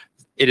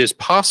 It is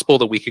possible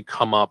that we could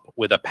come up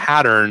with a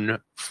pattern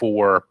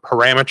for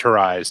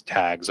parameterized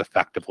tags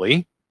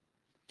effectively,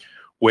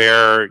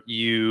 where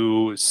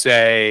you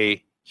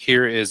say,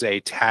 here is a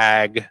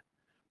tag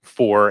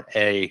for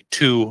a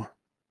two-place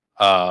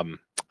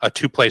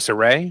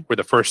array, where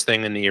the first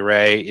thing in the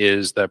array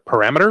is the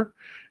parameter,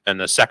 and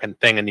the second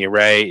thing in the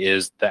array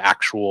is the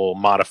actual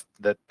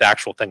the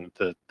actual thing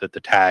that the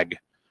tag.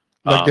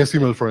 Like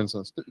decimal, for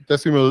instance.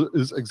 Decimal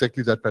is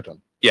exactly that pattern.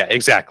 Yeah,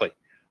 exactly.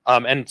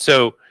 And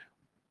so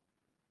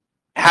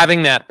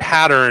having that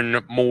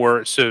pattern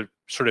more so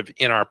sort of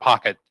in our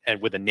pocket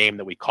and with a name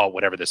that we call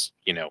whatever this,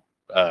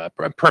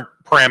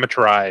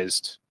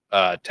 parameterized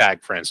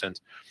tag, for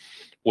instance,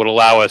 would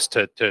allow us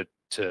to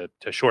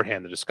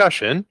shorthand the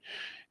discussion.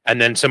 And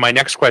then, so my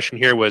next question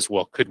here was,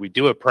 well, could we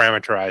do a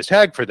parameterized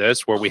tag for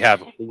this where we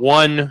have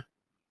one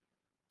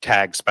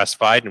tag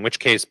specified, in which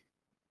case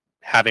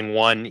having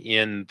one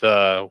in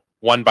the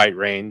 1 byte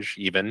range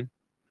even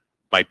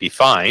might be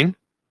fine.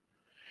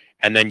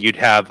 And then you'd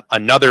have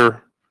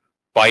another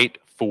byte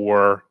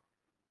for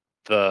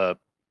the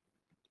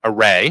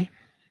array.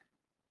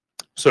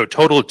 So a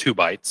total of 2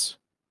 bytes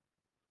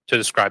to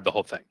describe the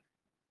whole thing.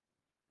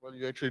 Well,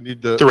 you actually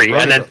need the 3,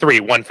 and then 3,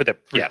 1 for the,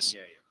 yes.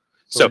 Yeah, yeah.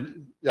 So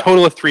yeah.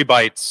 Total of 3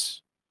 bytes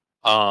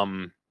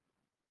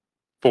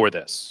for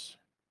this.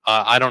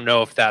 I don't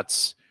know if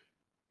that's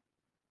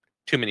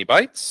too many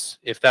bytes,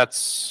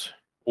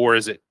 or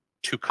is it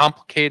too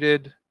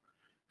complicated,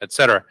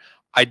 etc.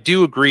 I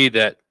do agree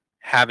that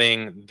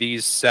having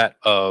these set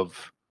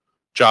of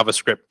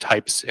JavaScript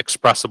types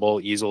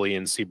expressible easily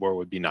in Cbor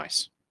would be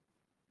nice.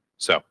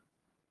 So.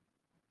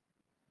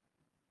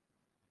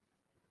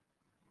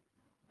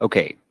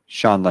 Okay,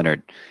 Sean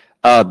Leonard.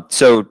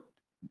 So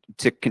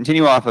to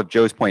continue off of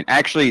Joe's point,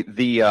 actually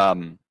the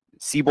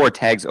Cbor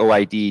tags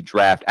OID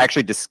draft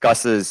actually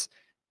discusses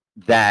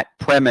that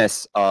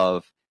premise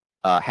of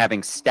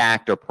having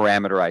stacked or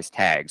parameterized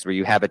tags, where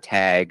you have a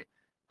tag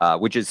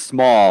which is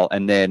small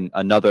and then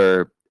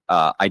another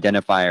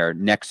identifier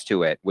next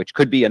to it, which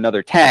could be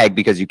another tag,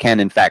 because you can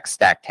in fact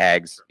stack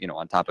tags,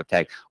 on top of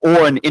tag,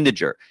 or an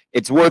integer.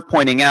 It's worth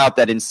pointing out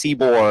that in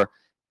Cbor,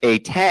 a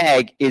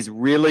tag is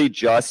really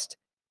just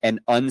an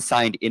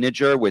unsigned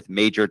integer with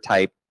major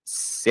type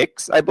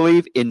 6, I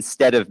believe,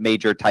 instead of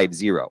major type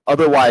 0.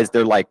 Otherwise,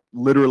 they're like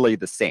literally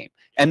the same.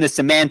 And the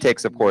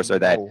semantics, of course, are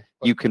that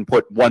you can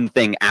put one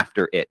thing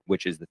after it,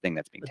 which is the thing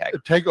that's being tagged. A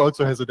tag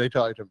also has a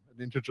data item.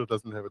 An integer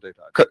doesn't have a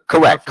data item.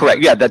 Correct.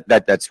 Yeah,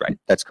 that's right.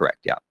 That's correct.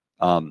 Yeah,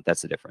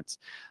 that's the difference.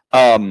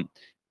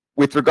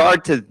 With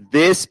regard to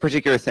this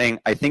particular thing,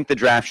 I think the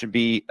draft should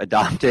be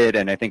adopted,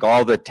 and I think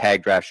all the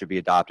tag drafts should be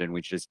adopted, and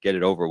we should just get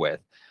it over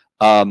with.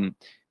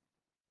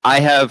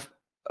 I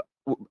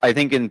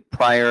think in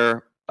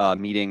prior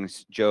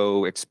meetings,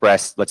 Joe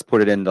expressed, let's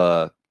put it in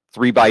the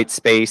 3 byte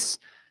space.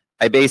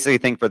 I basically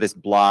think for this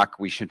block,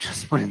 we should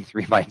just put in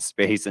 3 byte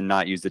space and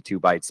not use the 2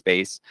 byte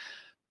space.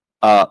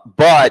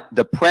 But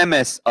the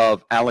premise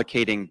of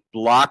allocating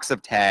blocks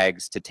of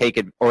tags to take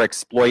it or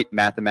exploit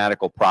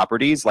mathematical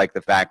properties, like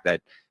the fact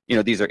that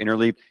these are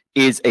interleaved,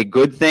 is a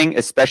good thing,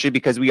 especially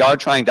because we are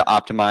trying to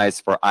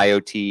optimize for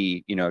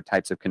IoT,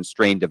 types of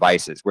constrained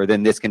devices, where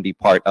then this can be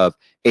part of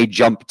a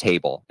jump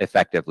table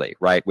effectively,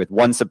 right? With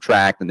one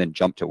subtract and then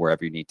jump to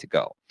wherever you need to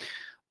go.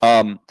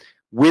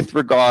 With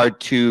regard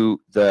to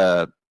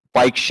the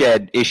bike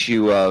shed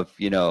issue of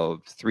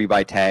 3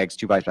 byte tags,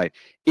 2 bytes,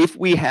 if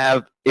we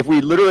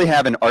literally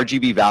have an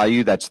RGB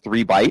value that's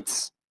 3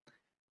 bytes,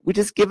 we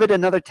just give it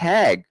another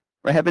tag,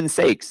 for heaven's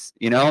sakes.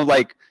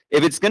 Like,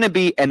 if it's going to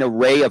be an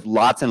array of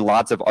lots and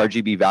lots of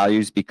RGB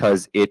values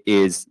because it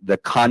is the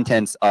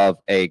contents of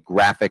a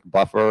graphic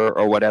buffer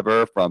or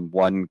whatever from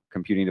one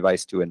computing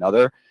device to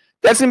another,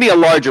 that's going to be a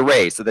large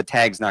array, so the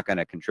tag's not going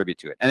to contribute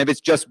to it. And if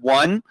it's just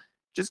one,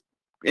 just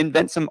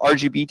invent some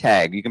RGB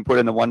tag. You can put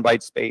in the 1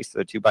 byte space,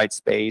 the 2 byte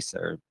space,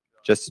 or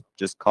just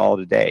call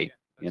it a day,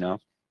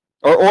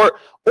 Or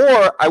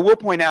I will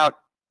point out,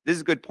 this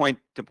is a good point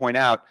to point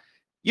out,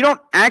 you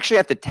don't actually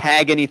have to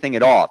tag anything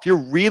at all. If you're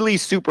really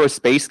super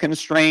space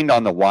constrained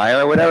on the wire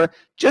or whatever,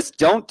 just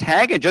don't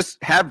tag it.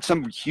 Just have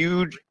some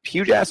huge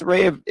ass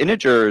array of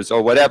integers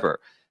or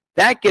whatever.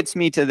 That gets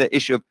me to the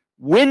issue of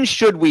when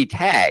should we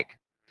tag?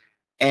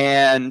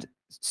 And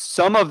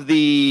some of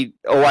the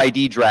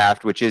OID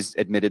draft, which is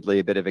admittedly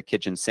a bit of a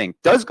kitchen sink,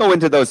 does go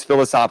into those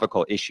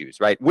philosophical issues,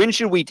 right? When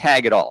should we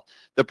tag at all?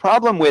 The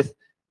problem with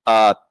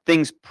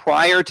things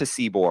prior to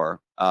Cbor,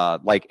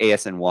 like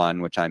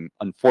ASN1, which I'm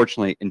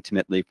unfortunately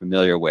intimately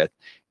familiar with,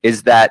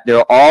 is that there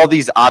are all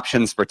these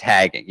options for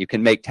tagging. You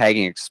can make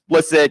tagging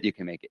explicit, you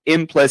can make it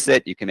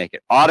implicit, you can make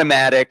it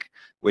automatic,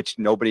 which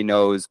nobody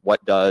knows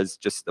what does,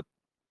 just the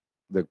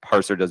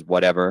parser does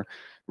whatever,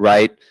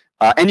 right?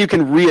 And you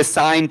can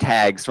reassign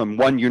tags from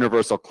one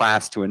universal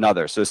class to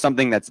another. So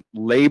something that's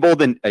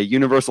labeled a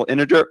universal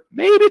integer,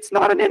 maybe it's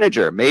not an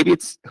integer. Maybe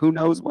it's, who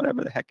knows,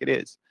 whatever the heck it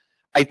is.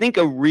 I think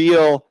a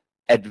real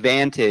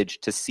advantage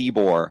to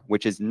Cbor,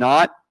 which is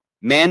not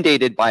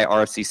mandated by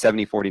RFC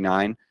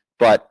 7049,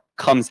 but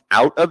comes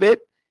out of it,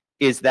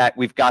 is that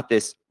we've got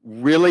this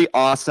really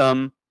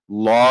awesome,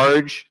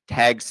 large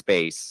tag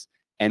space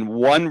and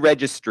one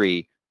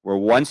registry where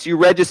once you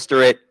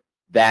register it,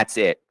 that's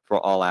it for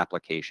all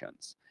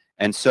applications.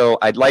 And so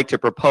I'd like to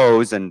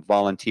propose and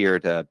volunteer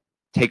to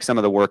take some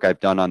of the work I've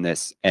done on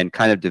this and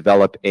kind of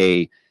develop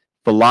a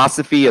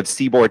philosophy of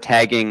Cbor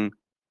tagging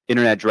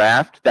internet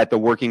draft that the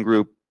working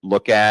group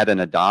look at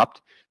and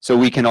adopt. So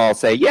we can all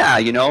say, yeah,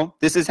 you know,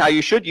 this is how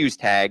you should use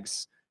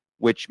tags,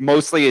 which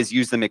mostly is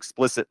use them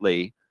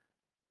explicitly.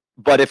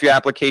 But if your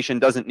application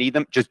doesn't need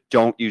them, just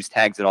don't use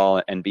tags at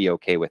all and be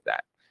okay with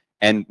that.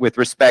 And with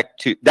respect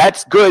to,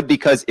 that's good,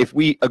 because if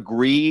we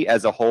agree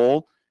as a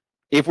whole,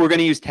 if we're going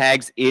to use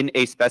tags in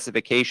a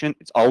specification,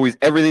 it's always,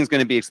 everything's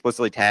going to be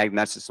explicitly tagged, and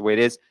that's just the way it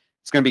is.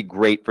 It's going to be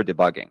great for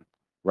debugging,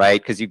 right?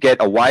 Because you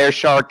get a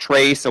Wireshark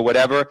trace or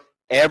whatever,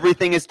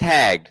 everything is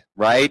tagged,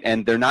 right?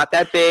 And they're not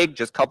that big,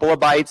 just a couple of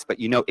bytes, but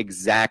you know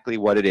exactly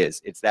what it is.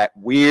 It's that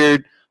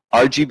weird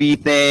RGB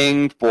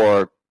thing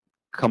for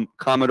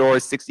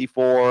Commodore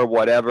 64,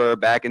 whatever,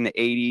 back in the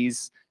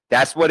 80s.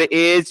 That's what it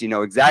is. You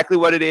know exactly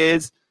what it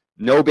is.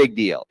 No big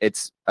deal.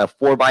 It's a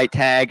 4-byte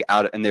tag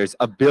out, and there's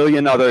a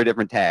billion other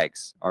different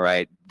tags, all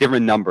right?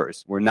 Different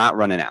numbers. We're not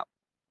running out.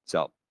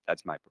 So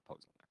that's my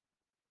proposal.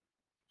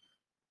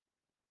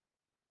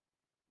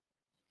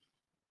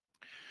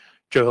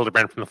 Joe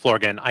Hildebrand from the floor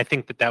again. I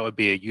think that that would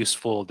be a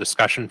useful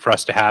discussion for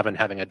us to have, and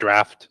having a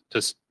draft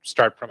to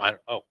start from,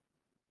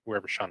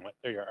 wherever Sean went.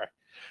 There you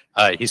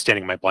are. He's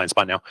standing in my blind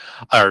spot now,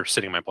 or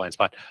sitting in my blind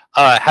spot.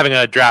 Having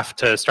a draft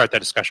to start that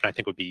discussion, I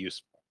think, would be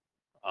useful.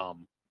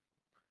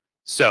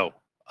 So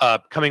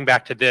coming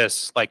back to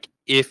this, like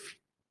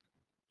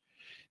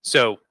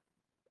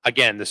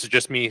again, this is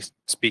just me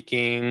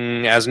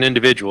speaking as an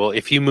individual.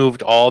 If you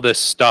moved all this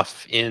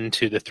stuff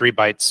into the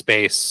 3-byte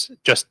space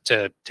just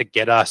to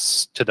get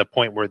us to the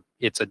point where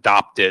it's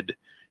adopted,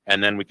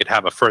 and then we could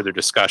have a further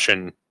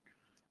discussion,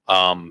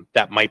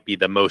 that might be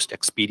the most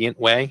expedient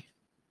way.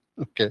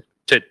 Okay.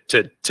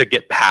 To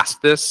get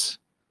past this.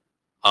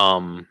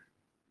 So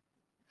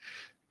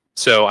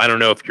I don't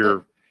know if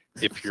you're.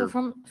 So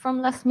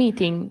from last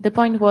meeting, the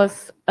point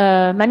was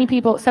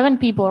around 7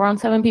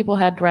 people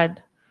had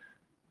read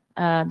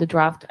the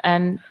draft,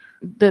 and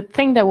the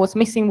thing that was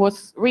missing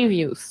was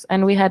reviews,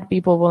 and we had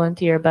people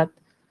volunteer, but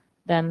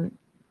then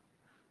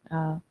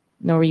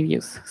no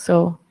reviews.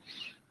 So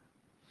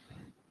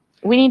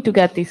we need to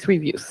get these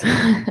reviews.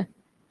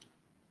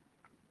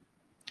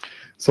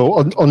 So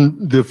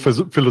on the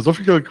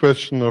philosophical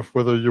question of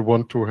whether you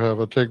want to have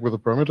a tag with a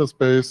parameter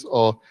space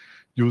or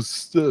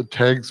use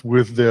tags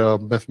with their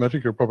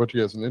mathematical property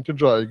as an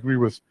integer, I agree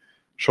with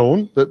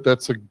Sean that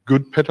that's a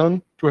good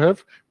pattern to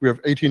have. We have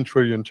 18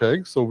 trillion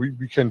tags, so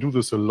we can do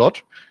this a lot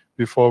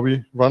before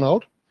we run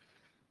out.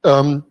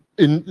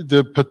 In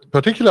the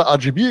particular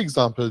RGB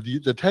example,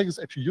 the tag is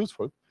actually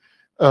useful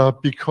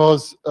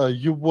because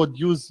you would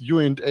use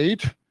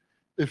uint8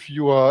 if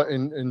you are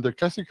in the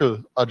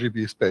classical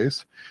RGB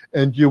space,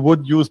 and you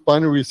would use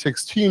binary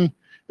 16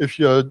 if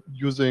you're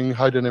using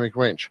high dynamic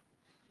range.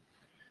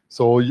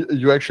 So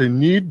you actually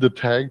need the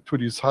tag to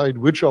decide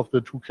which of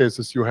the two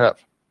cases you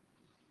have.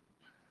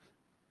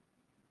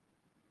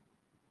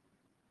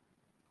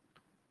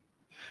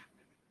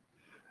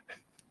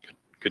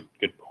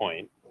 Good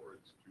point.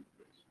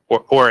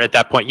 Or at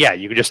that point, yeah,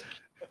 you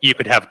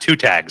could have 2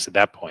 tags at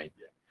that point.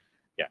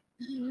 Yeah.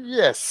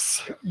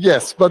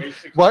 Yes, but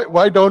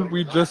why don't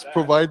we just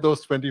provide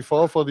those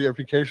 24 for the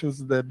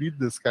applications that need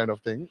this kind of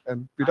thing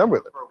and be done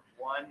with it? For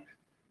one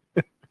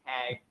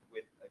tag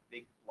with a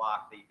big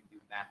block that you can do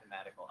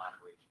mathematical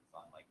operations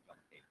on, like jump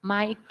tables.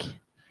 Mike.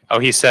 Oh,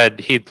 he said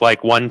he'd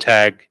like one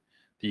tag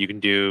that you can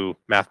do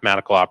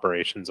mathematical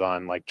operations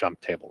on, like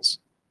jump tables.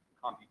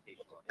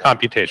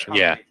 Computation,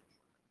 yeah.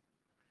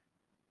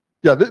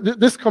 Yeah,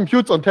 this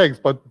computes on tags,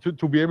 but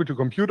to be able to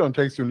compute on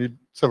tags, you need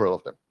several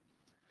of them.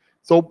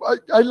 So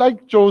I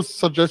like Joe's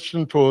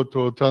suggestion to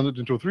turn it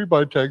into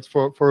 3-byte tags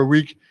for a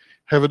week,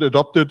 have it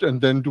adopted,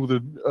 and then do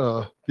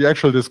the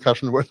actual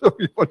discussion whether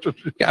we want to.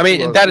 Yeah, I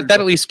mean, that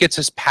at least gets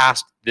us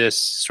past this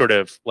sort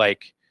of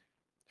like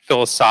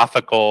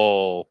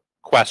philosophical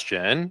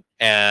question,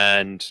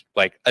 and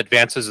like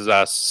advances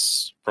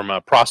us from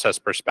a process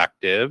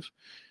perspective,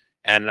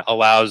 and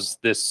allows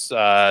this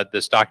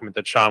this document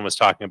that Sean was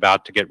talking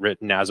about to get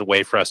written as a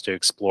way for us to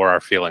explore our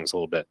feelings a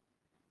little bit.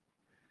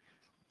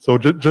 So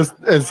just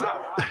as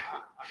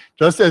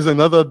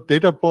another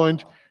data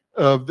point,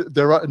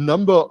 there are a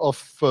number of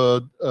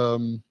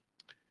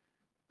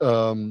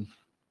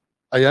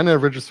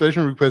IANA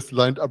registration requests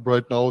lined up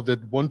right now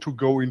that want to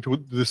go into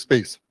this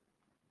space.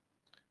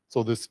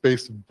 So this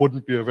space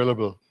wouldn't be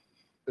available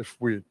if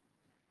we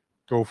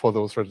go for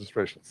those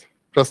registrations,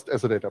 just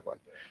as a data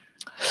point.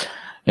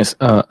 Yes,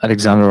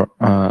 Alexander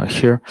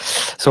here.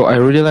 So I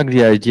really like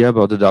the idea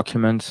about the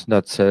document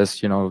that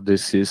says,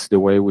 this is the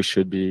way we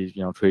should be,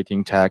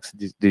 creating tags.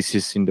 This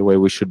is in the way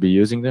we should be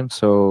using them.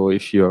 So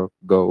if you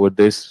go with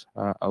this,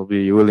 I'll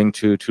be willing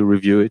to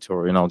review it,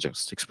 or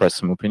just express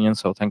some opinions.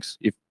 So thanks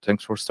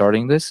for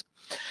starting this.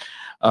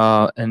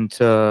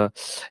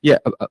 Yeah,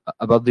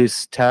 about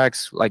these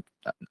tags, like,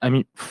 I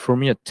mean, for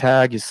me, a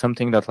tag is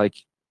something that, like,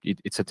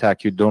 it's a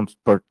tag. You don't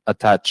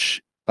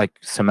attach like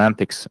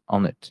semantics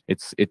on it.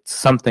 It's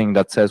something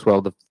that says,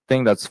 well, the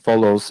thing that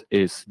follows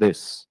is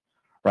this,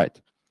 right?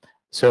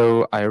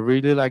 So I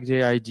really like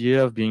the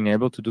idea of being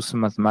able to do some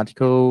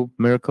mathematical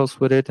miracles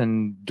with it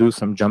and do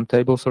some jump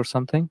tables or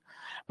something.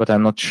 But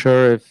I'm not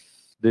sure if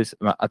this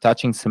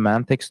attaching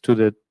semantics to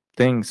the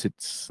things,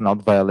 it's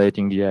not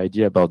violating the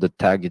idea about the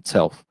tag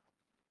itself.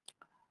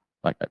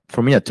 Like,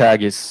 for me, a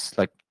tag is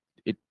like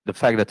the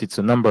fact that it's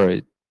a number.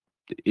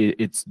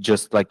 It's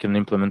just like an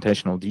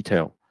implementational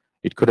detail.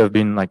 It could have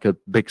been like a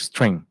big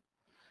string.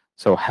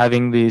 So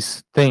having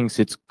these things,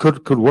 it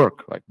could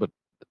work. Like, but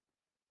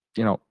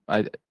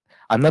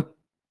I'm not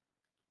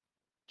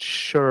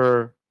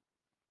sure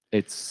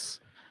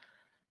it's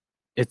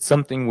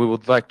something we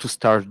would like to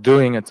start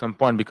doing at some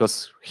point,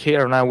 because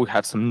here now we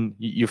have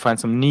you find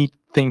some neat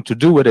thing to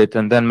do with it,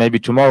 and then maybe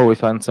tomorrow we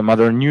find some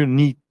other new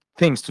neat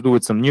things to do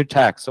with some new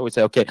tags. So we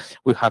say, okay,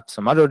 we have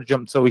some other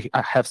jump. So we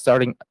have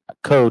starting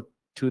code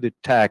to the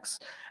tags,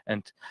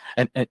 and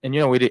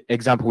with the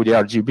example with the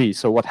RGB.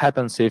 So what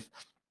happens if,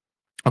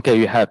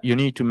 okay, you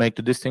need to make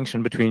the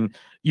distinction between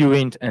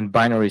uint and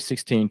binary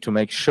 16 to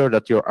make sure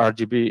that your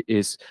RGB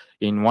is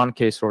in one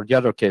case or the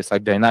other case,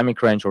 like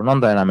dynamic range or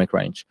non-dynamic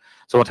range.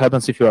 So what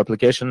happens if your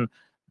application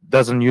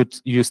doesn't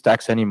use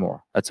tags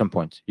anymore at some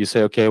point? You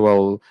say, okay,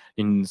 well,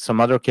 in some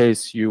other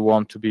case, you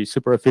want to be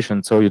super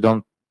efficient, so you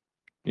don't,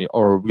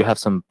 or you have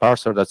some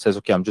parser that says,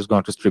 okay, I'm just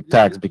going to strip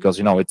tags because,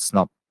 it's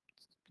not.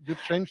 You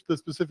change the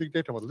specific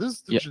data model. This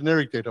is the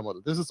generic data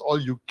model. This is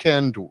all you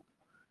can do.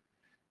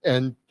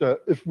 And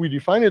if we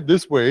define it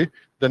this way,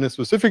 then a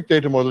specific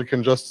data model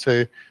can just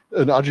say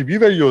an RGB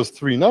value is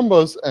 3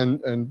 numbers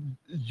and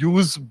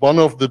use one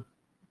of the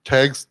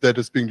tags that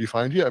is being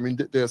defined here. I mean,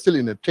 they are still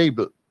in a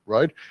table,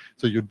 right?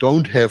 So you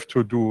don't have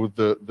to do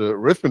the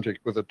arithmetic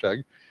with a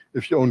tag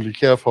if you only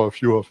care for a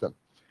few of them.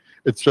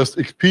 It's just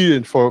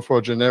expedient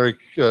for generic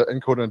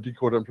encoder and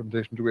decoder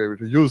implementation to be able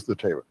to use the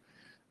table.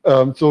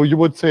 So you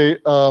would say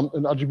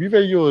an RGB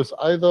value is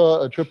either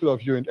a triple of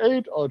uint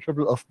 8 or a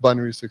triple of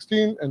binary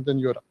 16, and then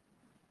you're done.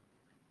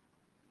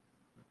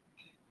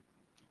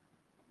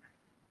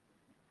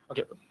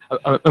 Okay,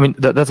 I mean,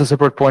 that's a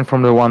separate point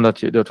from the one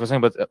that you were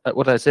saying, but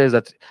what I say is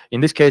that in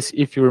this case,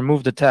 if you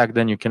remove the tag,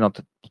 then you cannot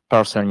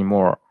parse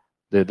anymore.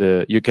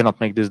 You cannot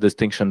make this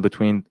distinction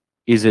between,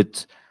 is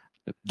it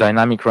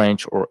dynamic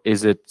range or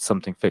is it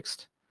something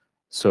fixed?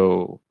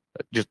 So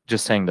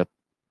just saying that.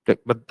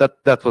 But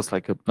that was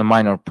like a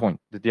minor point.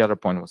 The other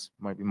point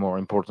might be more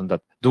important,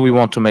 that do we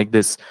want to make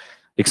this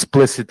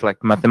explicit,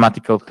 like,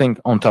 mathematical thing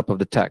on top of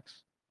the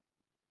tags?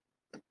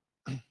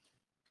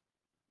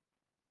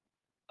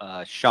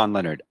 Sean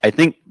Leonard, I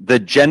think the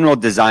general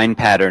design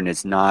pattern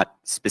is not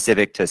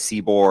specific to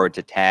Cbor or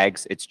to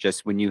tags. It's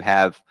just when you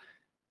have,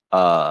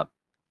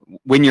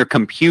 when you're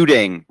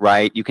computing,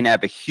 right, you can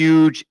have a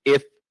huge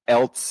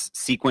if-else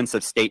sequence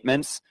of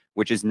statements,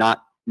 which is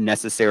not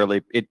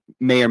necessarily, it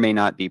may or may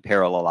not be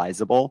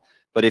parallelizable,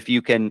 but if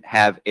you can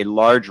have a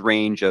large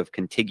range of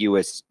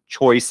contiguous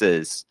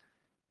choices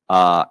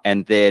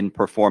and then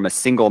perform a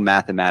single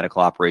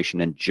mathematical operation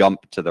and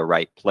jump to the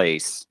right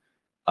place,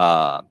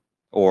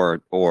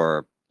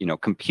 or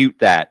compute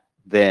that,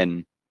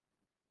 then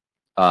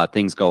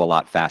things go a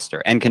lot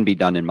faster and can be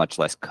done in much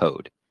less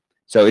code.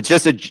 So it's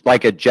just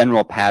like a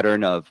general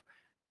pattern of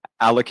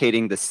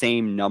allocating the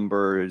same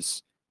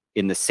numbers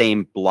in the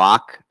same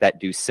block that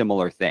do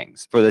similar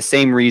things, for the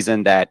same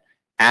reason that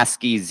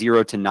ASCII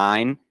 0 to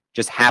 9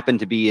 just happened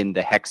to be in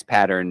the hex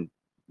pattern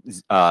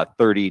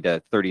 30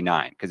 to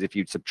 39, because if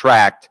you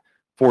subtract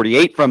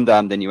 48 from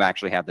them, then you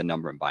actually have the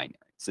number in binary.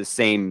 It's the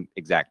same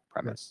exact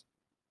premise.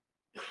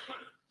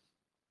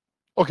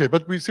 Okay,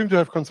 but we seem to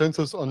have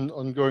consensus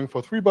on going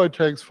for 3-byte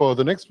tags for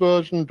the next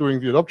version, doing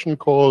the adoption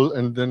call,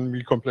 and then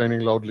me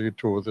complaining loudly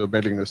to the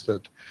mailing list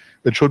that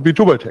it should be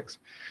 2-byte tags.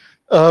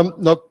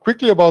 Now,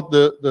 quickly about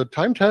the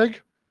time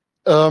tag.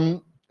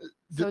 So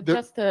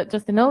just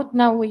a note,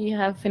 now we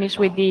have finished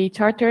with the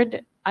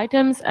chartered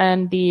items,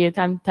 and the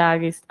time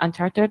tag is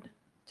unchartered.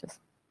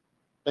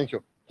 Thank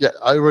you. Yeah,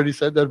 I already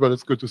said that, but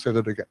it's good to say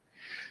that again.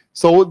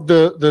 So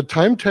the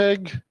time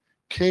tag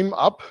came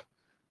up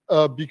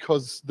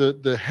because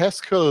the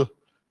Haskell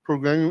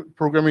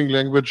programming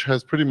language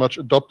has pretty much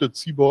adopted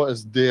Cbor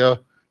as their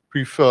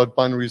preferred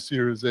binary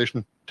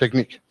serialization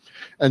technique.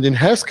 And in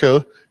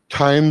Haskell,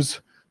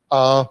 times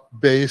are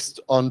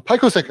based on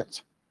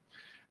picoseconds.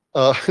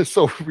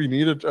 So we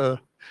needed a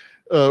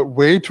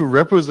way to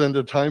represent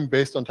a time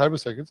based on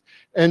picoseconds.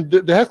 And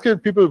the Haskell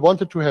people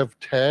wanted to have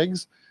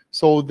tags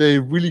so they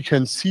really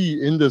can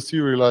see in the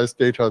serialized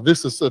data,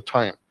 this is a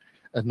time,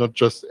 and not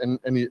just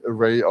any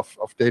array of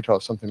data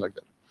or something like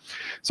that.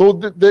 So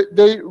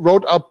they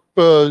wrote up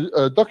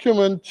a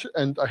document,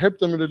 and I helped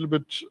them a little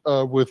bit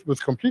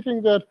with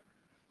completing that.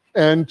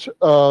 And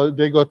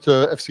they got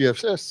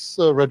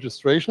FCFS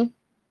registration.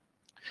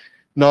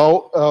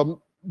 Now,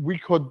 we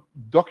could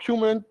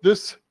document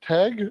this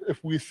tag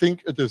if we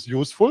think it is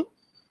useful.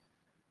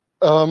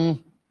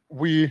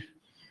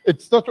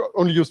 It's not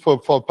only used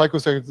for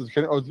picoseconds, it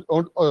can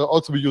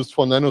also be used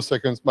for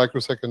nanoseconds,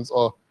 microseconds,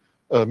 or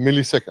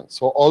milliseconds.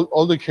 So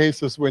all the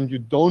cases when you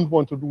don't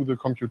want to do the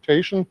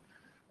computation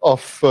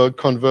of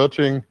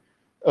converting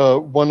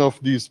one of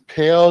these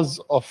pairs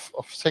of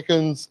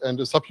seconds and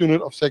a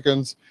subunit of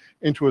seconds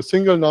into a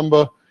single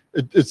number,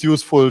 it's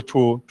useful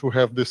to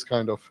have this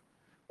kind of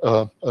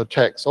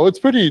tag. So it's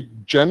pretty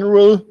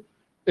general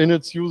in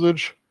its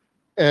usage.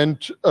 And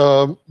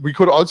we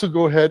could also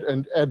go ahead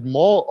and add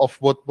more of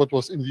what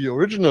was in the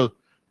original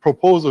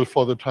proposal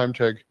for the time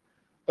tag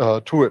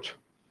to it.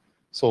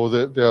 So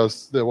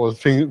there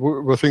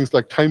were things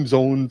like time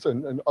zones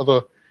and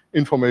other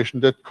information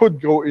that could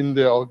go in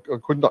there or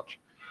could not.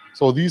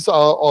 So these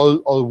are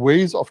all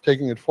ways of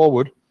taking it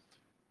forward.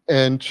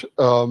 And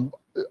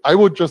I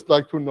would just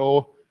like to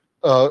know,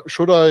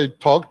 should I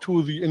talk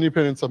to the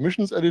independent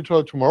submissions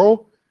editor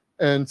tomorrow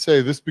and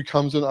say this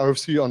becomes an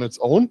RFC on its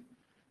own?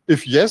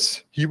 If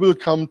yes, he will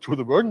come to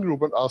the working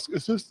group and ask,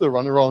 is this the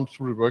runaround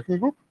through the working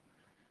group?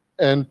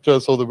 And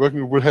so the working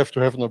group will have to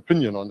have an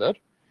opinion on that.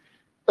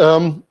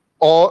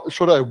 Or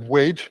should I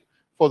wait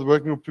for the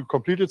working group to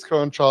complete its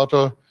current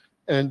charter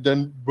and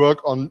then work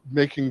on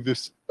making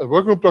this a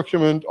working group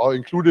document or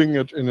including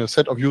it in a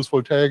set of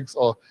useful tags,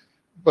 or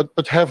but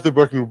have the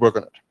working group work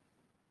on it?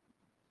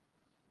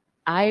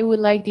 I would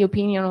like the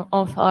opinion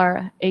of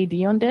our AD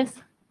on this.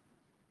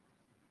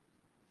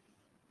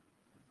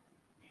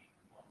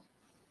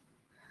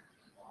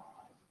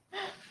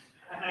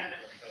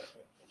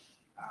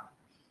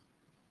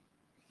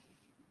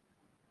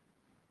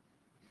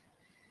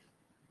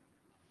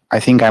 I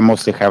think I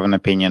mostly have an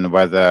opinion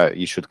whether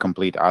you should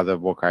complete other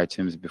work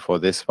items before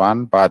this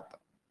one, but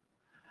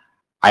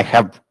I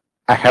have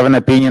an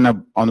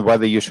opinion on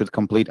whether you should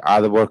complete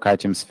other work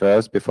items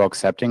first before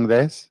accepting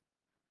this.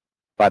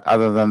 But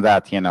other than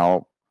that,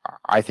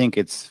 I think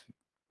it's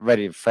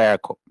very fair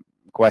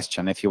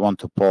question if you want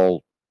to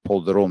poll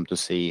the room to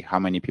see how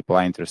many people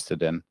are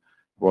interested in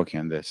working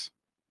on this.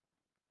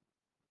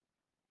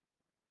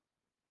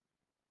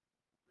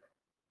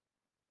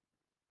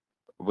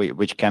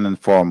 Which can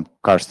inform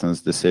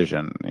Karsten's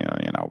decision,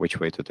 which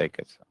way to take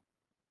it.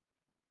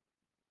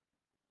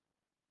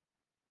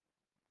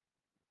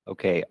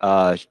 Okay,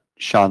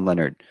 Sean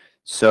Leonard.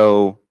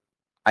 So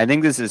I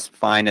think this is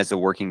fine as a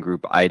working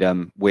group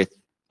item with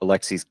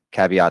Alexi's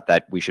caveat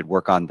that we should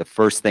work on the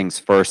first things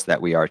first that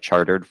we are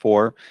chartered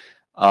for.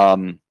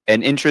 An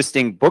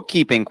interesting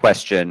bookkeeping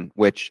question,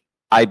 which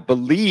I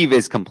believe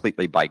is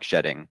completely bike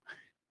shedding,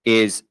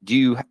 is do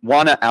you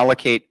want to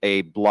allocate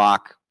a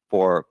block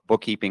for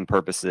bookkeeping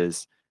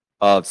purposes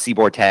of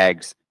Cbor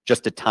tags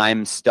just to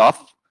time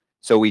stuff?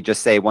 So we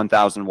just say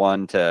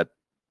 1001 to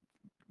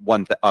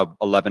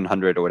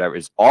 1100 or whatever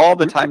is all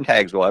the time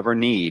tags we'll ever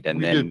need,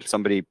 and then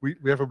somebody we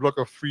have a block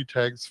of 3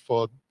 tags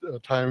for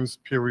times,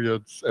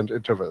 periods, and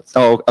intervals.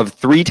 Oh, of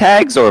 3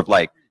 tags or of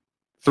like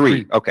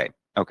 3? Okay,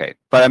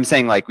 but I'm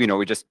saying like we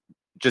just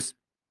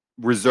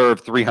reserve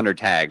 300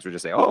 tags. We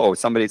just say, oh,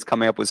 somebody's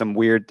coming up with some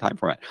weird time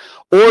format.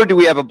 Or do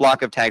we have a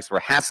block of tags for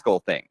Haskell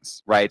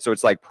things, right? So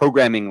it's like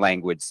programming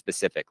language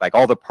specific, like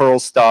all the Perl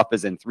stuff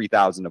is in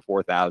 3000 to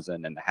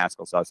 4000 and the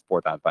Haskell stuff is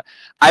 4000. But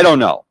I don't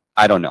know.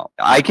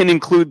 I can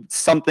include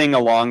something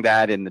along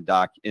that in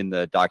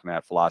the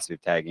document philosophy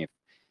of tagging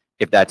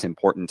if that's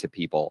important to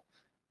people.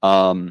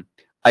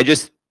 I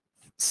just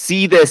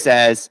see this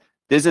as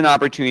there's an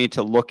opportunity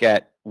to look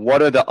at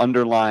what are the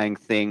underlying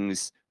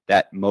things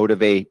that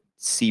motivate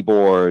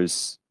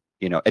Cbor's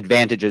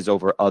advantages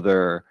over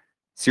other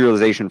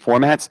serialization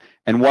formats,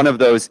 and one of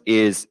those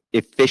is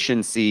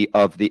efficiency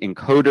of the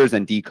encoders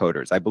and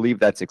decoders. I believe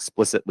that's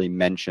explicitly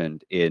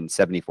mentioned in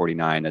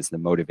 7049 as the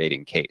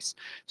motivating case.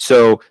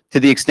 So to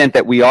the extent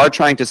that we are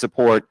trying to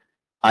support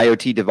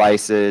IoT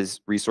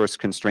devices, resource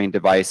constrained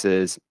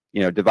devices,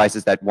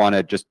 devices that want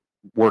to just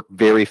work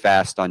very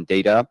fast on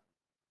data,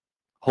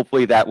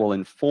 hopefully that will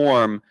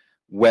inform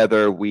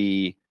whether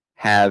we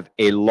have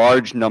a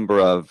large number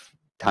of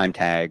time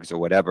tags or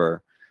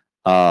whatever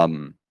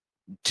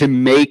to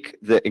make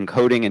the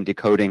encoding and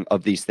decoding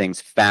of these things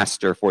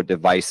faster for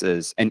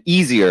devices and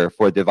easier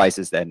for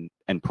devices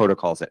and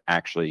protocols that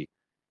actually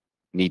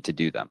need to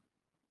do them.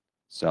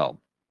 So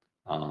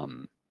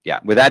yeah,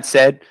 with that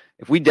said,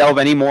 if we delve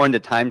any more into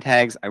time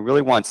tags, I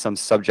really want some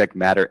subject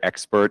matter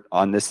expert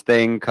on this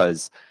thing,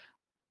 because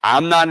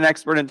I'm not an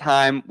expert in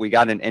time. We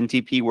got an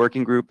NTP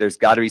working group. There's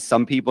got to be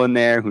some people in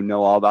there who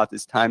know all about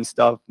this time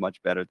stuff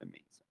much better than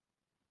me.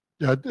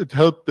 Yeah, it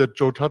helped that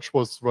Joe Touch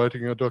was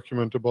writing a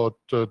document about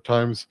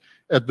times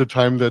at the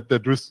time that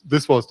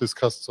this was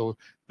discussed. So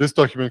this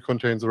document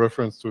contains a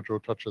reference to Joe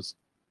Touch's.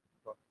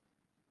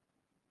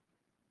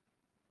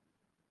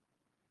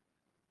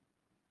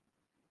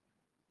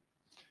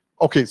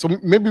 Okay, so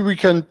maybe we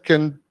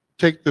can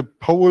take the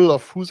poll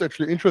of who's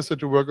actually interested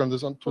to work on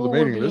this onto the Who will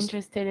mailing be list.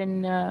 interested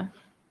in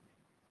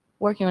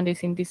working on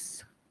this in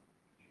this?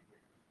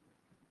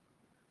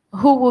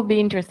 Who will be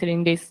interested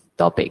in this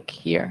topic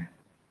here?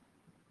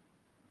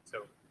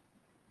 So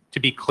to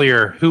be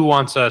clear, who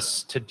wants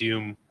us to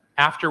do,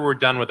 after we're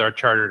done with our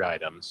chartered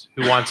items,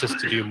 who wants us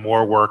to do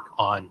more work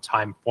on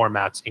time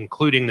formats,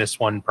 including this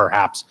one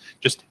perhaps,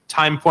 just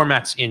time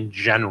formats in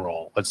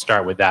general? Let's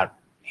start with that.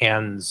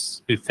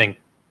 Hands who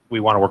think we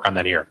want to work on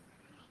that here.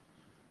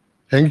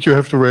 Hank, you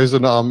have to raise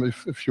an arm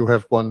if you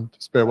have one,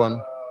 spare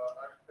one.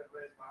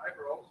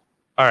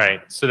 All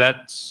right, so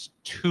that's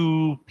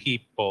 2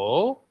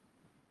 people,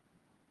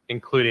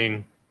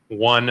 including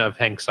one of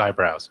Hank's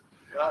eyebrows.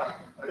 Yeah,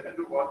 I can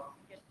do one.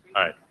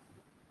 All right,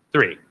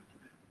 3.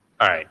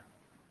 All right.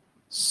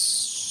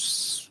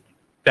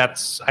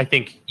 That's, I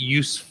think,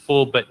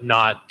 useful, but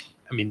not,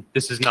 I mean,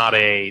 this is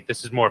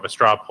more of a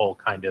straw poll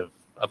kind of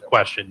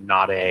question,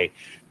 not a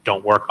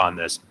don't work on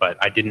this, but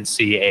I didn't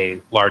see a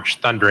large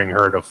thundering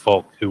herd of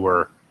folk who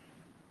were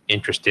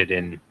interested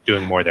in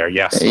doing more there.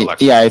 Yes,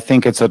 Alexa. Yeah, I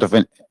think it's sort of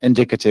an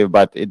indicative,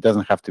 but it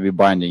doesn't have to be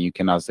binding. You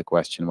can ask the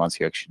question once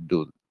you actually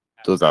do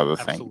the other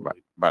thing.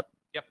 Absolutely. But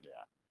Yep.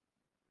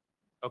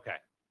 Okay.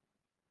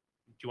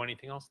 Do you want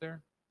anything else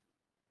there?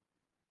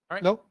 All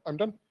right. No, I'm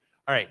done.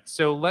 All right.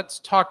 So let's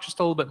talk just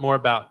a little bit more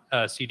about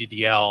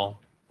CDDL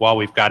while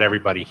we've got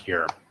everybody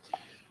here.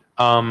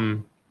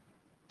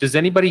 Does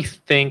anybody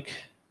think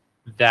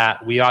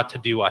that we ought to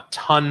do a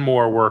ton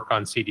more work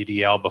on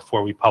CDDL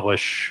before we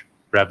publish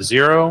Rev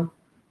 0?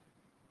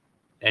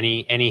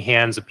 Any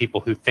hands of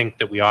people who think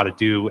that we ought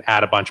to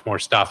add a bunch more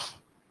stuff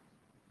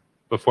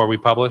before we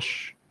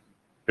publish?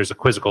 There's a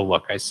quizzical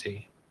look I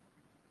see.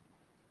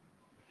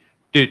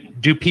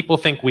 Do people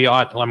think we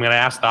ought, well, I'm going to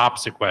ask the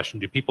opposite question.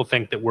 Do people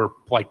think that we're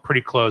like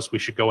pretty close, we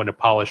should go into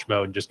polish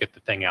mode and just get the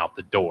thing out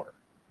the door?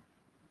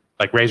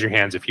 Like raise your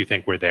hands if you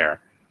think we're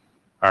there.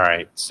 All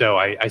right, so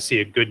I see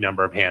a good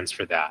number of hands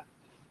for that.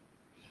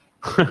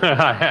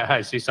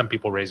 I see some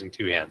people raising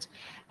 2 hands.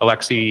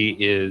 Alexei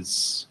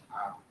is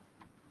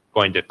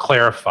going to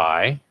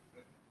clarify.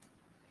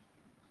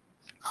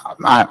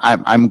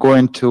 I'm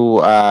going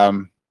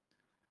to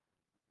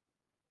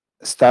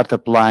start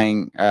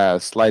applying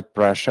slight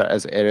pressure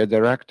as area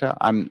director.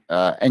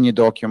 Any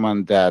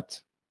document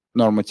that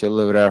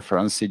normatively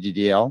reference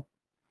CDDL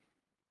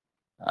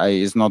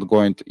is not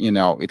going to,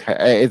 it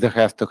either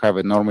has to have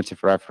a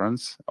normative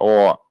reference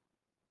or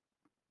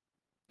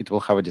it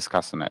will have a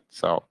discuss on it.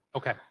 So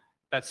okay,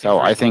 that's so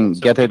I think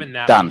get it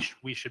done.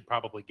 We should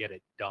probably get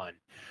it done.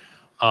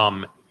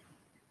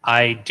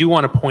 I do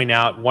want to point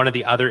out one of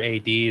the other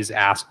ADs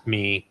asked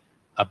me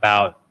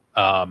about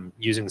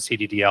using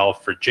CDDL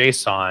for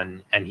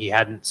JSON, and he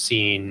hadn't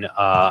seen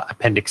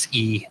Appendix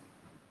E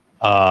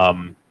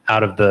out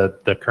of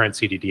the current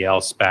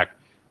CDDL spec.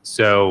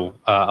 So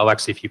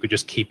Alexei, if you could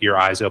just keep your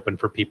eyes open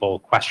for people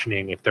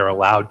questioning if they're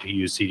allowed to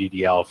use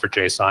CDDL for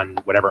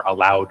JSON, whatever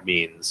allowed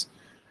means.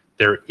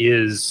 There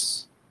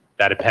is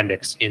that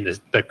appendix in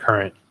the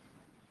current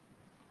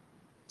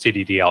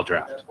CDDL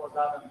draft.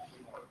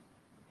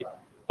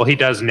 Well, he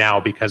does now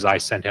because I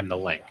sent him the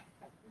link.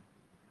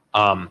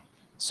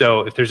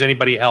 So if there's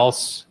anybody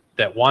else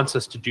that wants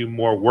us to do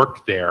more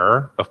work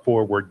there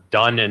before we're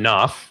done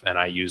enough, and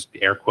I used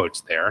air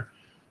quotes there,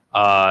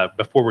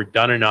 before we're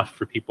done enough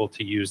for people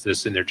to use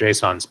this in their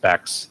JSON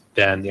specs,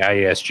 then the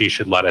IASG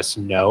should let us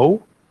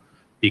know.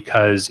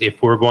 Because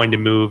if we're going to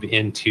move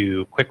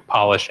into quick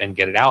polish and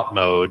get it out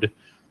mode,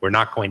 we're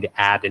not going to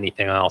add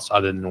anything else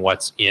other than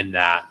what's in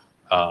that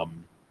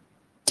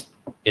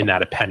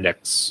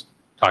appendix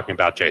talking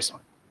about JSON.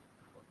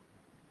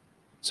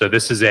 So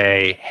this is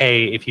a,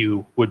 hey, if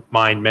you would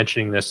mind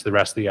mentioning this to the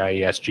rest of the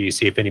IESG,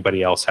 see if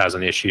anybody else has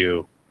an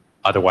issue.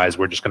 Otherwise,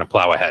 we're just going to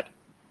plow ahead.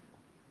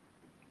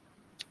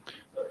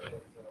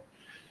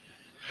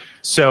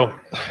 So,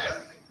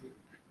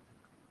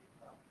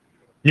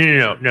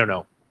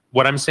 no.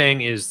 What I'm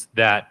saying is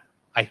that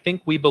I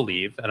think we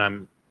believe,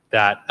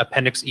 that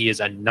Appendix E is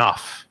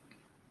enough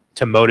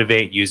to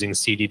motivate using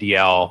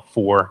CDDL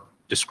for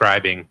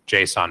describing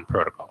JSON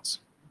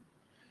protocols.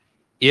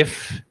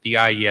 If the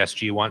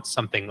IESG wants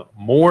something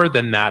more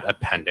than that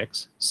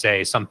appendix,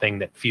 say something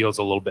that feels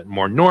a little bit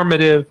more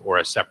normative or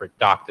a separate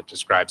doc that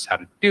describes how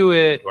to do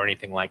it or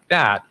anything like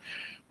that,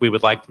 we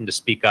would like them to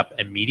speak up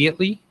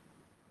immediately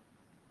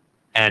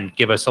and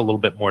give us a little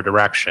bit more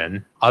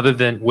direction. Other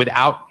than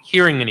without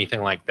hearing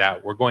anything like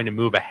that, we're going to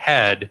move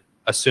ahead,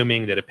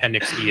 assuming that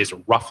Appendix E is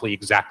roughly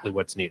exactly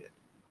what's needed.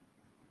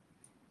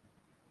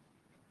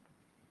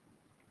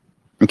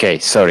 Okay,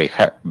 sorry,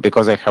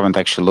 because I haven't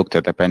actually looked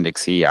at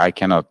Appendix E, I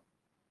cannot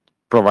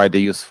provide a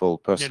useful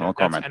personal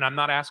comment. And I'm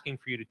not asking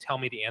for you to tell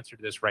me the answer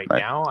to this right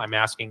now. I'm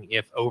asking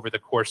if over the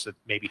course of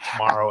maybe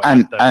tomorrow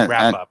at the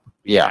wrap-up,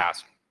 we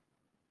ask.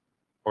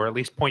 Or at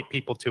least point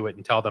people to it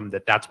and tell them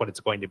that that's what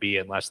it's going to be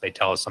unless they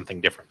tell us something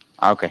different.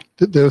 Okay.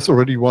 There's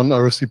already one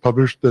RSC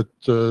published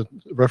that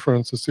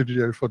references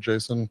CDDL for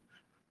JSON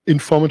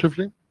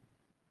informatively.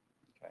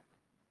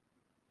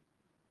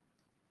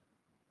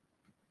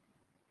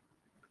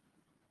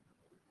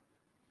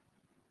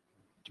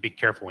 to be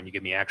careful when you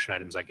give me action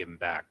items, I give them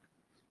back.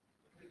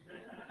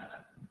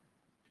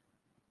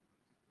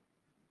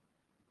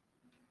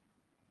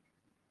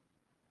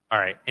 All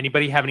right,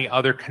 anybody have any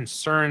other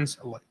concerns?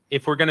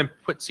 If we're gonna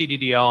put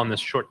CDDL on this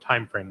short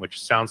time frame,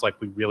 which sounds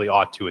like we really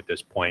ought to at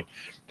this point,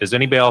 does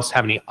anybody else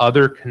have any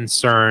other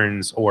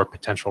concerns or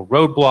potential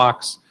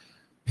roadblocks,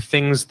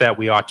 things that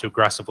we ought to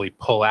aggressively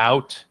pull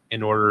out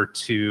in order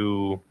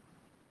to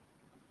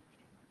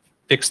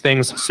fix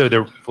things?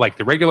 So like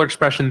the regular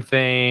expression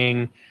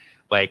thing,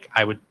 like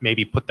I would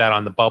maybe put that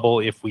on the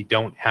bubble if we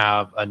don't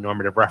have a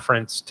normative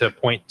reference to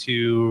point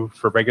to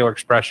for regular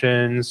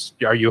expressions.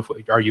 Are you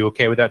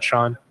okay with that,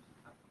 Sean?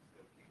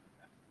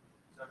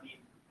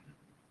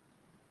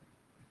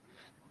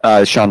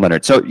 Sean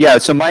Leonard. So yeah,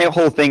 so my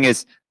whole thing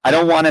is I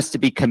don't want us to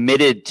be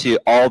committed to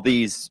all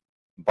these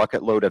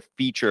bucket load of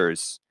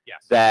features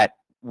that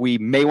we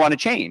may want to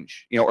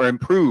change, you know, or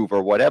improve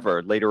or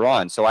whatever later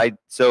on. So I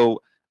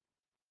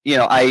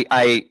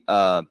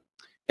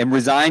am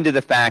resigned to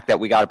the fact that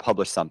we got to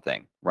publish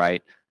something,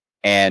 right?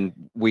 And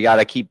we got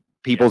to keep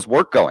people's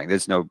work going.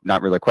 There's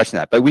not really a question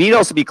of that. But we need to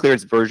also be clear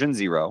it's version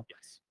 0.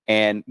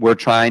 And we're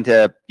trying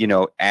to, you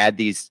know, add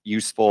these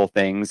useful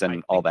things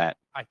and all that.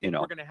 I think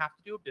we're going to have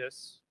to do a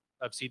BIS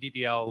of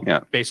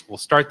CDDL. Basically, we'll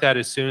start that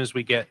as soon as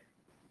we get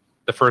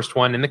the first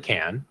one in the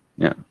can.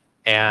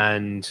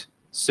 And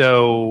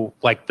so,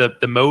 like,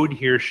 the mode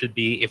here should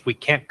be, if we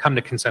can't come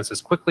to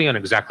consensus quickly on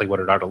exactly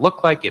what it ought to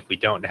look like, if we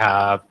don't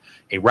have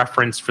a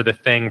reference for the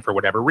thing for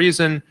whatever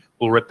reason,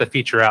 we'll rip the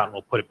feature out and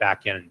we'll put it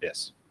back in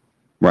BIS.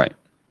 Right.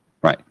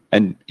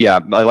 And yeah,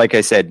 like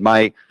I said,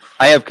 I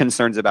have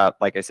concerns about,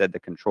 like I said, the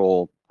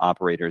control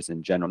operators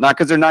in general. Not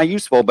because they're not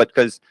useful, but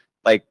because,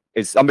 like,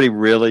 is somebody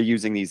really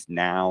using these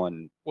now?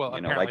 And, well,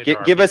 you know, like,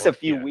 give us a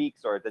few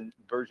weeks or the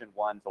version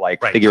 1 to,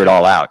 like, figure it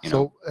all out. You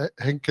know? So,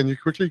 Hank, can you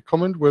quickly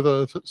comment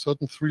whether a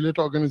certain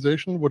 3-letter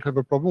organization would have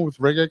a problem with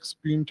regex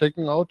being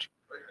taken out?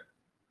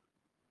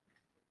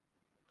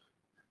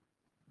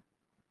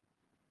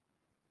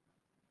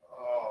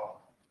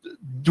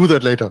 Do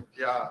that later.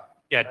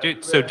 Yeah.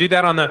 Do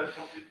that on the.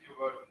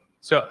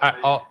 So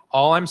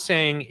all I'm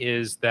saying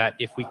is that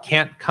if we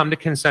can't come to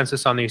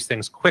consensus on these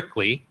things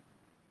quickly,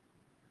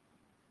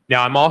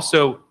 now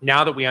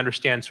now that we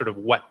understand sort of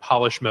what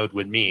polish mode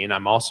would mean,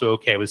 I'm also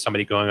okay with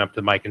somebody going up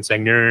to the mic and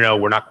saying, no,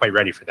 we're not quite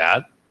ready for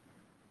that.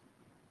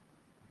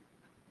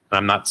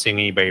 I'm not seeing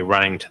anybody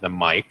running to the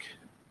mic.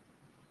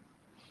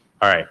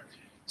 All right.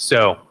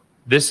 So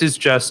this is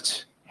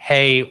just,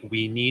 hey,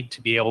 we need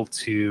to be able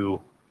to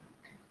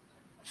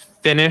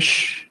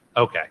finish.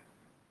 Okay.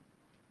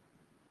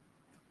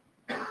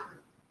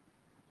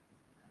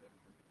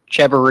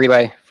 Cbor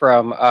relay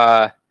from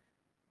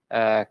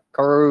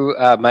Karu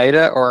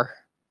Maeda, or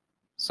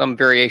some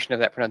variation of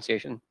that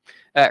pronunciation.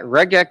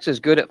 Regex is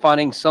good at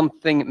finding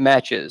something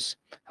matches,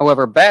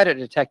 however bad at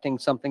detecting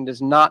something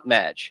does not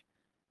match.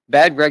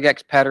 Bad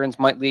regex patterns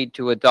might lead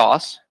to a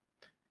DOS.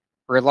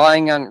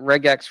 Relying on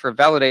regex for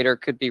validator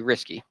could be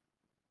risky.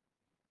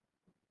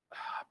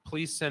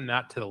 Please send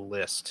that to the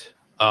list.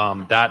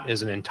 That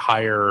is an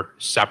entire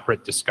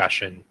separate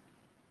discussion.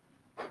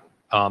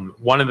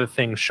 One of the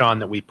things, Sean,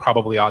 that we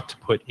probably ought to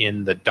put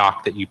in the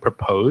doc that you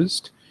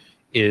proposed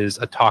is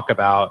a talk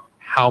about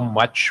how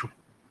much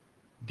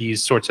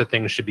these sorts of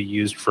things should be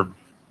used for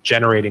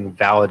generating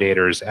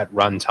validators at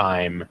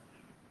runtime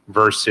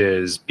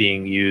versus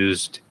being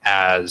used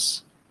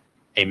as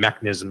a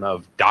mechanism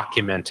of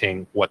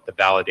documenting what the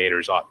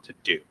validators ought to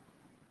do.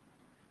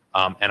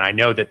 And I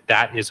know that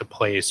that is a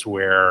place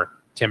where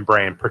Tim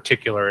Bray in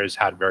particular has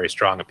had very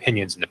strong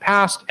opinions in the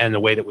past, and the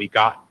way that we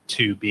got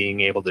to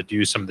being able to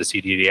do some of the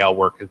CDDL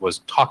work was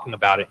talking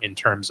about it in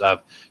terms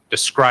of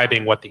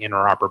describing what the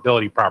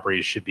interoperability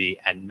properties should be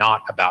and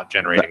not about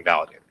generating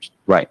validators.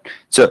 Right.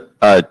 So,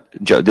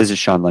 Joe, this is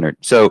Sean Leonard.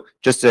 So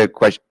just a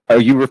question,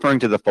 are you referring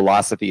to the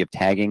philosophy of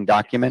tagging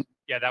document?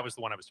 Yeah, that was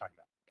the one I was talking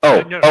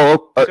about.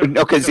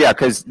 No, because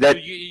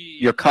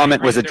your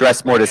comment was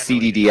addressed more to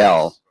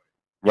CDDL.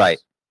 Right.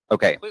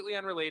 Okay. Completely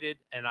unrelated,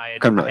 and I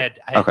had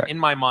in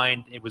my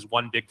mind it was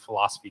one big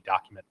philosophy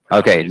document.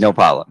 Okay, no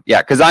problem.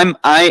 Yeah, because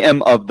I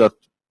am of the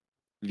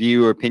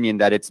view or opinion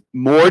that it's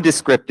more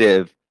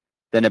descriptive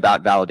than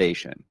about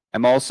validation.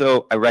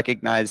 I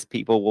recognize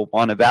people will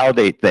want to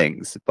validate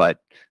things, but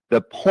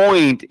the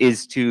point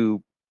is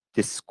to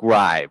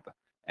describe,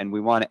 and we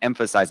want to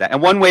emphasize that.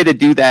 And one way to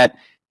do that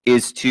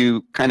is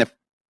to kind of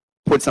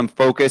put some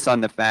focus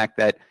on the fact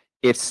that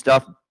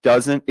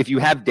if you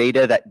have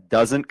data that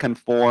doesn't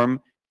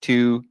conform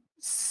to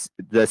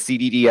the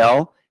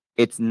CDDL,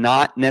 it's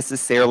not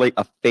necessarily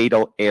a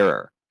fatal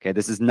error. Okay,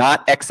 this is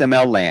not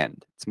XML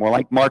land. It's more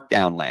like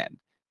Markdown land.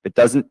 If it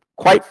doesn't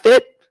quite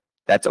fit,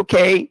 that's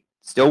okay.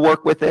 Still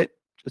work with it.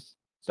 Just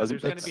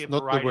doesn't. There's going to be a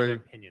variety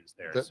of opinions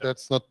there.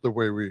 That's not the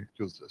way we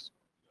use this.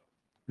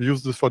 We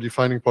use this for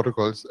defining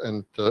protocols,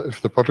 and if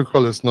the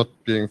protocol is not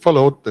being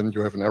followed, then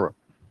you have an error.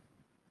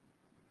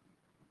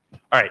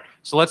 All right,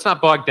 so let's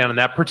not bog down in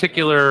that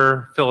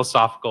particular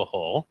philosophical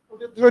hole.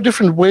 There are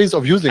different ways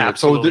of using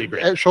Absolutely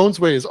it. So Sean's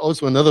way is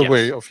also another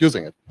way of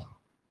using it. All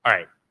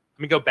right,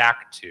 me go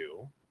back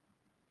to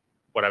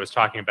what I was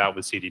talking about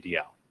with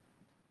CDDL.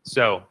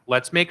 So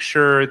let's make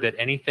sure that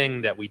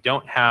anything that we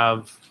don't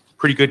have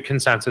pretty good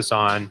consensus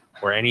on,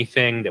 or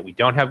anything that we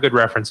don't have good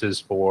references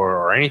for,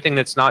 or anything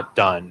that's not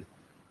done,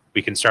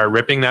 we can start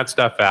ripping that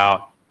stuff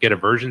out, get a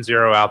version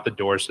 0 out the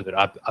door so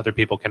that other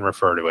people can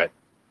refer to it.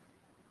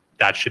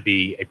 That should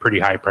be a pretty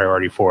high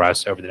priority for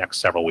us over the next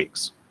several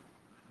weeks.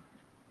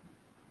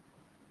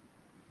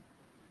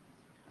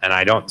 And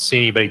I don't see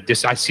anybody,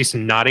 I see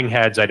some nodding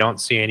heads. I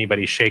don't see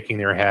anybody shaking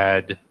their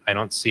head. I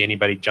don't see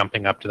anybody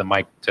jumping up to the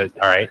mic to,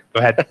 all right, go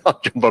ahead. I'll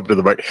jump up to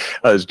the mic.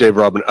 It's Dave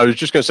Robin. I was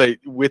just going to say,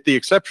 with the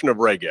exception of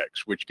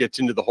regex, which gets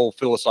into the whole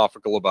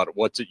philosophical about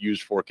what's it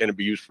used for, can it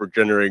be used for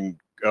generating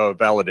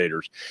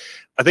validators?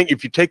 I think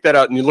if you take that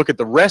out and you look at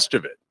the rest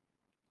of it,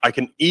 I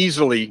can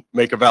easily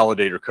make a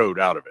validator code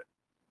out of it.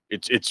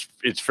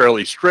 It's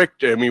fairly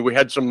strict. I mean, we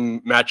had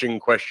some matching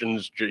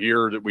questions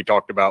here that we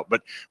talked about,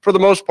 but for the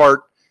most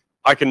part,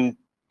 I can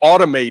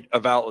automate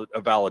a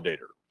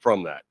validator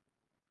from that.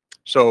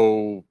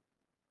 So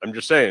I'm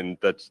just saying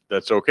that's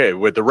okay.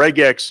 With the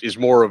regex is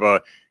more of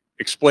a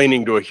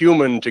explaining to a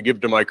human to give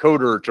to my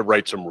coder to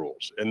write some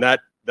rules, and that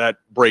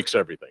breaks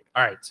everything.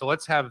 All right, so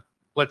let's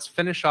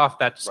finish off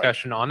that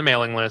discussion on the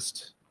mailing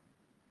list.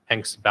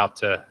 Hank's about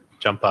to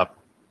jump up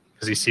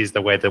because he sees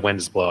the way the wind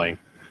is blowing.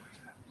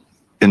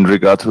 In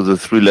regard to the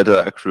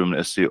 3-letter acronym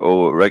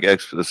SCO,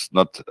 regex is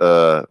not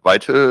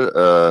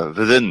vital.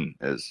 Within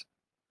is.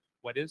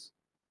 What is?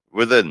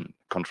 Within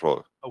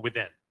control. Oh,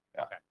 within.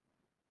 Yeah. Okay.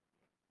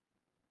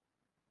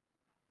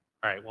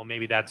 All right. Well,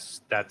 maybe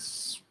that's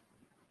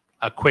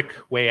a quick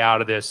way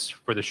out of this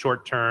for the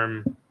short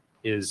term.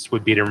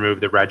 Would be to remove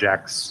the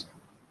regex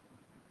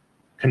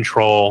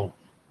control.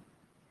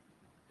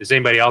 Is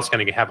anybody else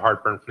going to have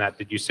heartburn from that?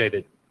 Did you say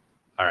that?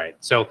 All right.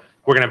 So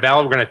we're going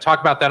to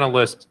talk about that on a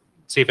list.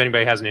 See if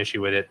anybody has an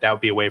issue with it. That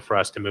would be a way for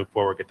us to move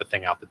forward, get the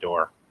thing out the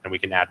door, and we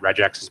can add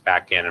regexes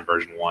back in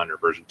version 1 or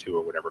version 2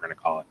 or whatever we're going to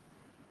call it.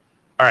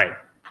 All right.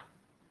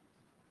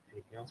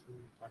 Anything else we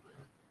need to talk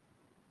about?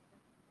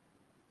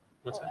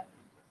 What's that?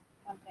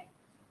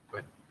 Go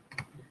ahead.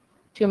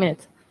 2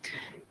 minutes.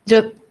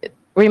 Just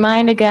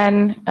remind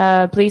again,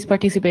 please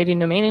participate in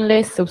the mailing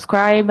list,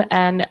 subscribe,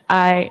 and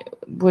I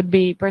would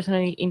be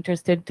personally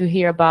interested to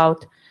hear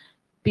about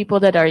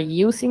people that are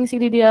using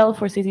CDDL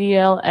for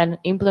CDDL and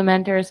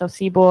implementers of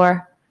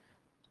Cbor.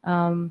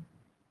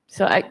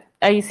 So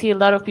I see a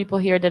lot of people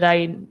here that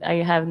I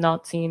have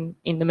not seen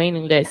in the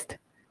mailing list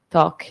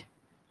talk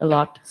a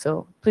lot.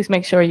 So please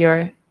make sure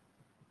you're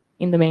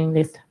in the mailing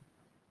list.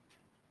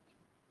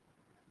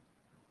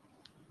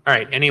 All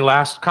right. Any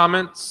last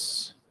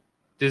comments?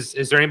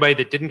 Is there anybody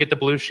that didn't get the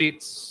blue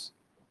sheets?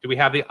 Do we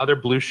have the other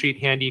blue sheet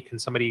handy? Can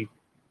somebody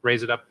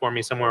raise it up for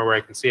me somewhere where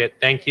I can see it?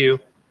 Thank you.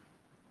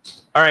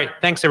 All right.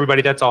 Thanks,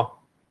 everybody. That's all.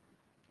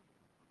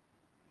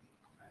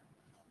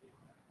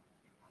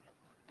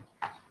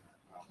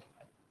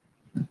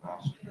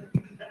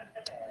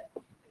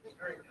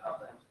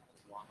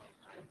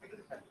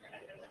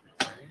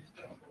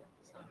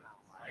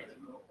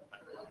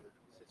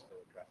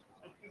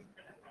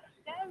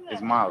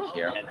 Is Miles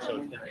here? And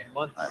so it's been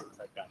months since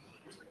I've gotten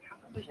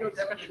there's no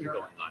discussion going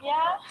on.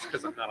 Yeah. It's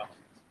because I'm not on.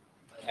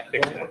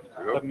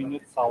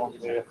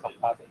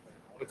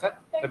 What's that?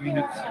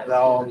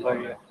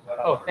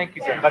 Oh, thank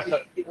you, sir.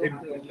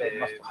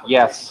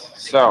 Yes.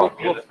 So,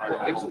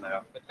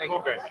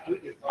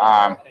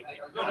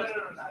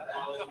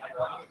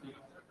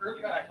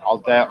 I'll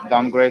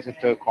downgrade it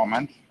to a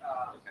comment.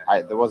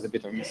 There was a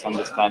bit of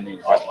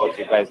misunderstanding, but what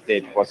you guys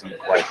did wasn't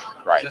quite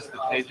right. Just the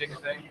paging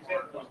thing?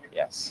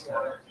 Yes,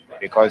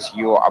 because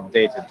you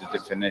updated the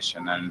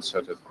definition and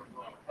sort of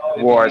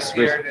was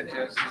with.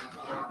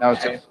 No,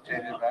 it's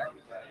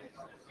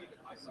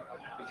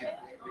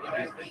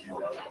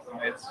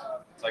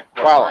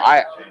well,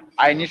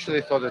 I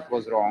initially thought it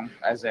was wrong,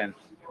 as in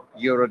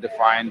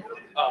Euro-defined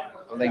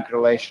link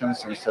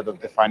relations instead of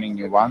defining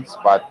new ones,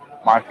 but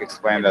Mark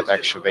explained that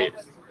actually,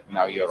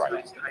 no, you're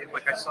right.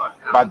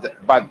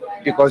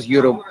 But because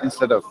Euro,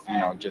 instead of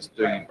just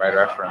doing it by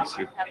reference,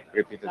 you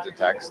repeated the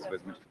text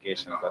with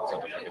modifications. That's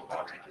sort of a bit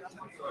more.